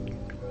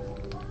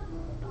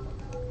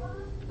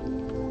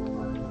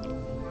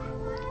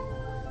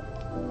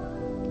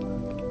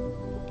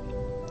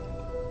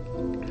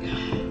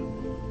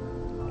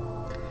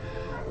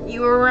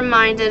 you were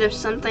reminded of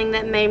something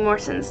that made more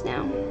sense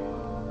now.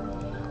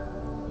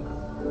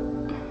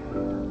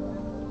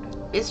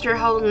 Mr.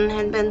 Holden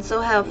had been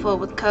so helpful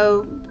with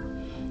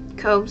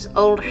Cove's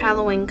old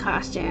Halloween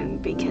costume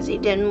because he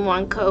didn't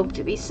want Cove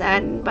to be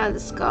saddened by the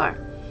scar.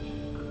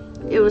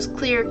 It was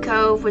clear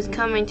Cove was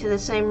coming to the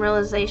same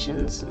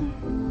realizations.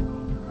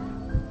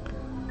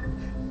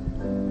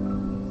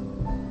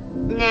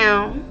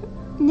 Now,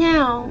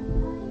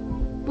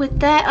 with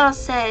that all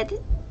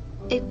said,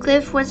 if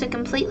Cliff was a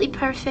completely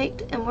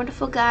perfect and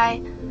wonderful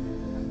guy,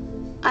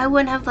 I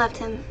wouldn't have left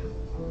him.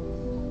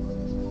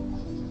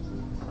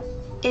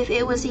 If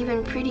it was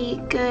even pretty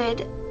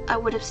good, I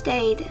would have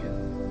stayed.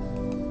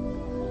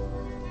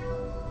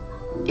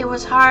 It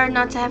was hard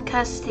not to have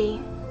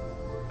custody.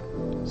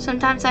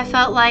 Sometimes I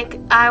felt like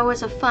I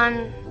was a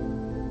fun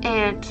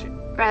aunt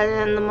rather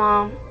than the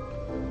mom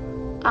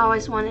I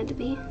always wanted to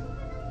be.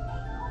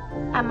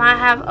 I might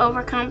have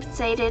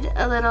overcompensated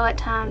a little at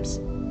times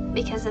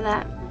because of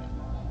that.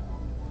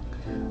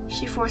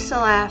 She forced a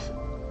laugh,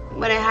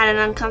 but it had an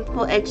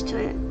uncomfortable edge to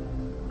it.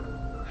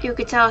 You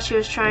could tell she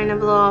was trying to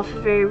blow off a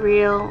very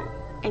real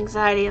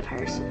anxiety of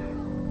hers.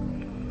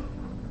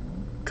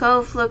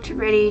 Cove looked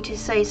ready to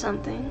say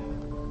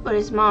something, but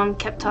his mom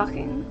kept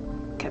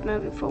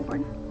moving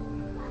forward.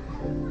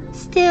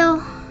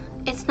 Still,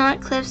 it's not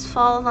Cliff's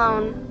fault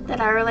alone that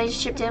our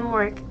relationship didn't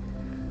work.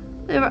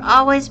 We were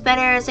always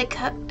better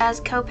as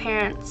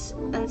co-parents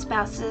than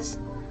spouses.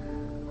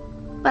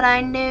 But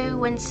I knew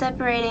when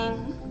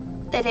separating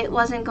that it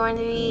wasn't going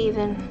to be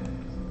even.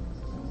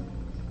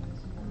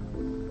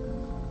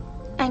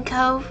 And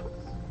Cove,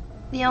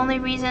 the only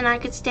reason I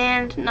could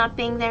stand not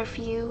being there for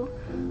you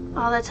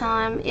all the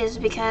time is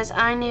because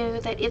I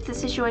knew that if the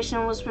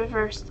situation was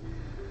reversed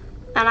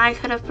and I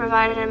could have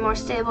provided a more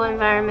stable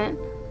environment,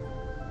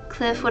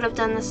 Cliff would have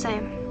done the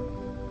same.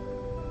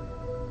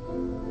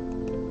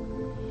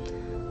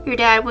 Your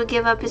dad would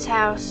give up his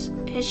house,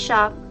 his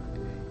shop,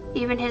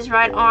 even his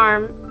right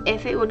arm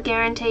if it would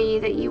guarantee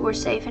that you were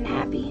safe and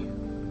happy.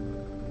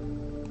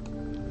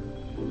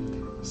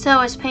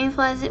 So as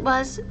painful as it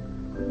was,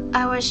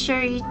 I was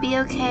sure you'd be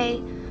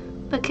okay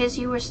because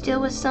you were still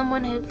with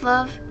someone who'd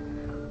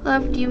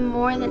loved you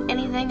more than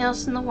anything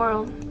else in the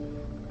world.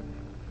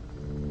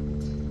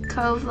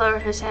 Cove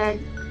lowered his head,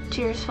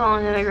 tears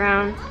falling to the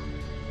ground.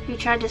 He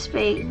tried to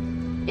speak.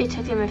 It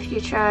took him a few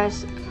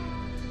tries.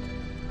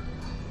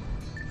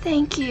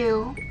 Thank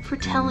you for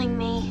telling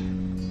me.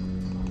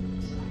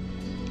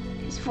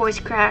 His voice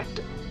cracked,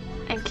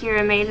 and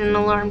Kira made an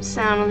alarmed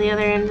sound on the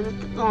other end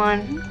of the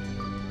line.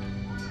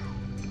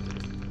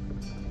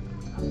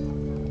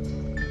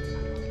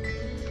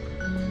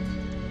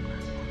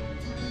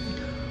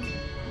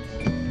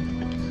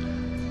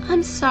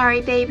 I'm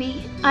sorry,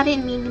 baby. I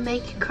didn't mean to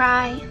make you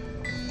cry.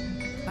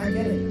 I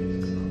get it.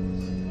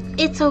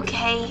 It's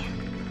okay.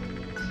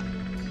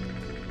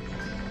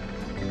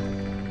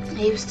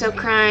 He was still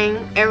crying.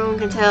 Everyone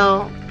could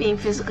tell, being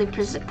physically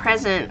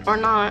present or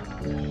not.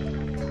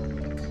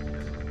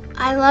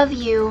 I love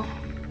you,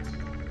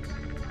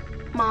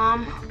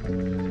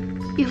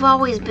 Mom. You've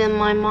always been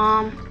my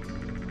mom.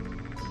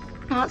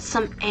 Not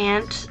some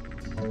aunt.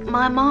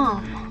 My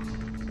mom.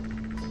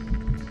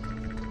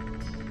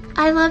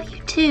 I love you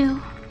too.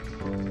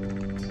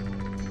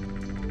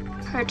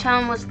 Her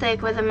tone was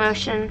thick with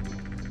emotion.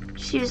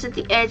 She was at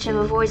the edge of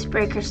a voice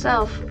break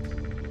herself.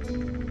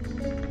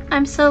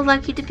 I'm so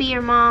lucky to be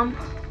your mom.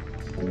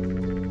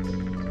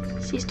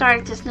 She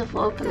started to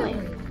sniffle openly.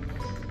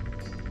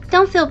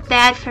 Don't feel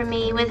bad for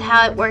me with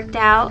how it worked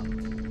out.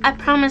 I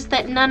promise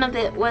that none of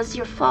it was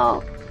your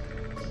fault.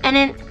 And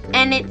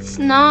it's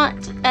not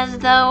as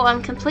though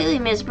I'm completely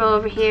miserable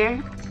over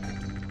here.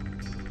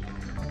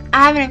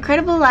 I have an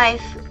incredible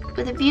life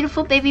with a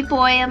beautiful baby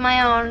boy of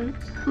my own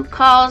who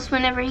calls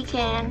whenever he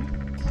can.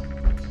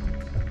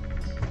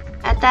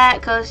 At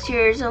that, Cove's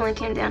tears only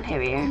came down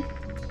heavier.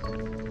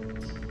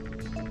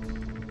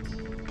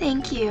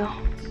 Thank you.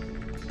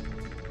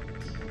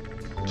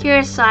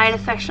 Kira sighed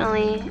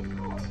affectionately,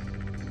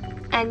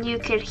 and you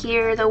could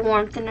hear the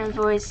warmth in her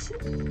voice.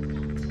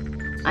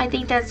 I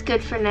think that's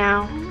good for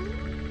now.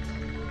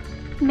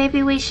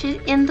 Maybe we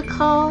should end the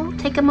call,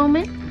 take a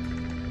moment?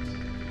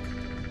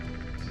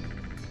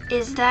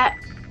 Is that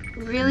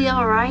really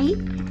alright?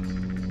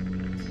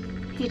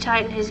 He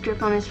tightened his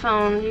grip on his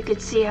phone. You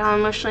could see how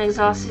emotionally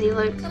exhausted he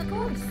looked. Of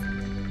course.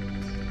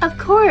 Of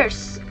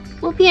course.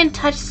 We'll be in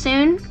touch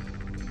soon.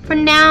 For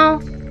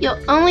now, you'll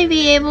only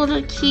be able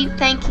to keep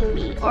thanking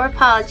me or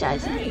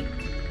apologizing.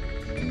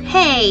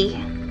 Hey!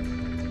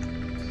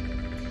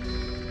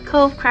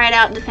 Cove cried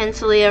out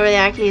defensively over the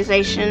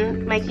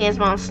accusation, making his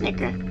mom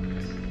snicker.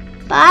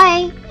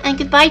 Bye, and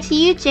goodbye to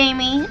you,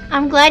 Jamie.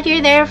 I'm glad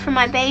you're there for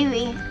my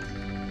baby.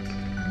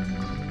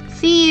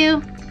 See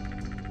you.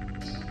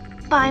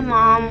 Bye,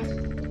 Mom.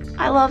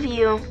 I love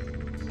you.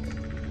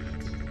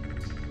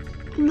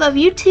 Love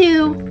you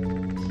too.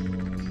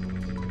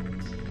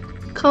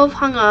 Cove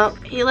hung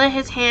up. He let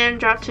his hand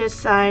drop to his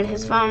side,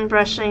 his phone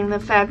brushing the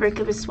fabric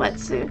of his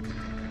sweatsuit.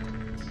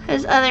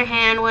 His other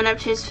hand went up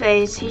to his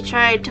face. He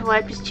tried to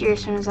wipe his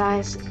tears from his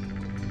eyes.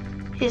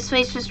 His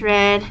face was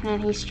red,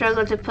 and he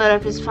struggled to put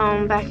up his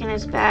phone back in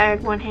his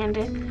bag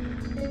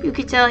one-handed. You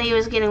could tell he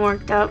was getting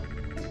worked up.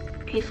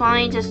 He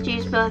finally just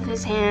used both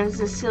his hands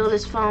and sealed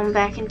his phone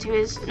back into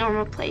his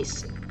normal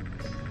place.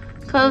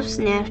 Cove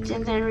sniffed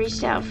and then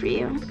reached out for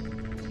you.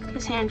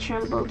 His hand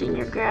trembled in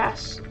your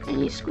grasp, and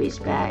you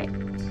squeezed back.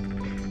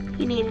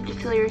 He needed to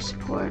feel your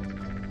support.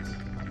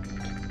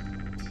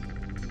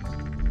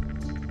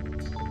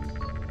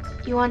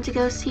 You want to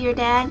go see your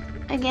dad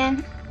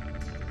again?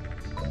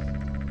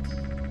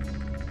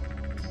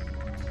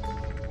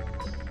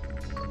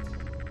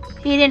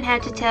 He didn't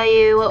have to tell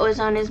you what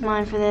was on his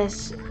mind for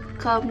this.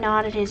 Cove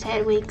nodded his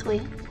head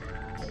weakly.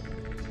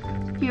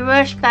 You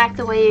rushed back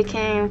the way you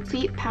came,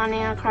 feet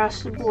pounding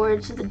across the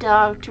boards of the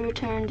dock to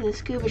return to the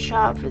scuba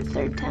shop for the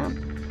third time.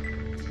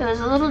 It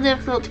was a little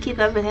difficult to keep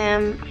up with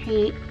him.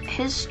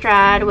 His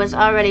stride was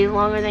already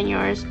longer than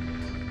yours,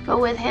 but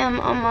with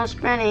him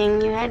almost running,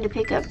 you had to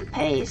pick up the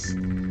pace.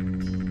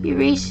 You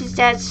reached his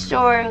dad's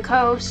store and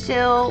Cove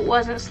still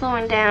wasn't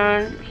slowing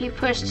down. He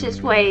pushed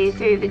his way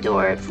through the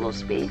door at full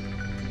speed.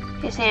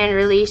 His hand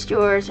released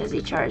yours as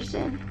he charged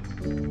in.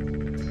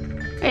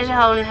 Mr.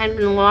 Holden had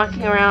been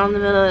walking around the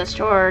middle of the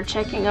store,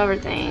 checking over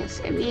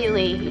things.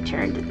 Immediately, he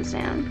turned to the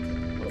sound.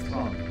 What's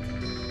wrong?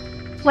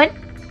 What?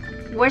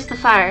 Where's the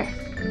fire?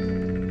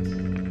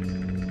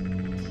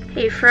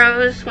 He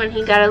froze when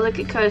he got a look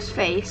at Cove's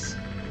face.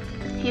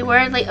 He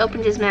worriedly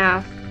opened his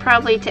mouth,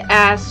 probably to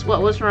ask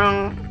what was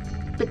wrong,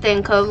 but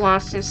then Cove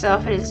lost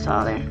himself at his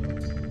father.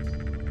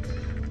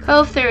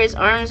 Cove threw his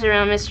arms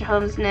around Mr.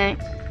 Holden's neck.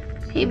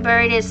 He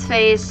buried his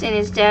face in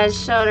his dad's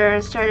shoulder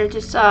and started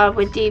to sob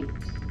with deep,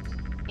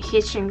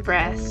 hitching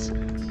breaths.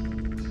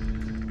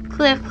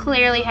 Cliff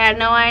clearly had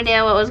no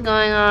idea what was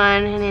going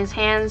on, and his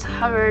hands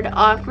hovered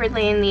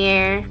awkwardly in the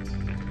air.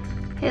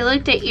 He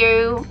looked at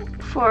you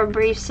for a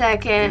brief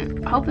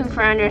second, hoping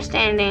for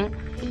understanding,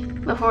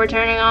 before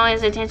turning all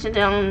his attention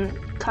on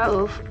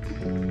Cove.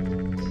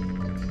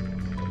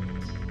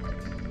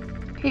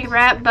 He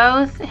wrapped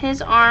both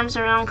his arms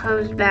around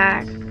Cove's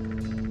back.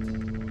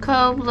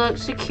 Cove looked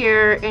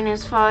secure in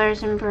his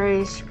father's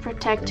embrace,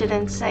 protected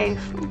and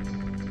safe.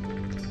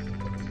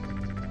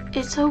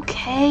 It's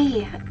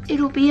okay.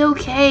 It'll be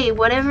okay.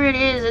 Whatever it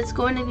is, it's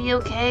going to be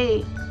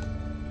okay.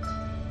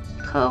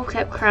 Cove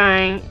kept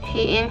crying.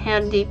 He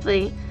inhaled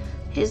deeply,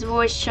 his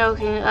voice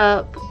choking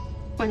up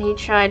when he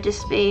tried to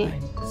speak.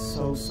 I'm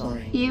so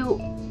sorry.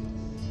 You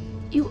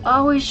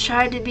always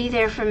tried to be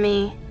there for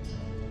me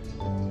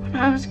when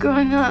I was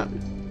growing up,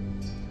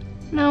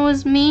 and I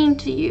was mean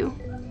to you.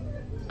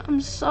 I'm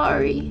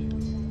sorry.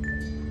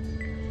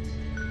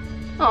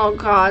 Oh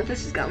God,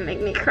 this is gonna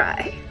make me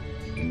cry.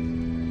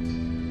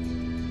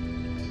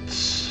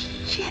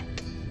 Shit.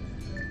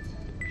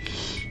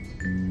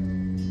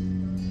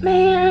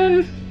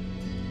 Man.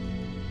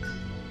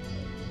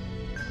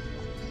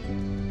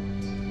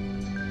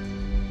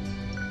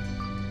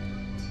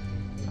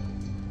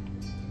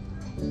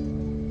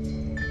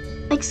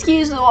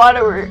 Excuse the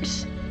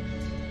waterworks.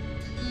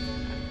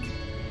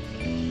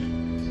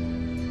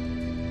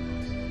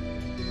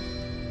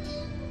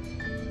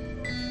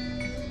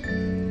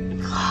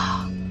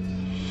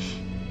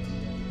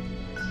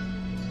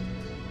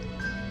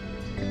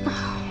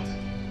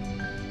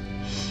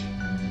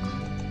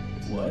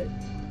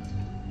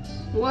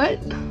 What?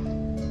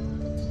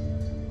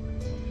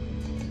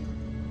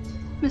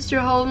 Mr.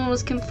 Holden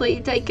was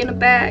completely taken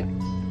aback.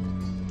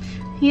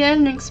 He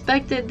hadn't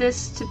expected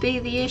this to be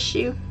the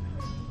issue.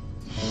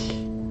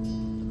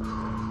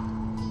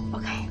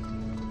 Okay.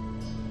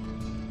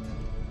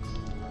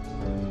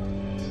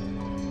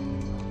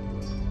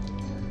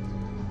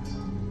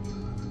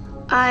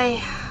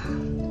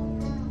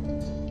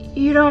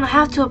 You don't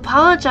have to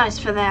apologize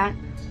for that,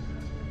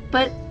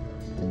 but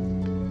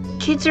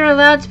kids are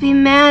allowed to be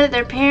mad at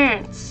their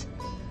parents.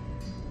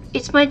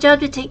 It's my job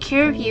to take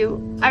care of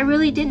you. I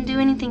really didn't do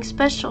anything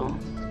special.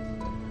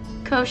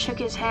 Cove shook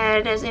his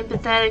head as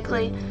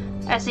empathetically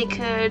as he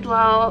could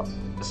while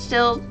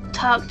still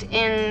tucked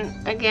in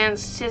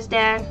against his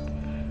dad.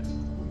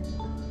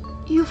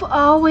 You've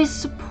always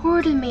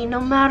supported me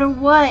no matter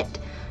what.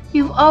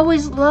 You've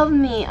always loved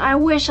me. I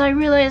wish I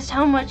realized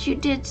how much you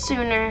did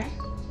sooner.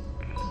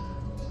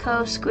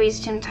 Cove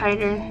squeezed him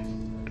tighter.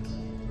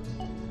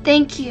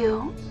 Thank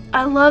you.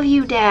 I love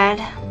you,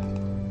 Dad.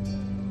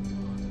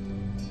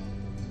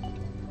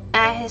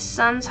 At his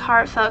son's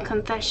heartfelt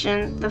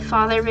confession, the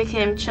father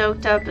became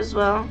choked up as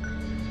well.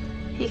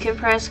 He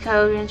compressed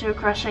Cove into a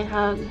crushing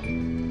hug.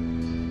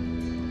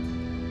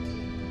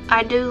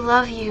 I do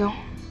love you.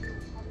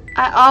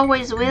 I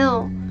always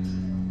will.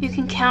 You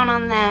can count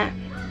on that.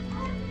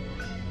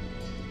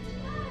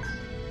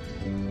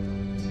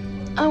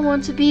 I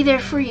want to be there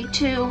for you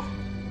too.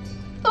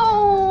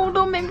 Oh,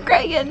 don't make me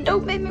cry again.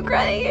 Don't make me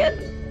cry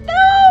again.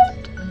 No!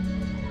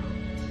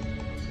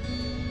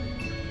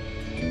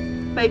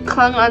 They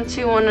clung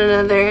onto one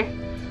another,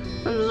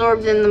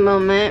 absorbed in the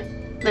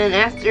moment. Then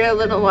after a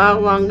little while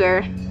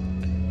longer,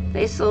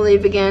 they slowly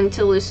began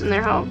to loosen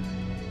their hold.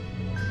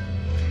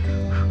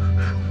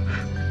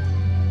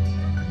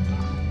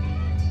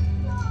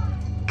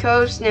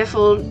 Cove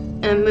sniffled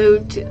and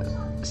moved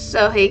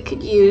so he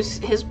could use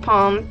his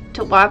palm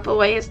to wipe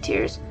away his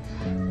tears.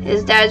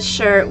 His dad's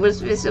shirt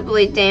was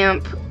visibly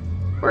damp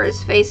where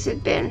his face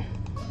had been.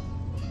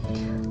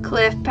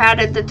 Cliff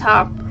patted the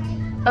top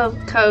of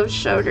Cove's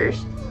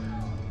shoulders.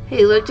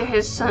 He looked at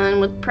his son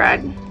with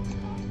pride.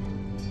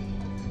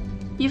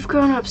 "You've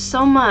grown up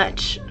so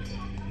much."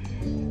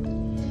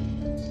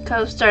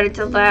 Cove started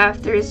to laugh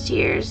through his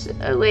tears,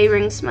 a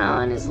wavering smile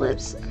on his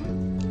lips.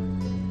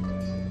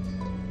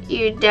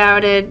 You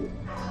doubted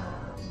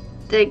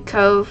that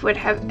Cove would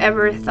have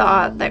ever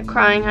thought that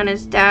crying on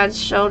his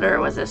dad's shoulder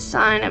was a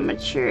sign of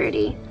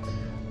maturity,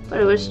 but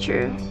it was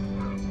true.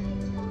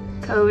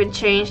 Cove had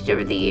changed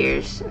over the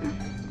years.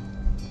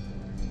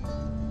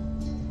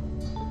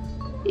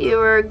 You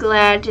were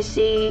glad to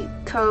see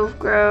Cove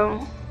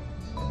grow.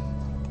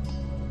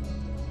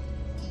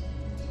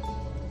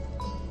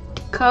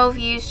 Cove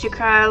used to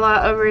cry a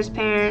lot over his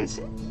parents,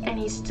 and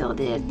he still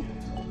did.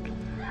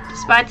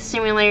 Despite the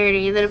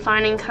similarity, the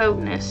defining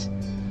Coveness,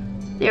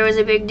 there was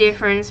a big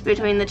difference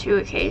between the two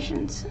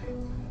occasions.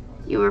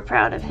 You were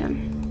proud of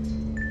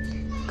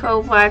him.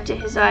 Cove wiped at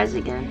his eyes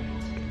again.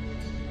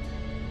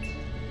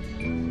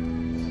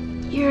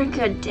 You're a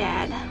good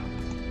dad.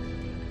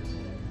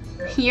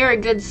 You're a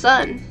good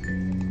son.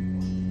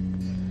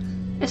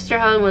 Mr.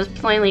 Holden was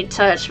plainly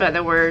touched by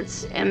the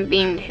words and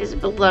beamed his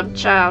beloved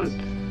child.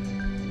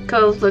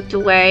 Cove looked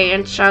away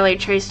and Charlie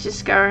traced his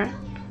scar.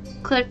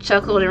 Cliff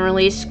chuckled and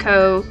released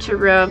Cove to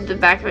rub the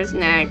back of his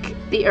neck.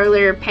 The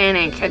earlier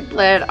panic had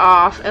bled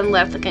off and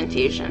left the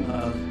confusion.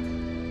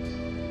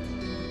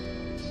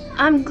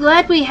 I'm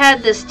glad we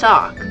had this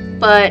talk,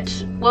 but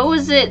what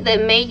was it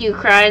that made you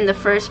cry in the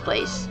first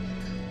place?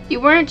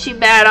 You weren't too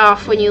bad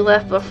off when you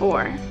left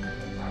before.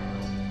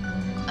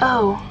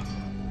 Oh.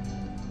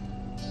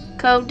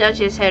 Cove dodged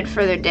his head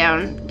further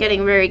down,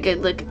 getting a very good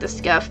look at the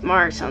scuff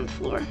marks on the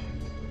floor.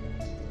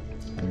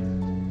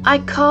 I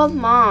called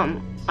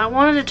Mom. I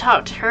wanted to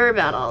talk to her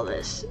about all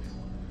this.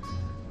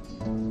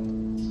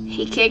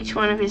 He kicked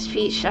one of his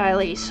feet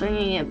shyly,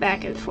 swinging it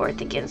back and forth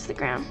against the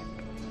ground.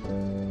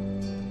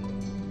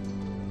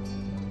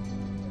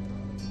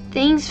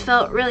 Things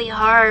felt really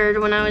hard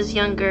when I was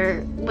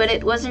younger, but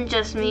it wasn't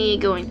just me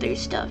going through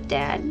stuff,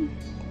 Dad.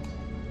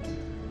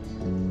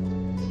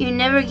 You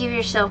never give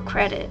yourself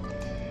credit.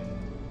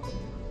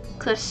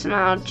 Cliff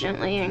smiled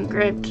gently and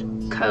gripped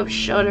Cove's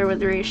shoulder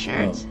with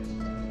reassurance.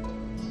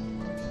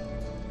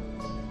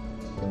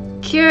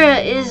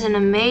 Kira is an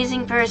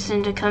amazing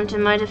person to come to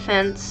my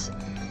defense.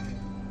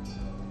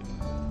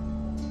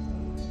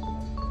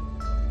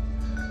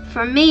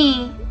 For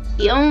me,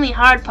 the only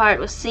hard part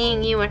was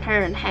seeing you and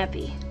her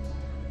unhappy.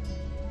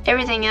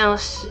 Everything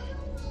else,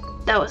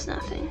 that was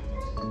nothing.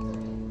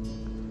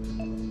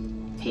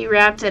 He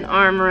wrapped an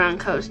arm around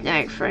Cove's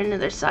neck for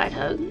another side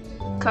hug.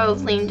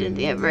 Cove leaned into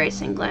the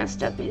embrace and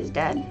glanced up at his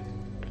dad.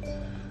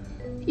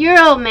 Your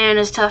old man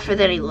is tougher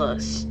than he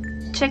looks.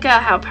 Check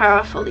out how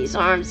powerful these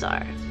arms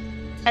are.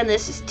 And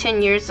this is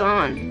 10 years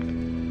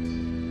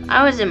on.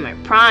 I was in my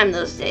prime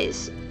those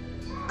days.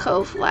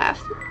 Cove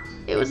laughed.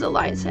 It was a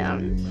light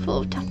sound,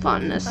 full of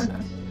fondness.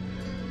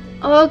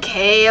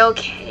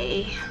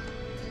 Okay.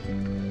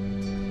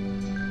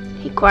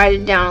 He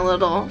quieted down a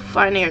little,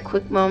 finding a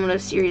quick moment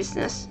of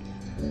seriousness.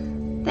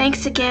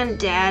 Thanks again,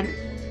 Dad.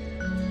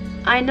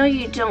 I know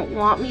you don't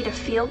want me to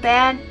feel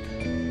bad,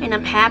 and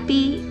I'm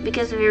happy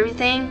because of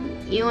everything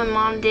you and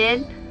Mom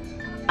did.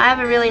 I have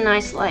a really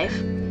nice life.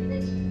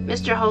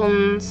 Mr.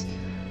 Holden's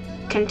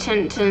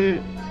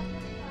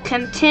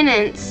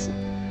countenance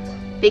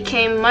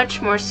became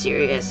much more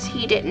serious.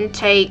 He didn't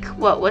take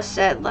what was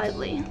said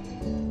lightly.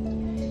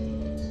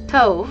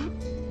 Cove,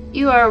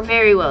 you are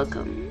very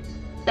welcome.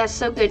 That's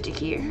so good to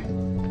hear.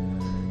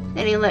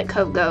 Then he let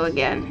Cove go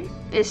again.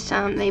 This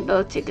time they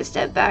both took a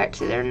step back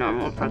to their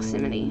normal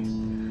proximity.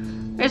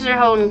 Mr.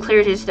 Holden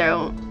cleared his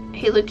throat.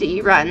 He looked at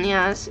you right in the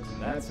eyes.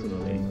 That's a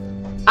relief.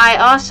 I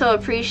also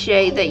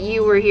appreciate that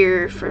you were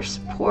here for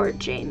support,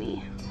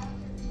 Jamie.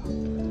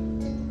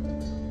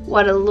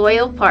 What a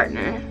loyal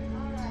partner.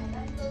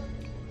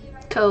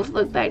 Cove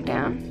looked back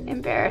down,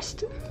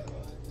 embarrassed.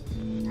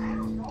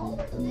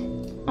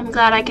 I'm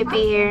glad I could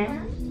be here.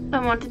 I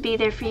want to be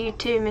there for you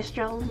too,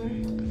 Mr.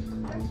 Holden.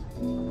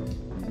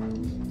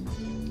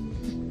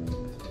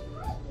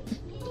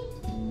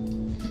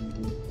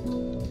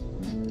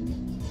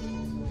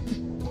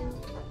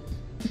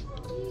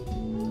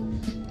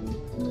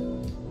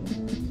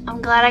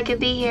 I'm glad I could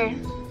be here.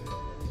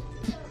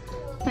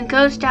 When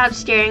Cove stopped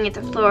staring at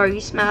the floor, you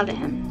smiled at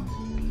him.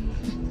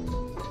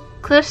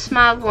 Cliff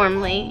smiled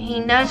warmly. He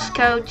nudged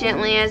Cove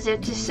gently as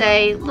if to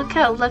say, look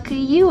how lucky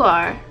you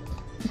are.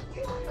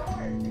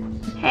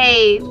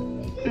 Hey,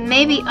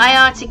 maybe I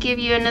ought to give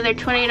you another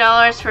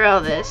 $20 for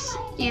all this.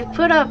 You've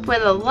put up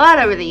with a lot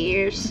over the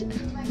years.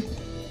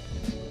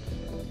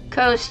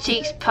 Cove's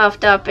cheeks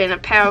puffed up in a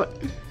pout.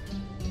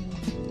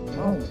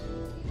 No.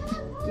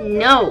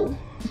 No.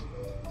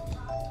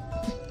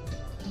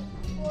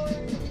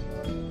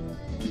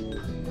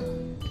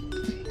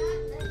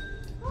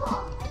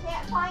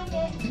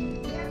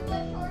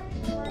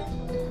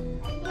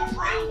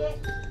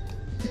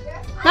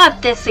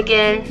 Not this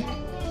again.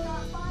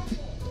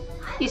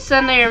 You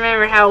suddenly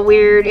remember how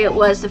weird it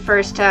was the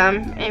first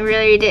time, and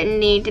really didn't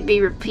need to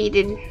be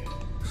repeated.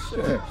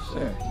 Sure.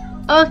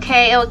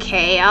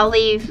 Okay, I'll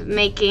leave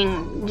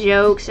making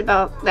jokes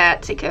about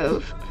that to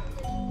Cove.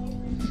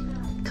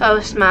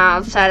 Cove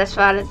smiled,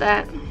 satisfied at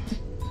that.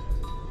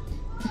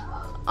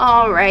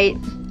 Alright.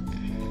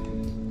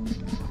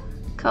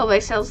 Cove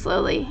exhaled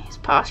slowly, his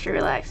posture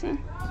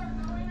relaxing.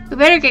 We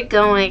better get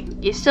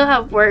going. You still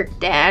have work,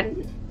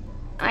 Dad.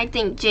 I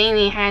think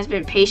Jamie has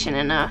been patient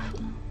enough.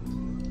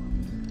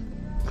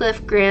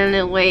 Cliff grinned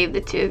and waved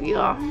the two of you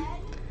off.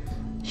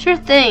 Sure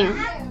thing.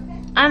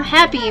 I'm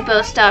happy you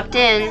both stopped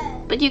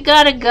in, but you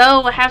gotta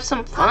go have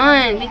some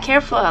fun. Be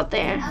careful out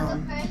there.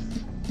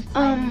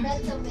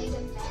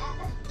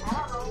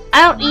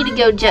 I don't need to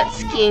go jet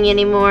skiing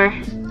anymore.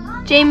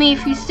 Jamie,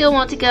 if you still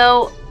want to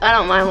go, I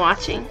don't mind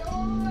watching.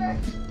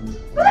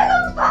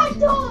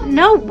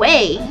 No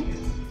way.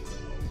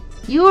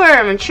 You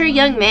are a mature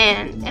young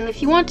man, and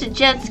if you want to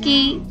jet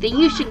ski, then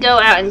you should go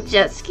out and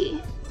jet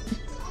ski.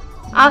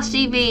 I'll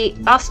still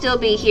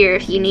be here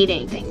if you need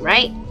anything,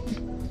 right?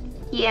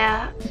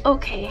 Yeah,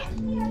 okay.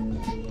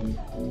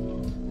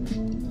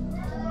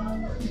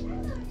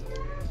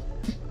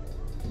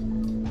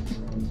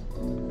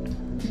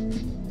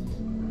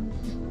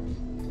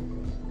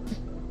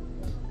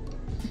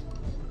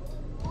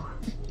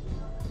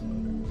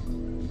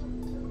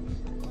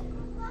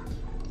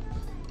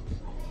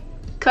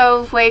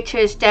 Cove waved to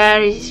his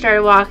dad as he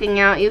started walking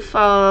out. You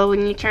followed.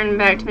 When you turned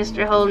back to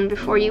Mr. Holden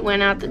before you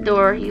went out the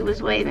door, he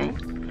was waving.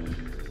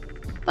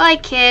 Bye,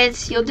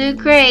 kids. You'll do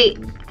great.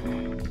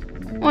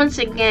 Once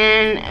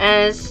again,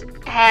 as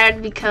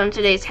had become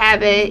today's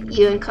habit,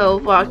 you and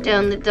Cove walked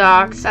down the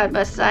dock side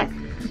by side.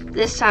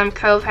 This time,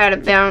 Cove had a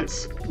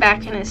bounce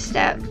back in his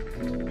step.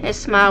 His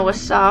smile was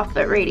soft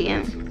but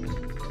radiant.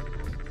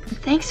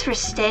 Thanks for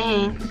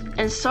staying,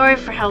 and sorry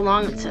for how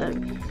long it took.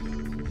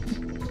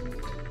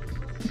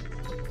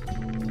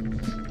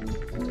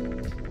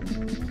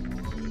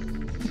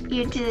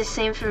 You did the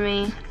same for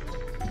me.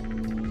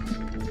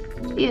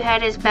 You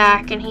had his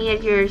back and he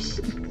had yours.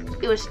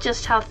 It was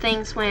just how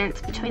things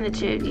went between the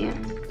two of you.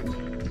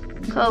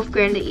 Cove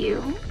grinned at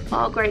you,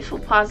 all grateful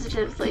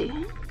positivity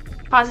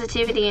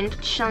and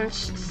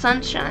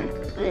sunshine.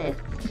 Blech.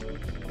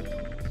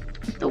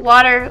 The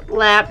water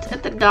lapped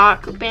at the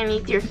dock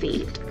beneath your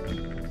feet.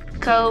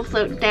 Cove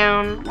looked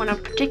down when a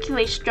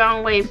particularly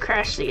strong wave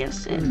crashed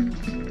against it.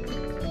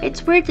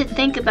 It's weird to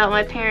think about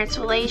my parents'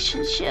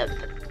 relationship.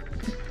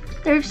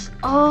 There's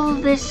all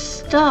this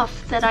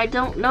stuff that I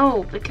don't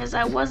know because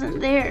I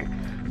wasn't there,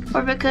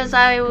 or because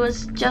I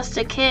was just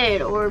a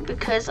kid, or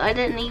because I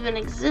didn't even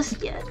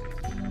exist yet.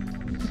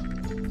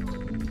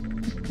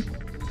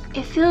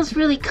 It feels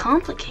really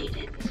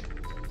complicated.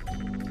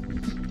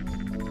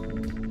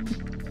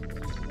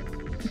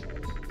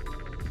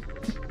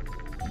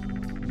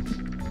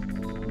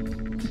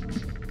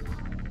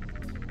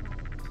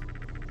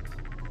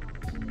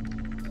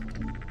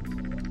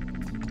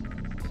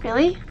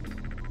 Really?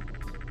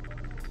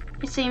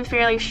 It seemed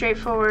fairly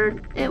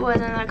straightforward. It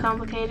wasn't that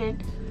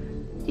complicated.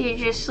 You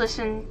just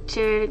listened to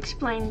it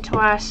explained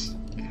twice.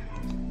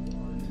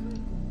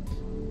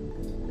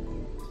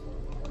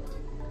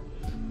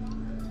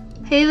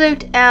 He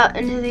looked out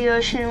into the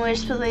ocean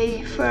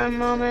wistfully for a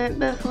moment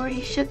before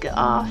he shook it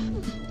off.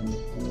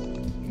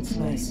 It's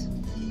nice.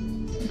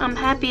 I'm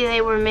happy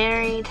they were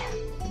married,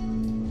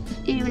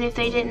 even if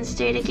they didn't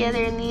stay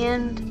together in the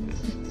end.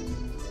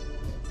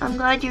 I'm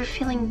glad you're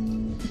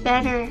feeling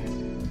better.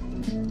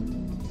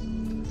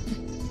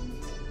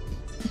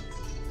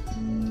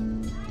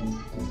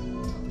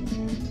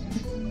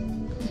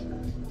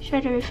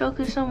 Tried to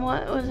refocus on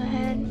what was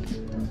ahead.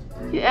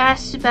 You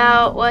asked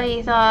about what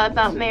he thought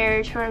about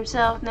marriage for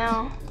himself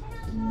now.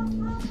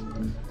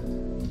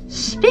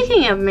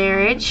 Speaking of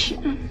marriage,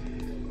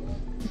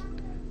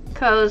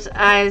 Cove's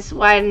eyes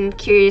widened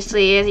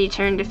curiously as he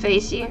turned to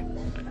face you.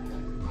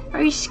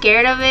 Are you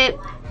scared of it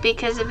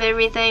because of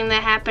everything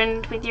that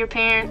happened with your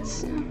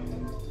parents?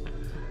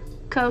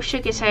 Cove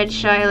shook his head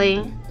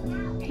shyly.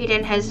 He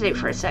didn't hesitate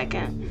for a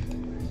second.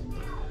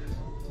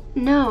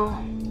 No.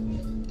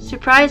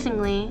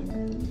 Surprisingly,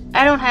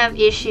 I don't have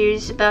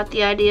issues about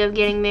the idea of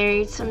getting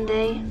married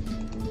someday.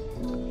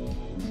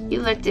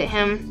 You looked at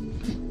him,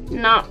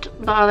 not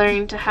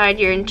bothering to hide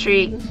your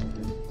intrigue.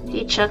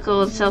 He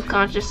chuckled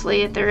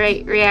self-consciously at the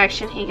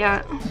reaction he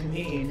got.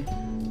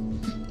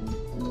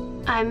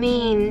 I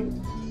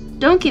mean,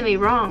 don't get me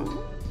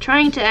wrong.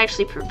 Trying to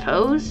actually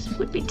propose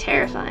would be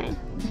terrifying.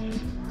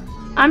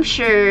 I'm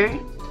sure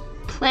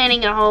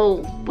planning a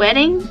whole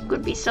wedding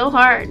would be so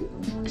hard,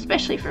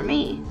 especially for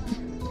me.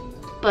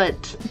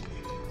 But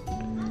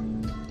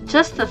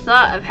just the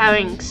thought of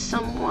having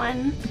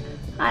someone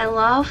I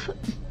love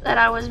that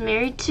I was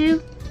married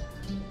to,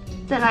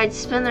 that I'd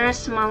spend the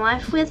rest of my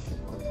life with,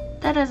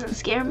 that doesn't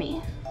scare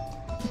me.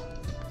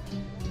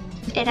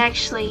 It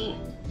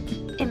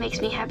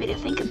makes me happy to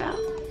think about.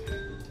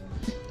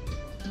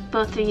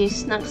 Both of you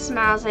snuck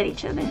smiles at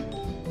each other.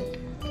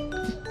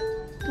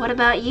 What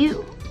about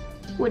you?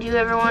 Would you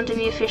ever want to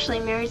be officially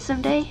married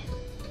someday?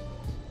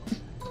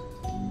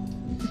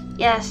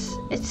 Yes,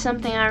 it's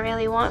something I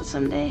really want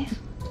someday.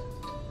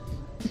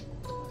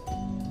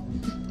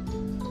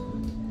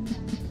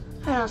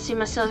 I don't see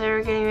myself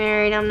ever getting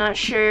married. I'm not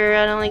sure.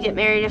 I'd only get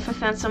married if I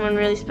found someone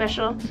really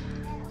special.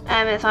 I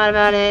haven't thought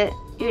about it.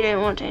 You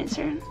didn't want to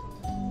answer.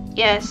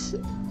 Yes,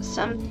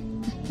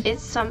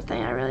 it's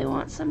something I really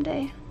want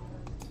someday.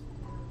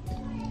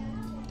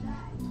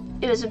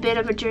 It was a bit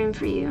of a dream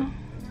for you.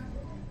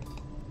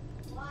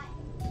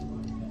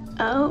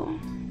 Oh.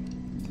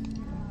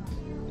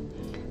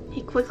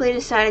 He quickly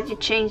decided to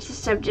change the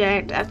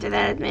subject after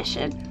that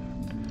admission.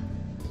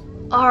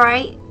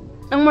 Alright,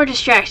 no more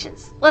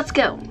distractions. Let's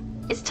go.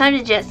 It's time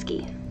to jet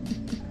ski.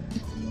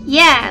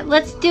 Yeah,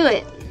 let's do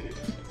it.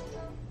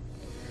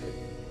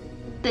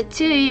 The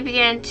two of you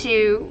began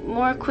to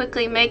more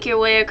quickly make your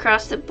way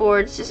across the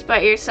boards.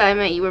 Despite your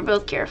excitement, you were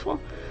both careful.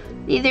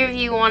 Neither of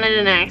you wanted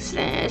an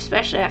accident,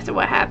 especially after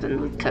what happened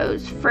with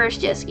Code's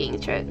first jet skiing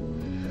trip.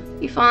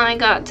 You finally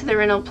got to the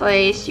rental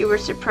place. You were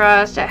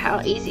surprised at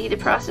how easy the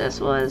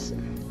process was.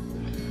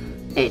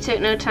 It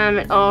took no time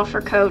at all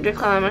for Code to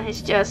climb on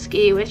his jet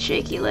ski with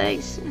shaky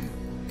legs.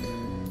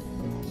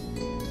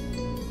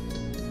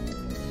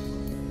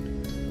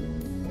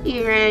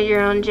 You rented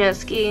your own jet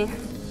ski.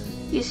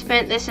 You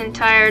spent this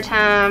entire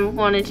time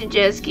wanting to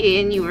jet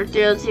ski, and you were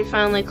thrilled to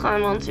finally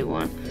climb onto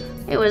one.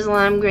 It was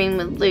lime green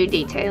with blue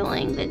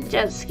detailing. The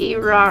jet ski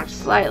rocked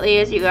slightly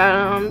as you got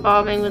on,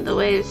 bobbing with the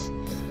waves.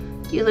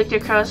 You looked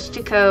across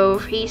to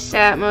Cove. He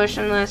sat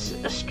motionless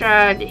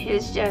astride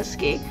his jet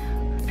ski,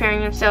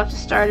 preparing himself to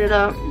start it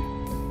up.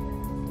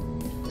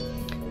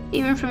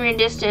 Even from your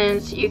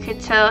distance, you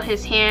could tell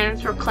his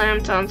hands were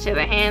clamped onto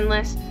the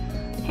handles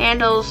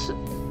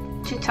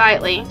too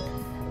tightly.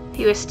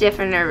 He was stiff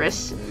and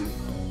nervous.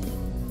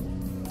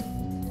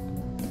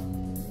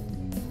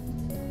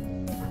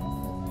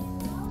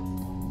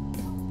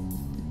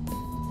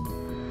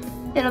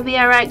 It'll be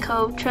alright,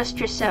 Cove. Trust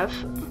yourself.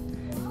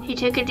 He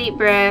took a deep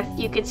breath.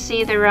 You could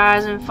see the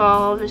rise and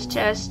fall of his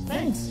chest.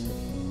 Thanks.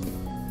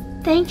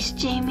 Thanks,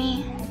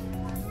 Jamie.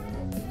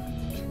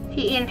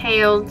 He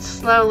inhaled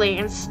slowly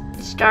and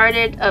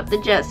started up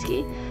the jet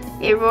ski.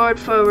 It roared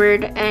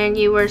forward, and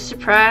you were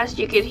surprised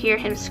you could hear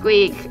him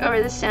squeak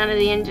over the sound of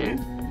the engine.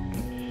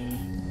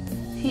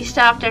 He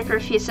stopped after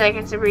a few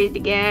seconds and breathed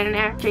again, and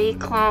after he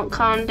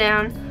calmed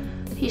down,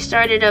 he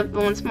started up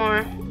once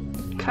more.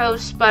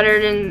 Cove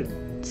sputtered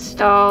and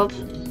stalled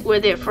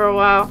with it for a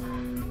while,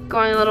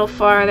 going a little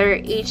farther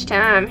each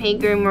time. He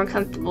grew more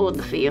comfortable with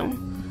the feel.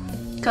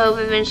 Cove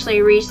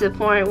eventually reached the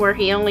point where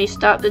he only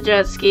stopped the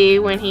jet ski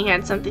when he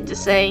had something to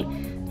say.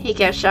 He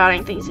kept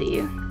shouting things at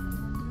you.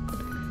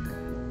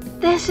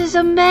 This is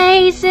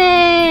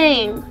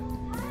amazing!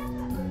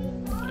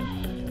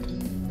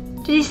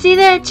 Did you see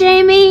that,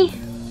 Jamie?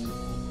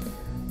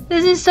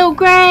 This is so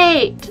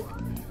great!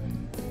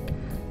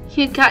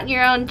 You'd gotten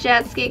your own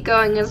jet ski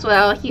going as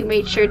well. You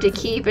made sure to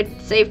keep a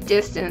safe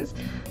distance.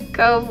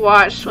 Cove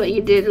watched what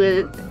you did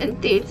with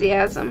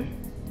enthusiasm.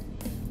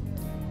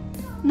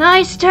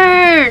 Nice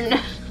turn!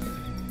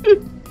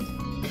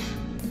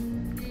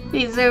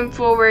 He zoomed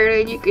forward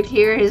and you could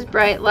hear his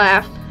bright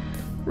laugh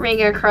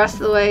ring across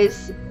the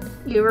waves.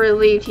 You were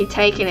relieved he'd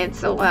taken it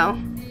so well.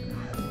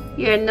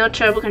 You had no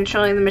trouble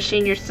controlling the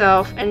machine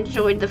yourself and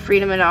enjoyed the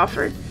freedom it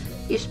offered.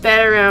 You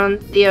sped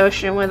around the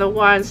ocean with a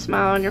wide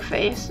smile on your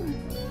face.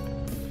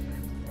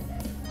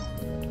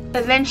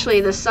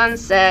 Eventually the sun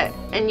set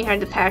and you had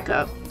to pack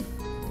up.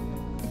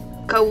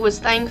 Cove was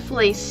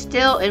thankfully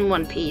still in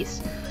one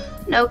piece.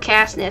 No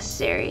cast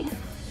necessary.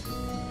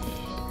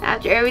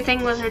 After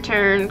everything was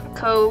returned,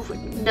 Cove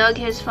dug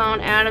his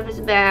phone out of his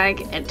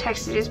bag and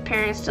texted his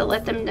parents to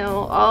let them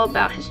know all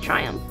about his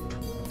triumph.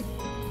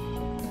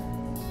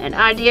 An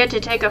idea to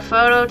take a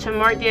photo to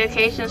mark the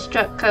occasion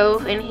struck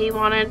Cove, and he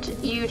wanted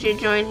you to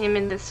join him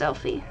in the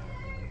selfie.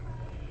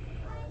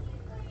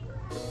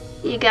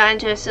 You got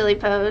into a silly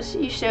pose.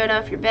 You showed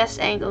off your best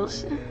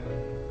angles.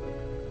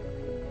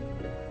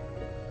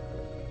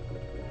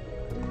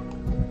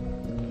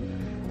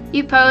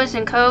 You posed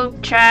and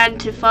Cove tried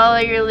to follow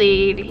your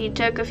lead. He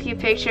took a few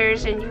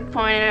pictures and you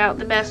pointed out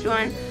the best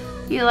one.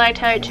 You liked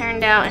how it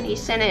turned out and he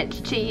sent it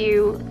to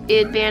you.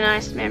 It'd be a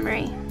nice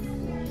memory.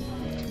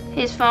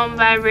 His phone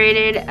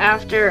vibrated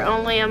after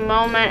only a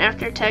moment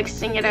after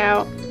texting it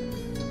out.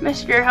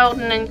 Mr.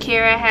 Holden and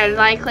Kira had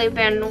likely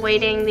been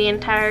waiting the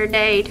entire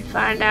day to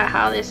find out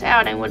how this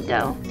outing would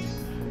go.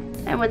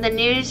 And with the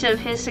news of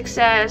his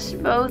success,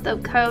 both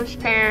of Cove's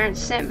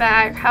parents sent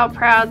back how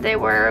proud they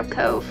were of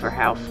Cove for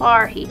how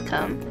far he'd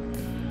come.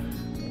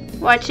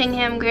 Watching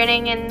him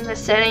grinning in the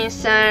setting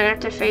sun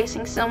after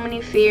facing so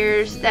many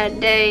fears that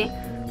day,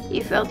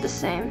 you felt the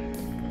same.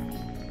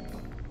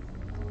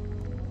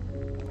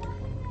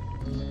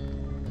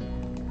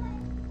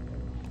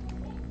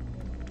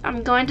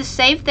 I'm going to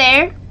save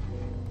there.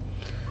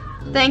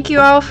 Thank you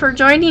all for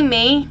joining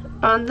me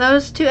on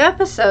those 2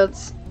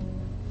 episodes.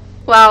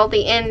 Well,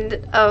 the ending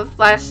of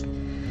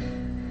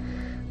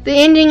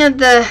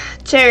the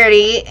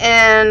charity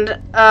and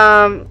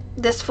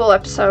this full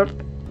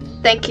episode.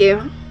 Thank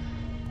you.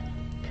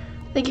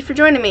 Thank you for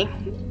joining me.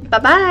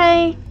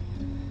 Bye-bye.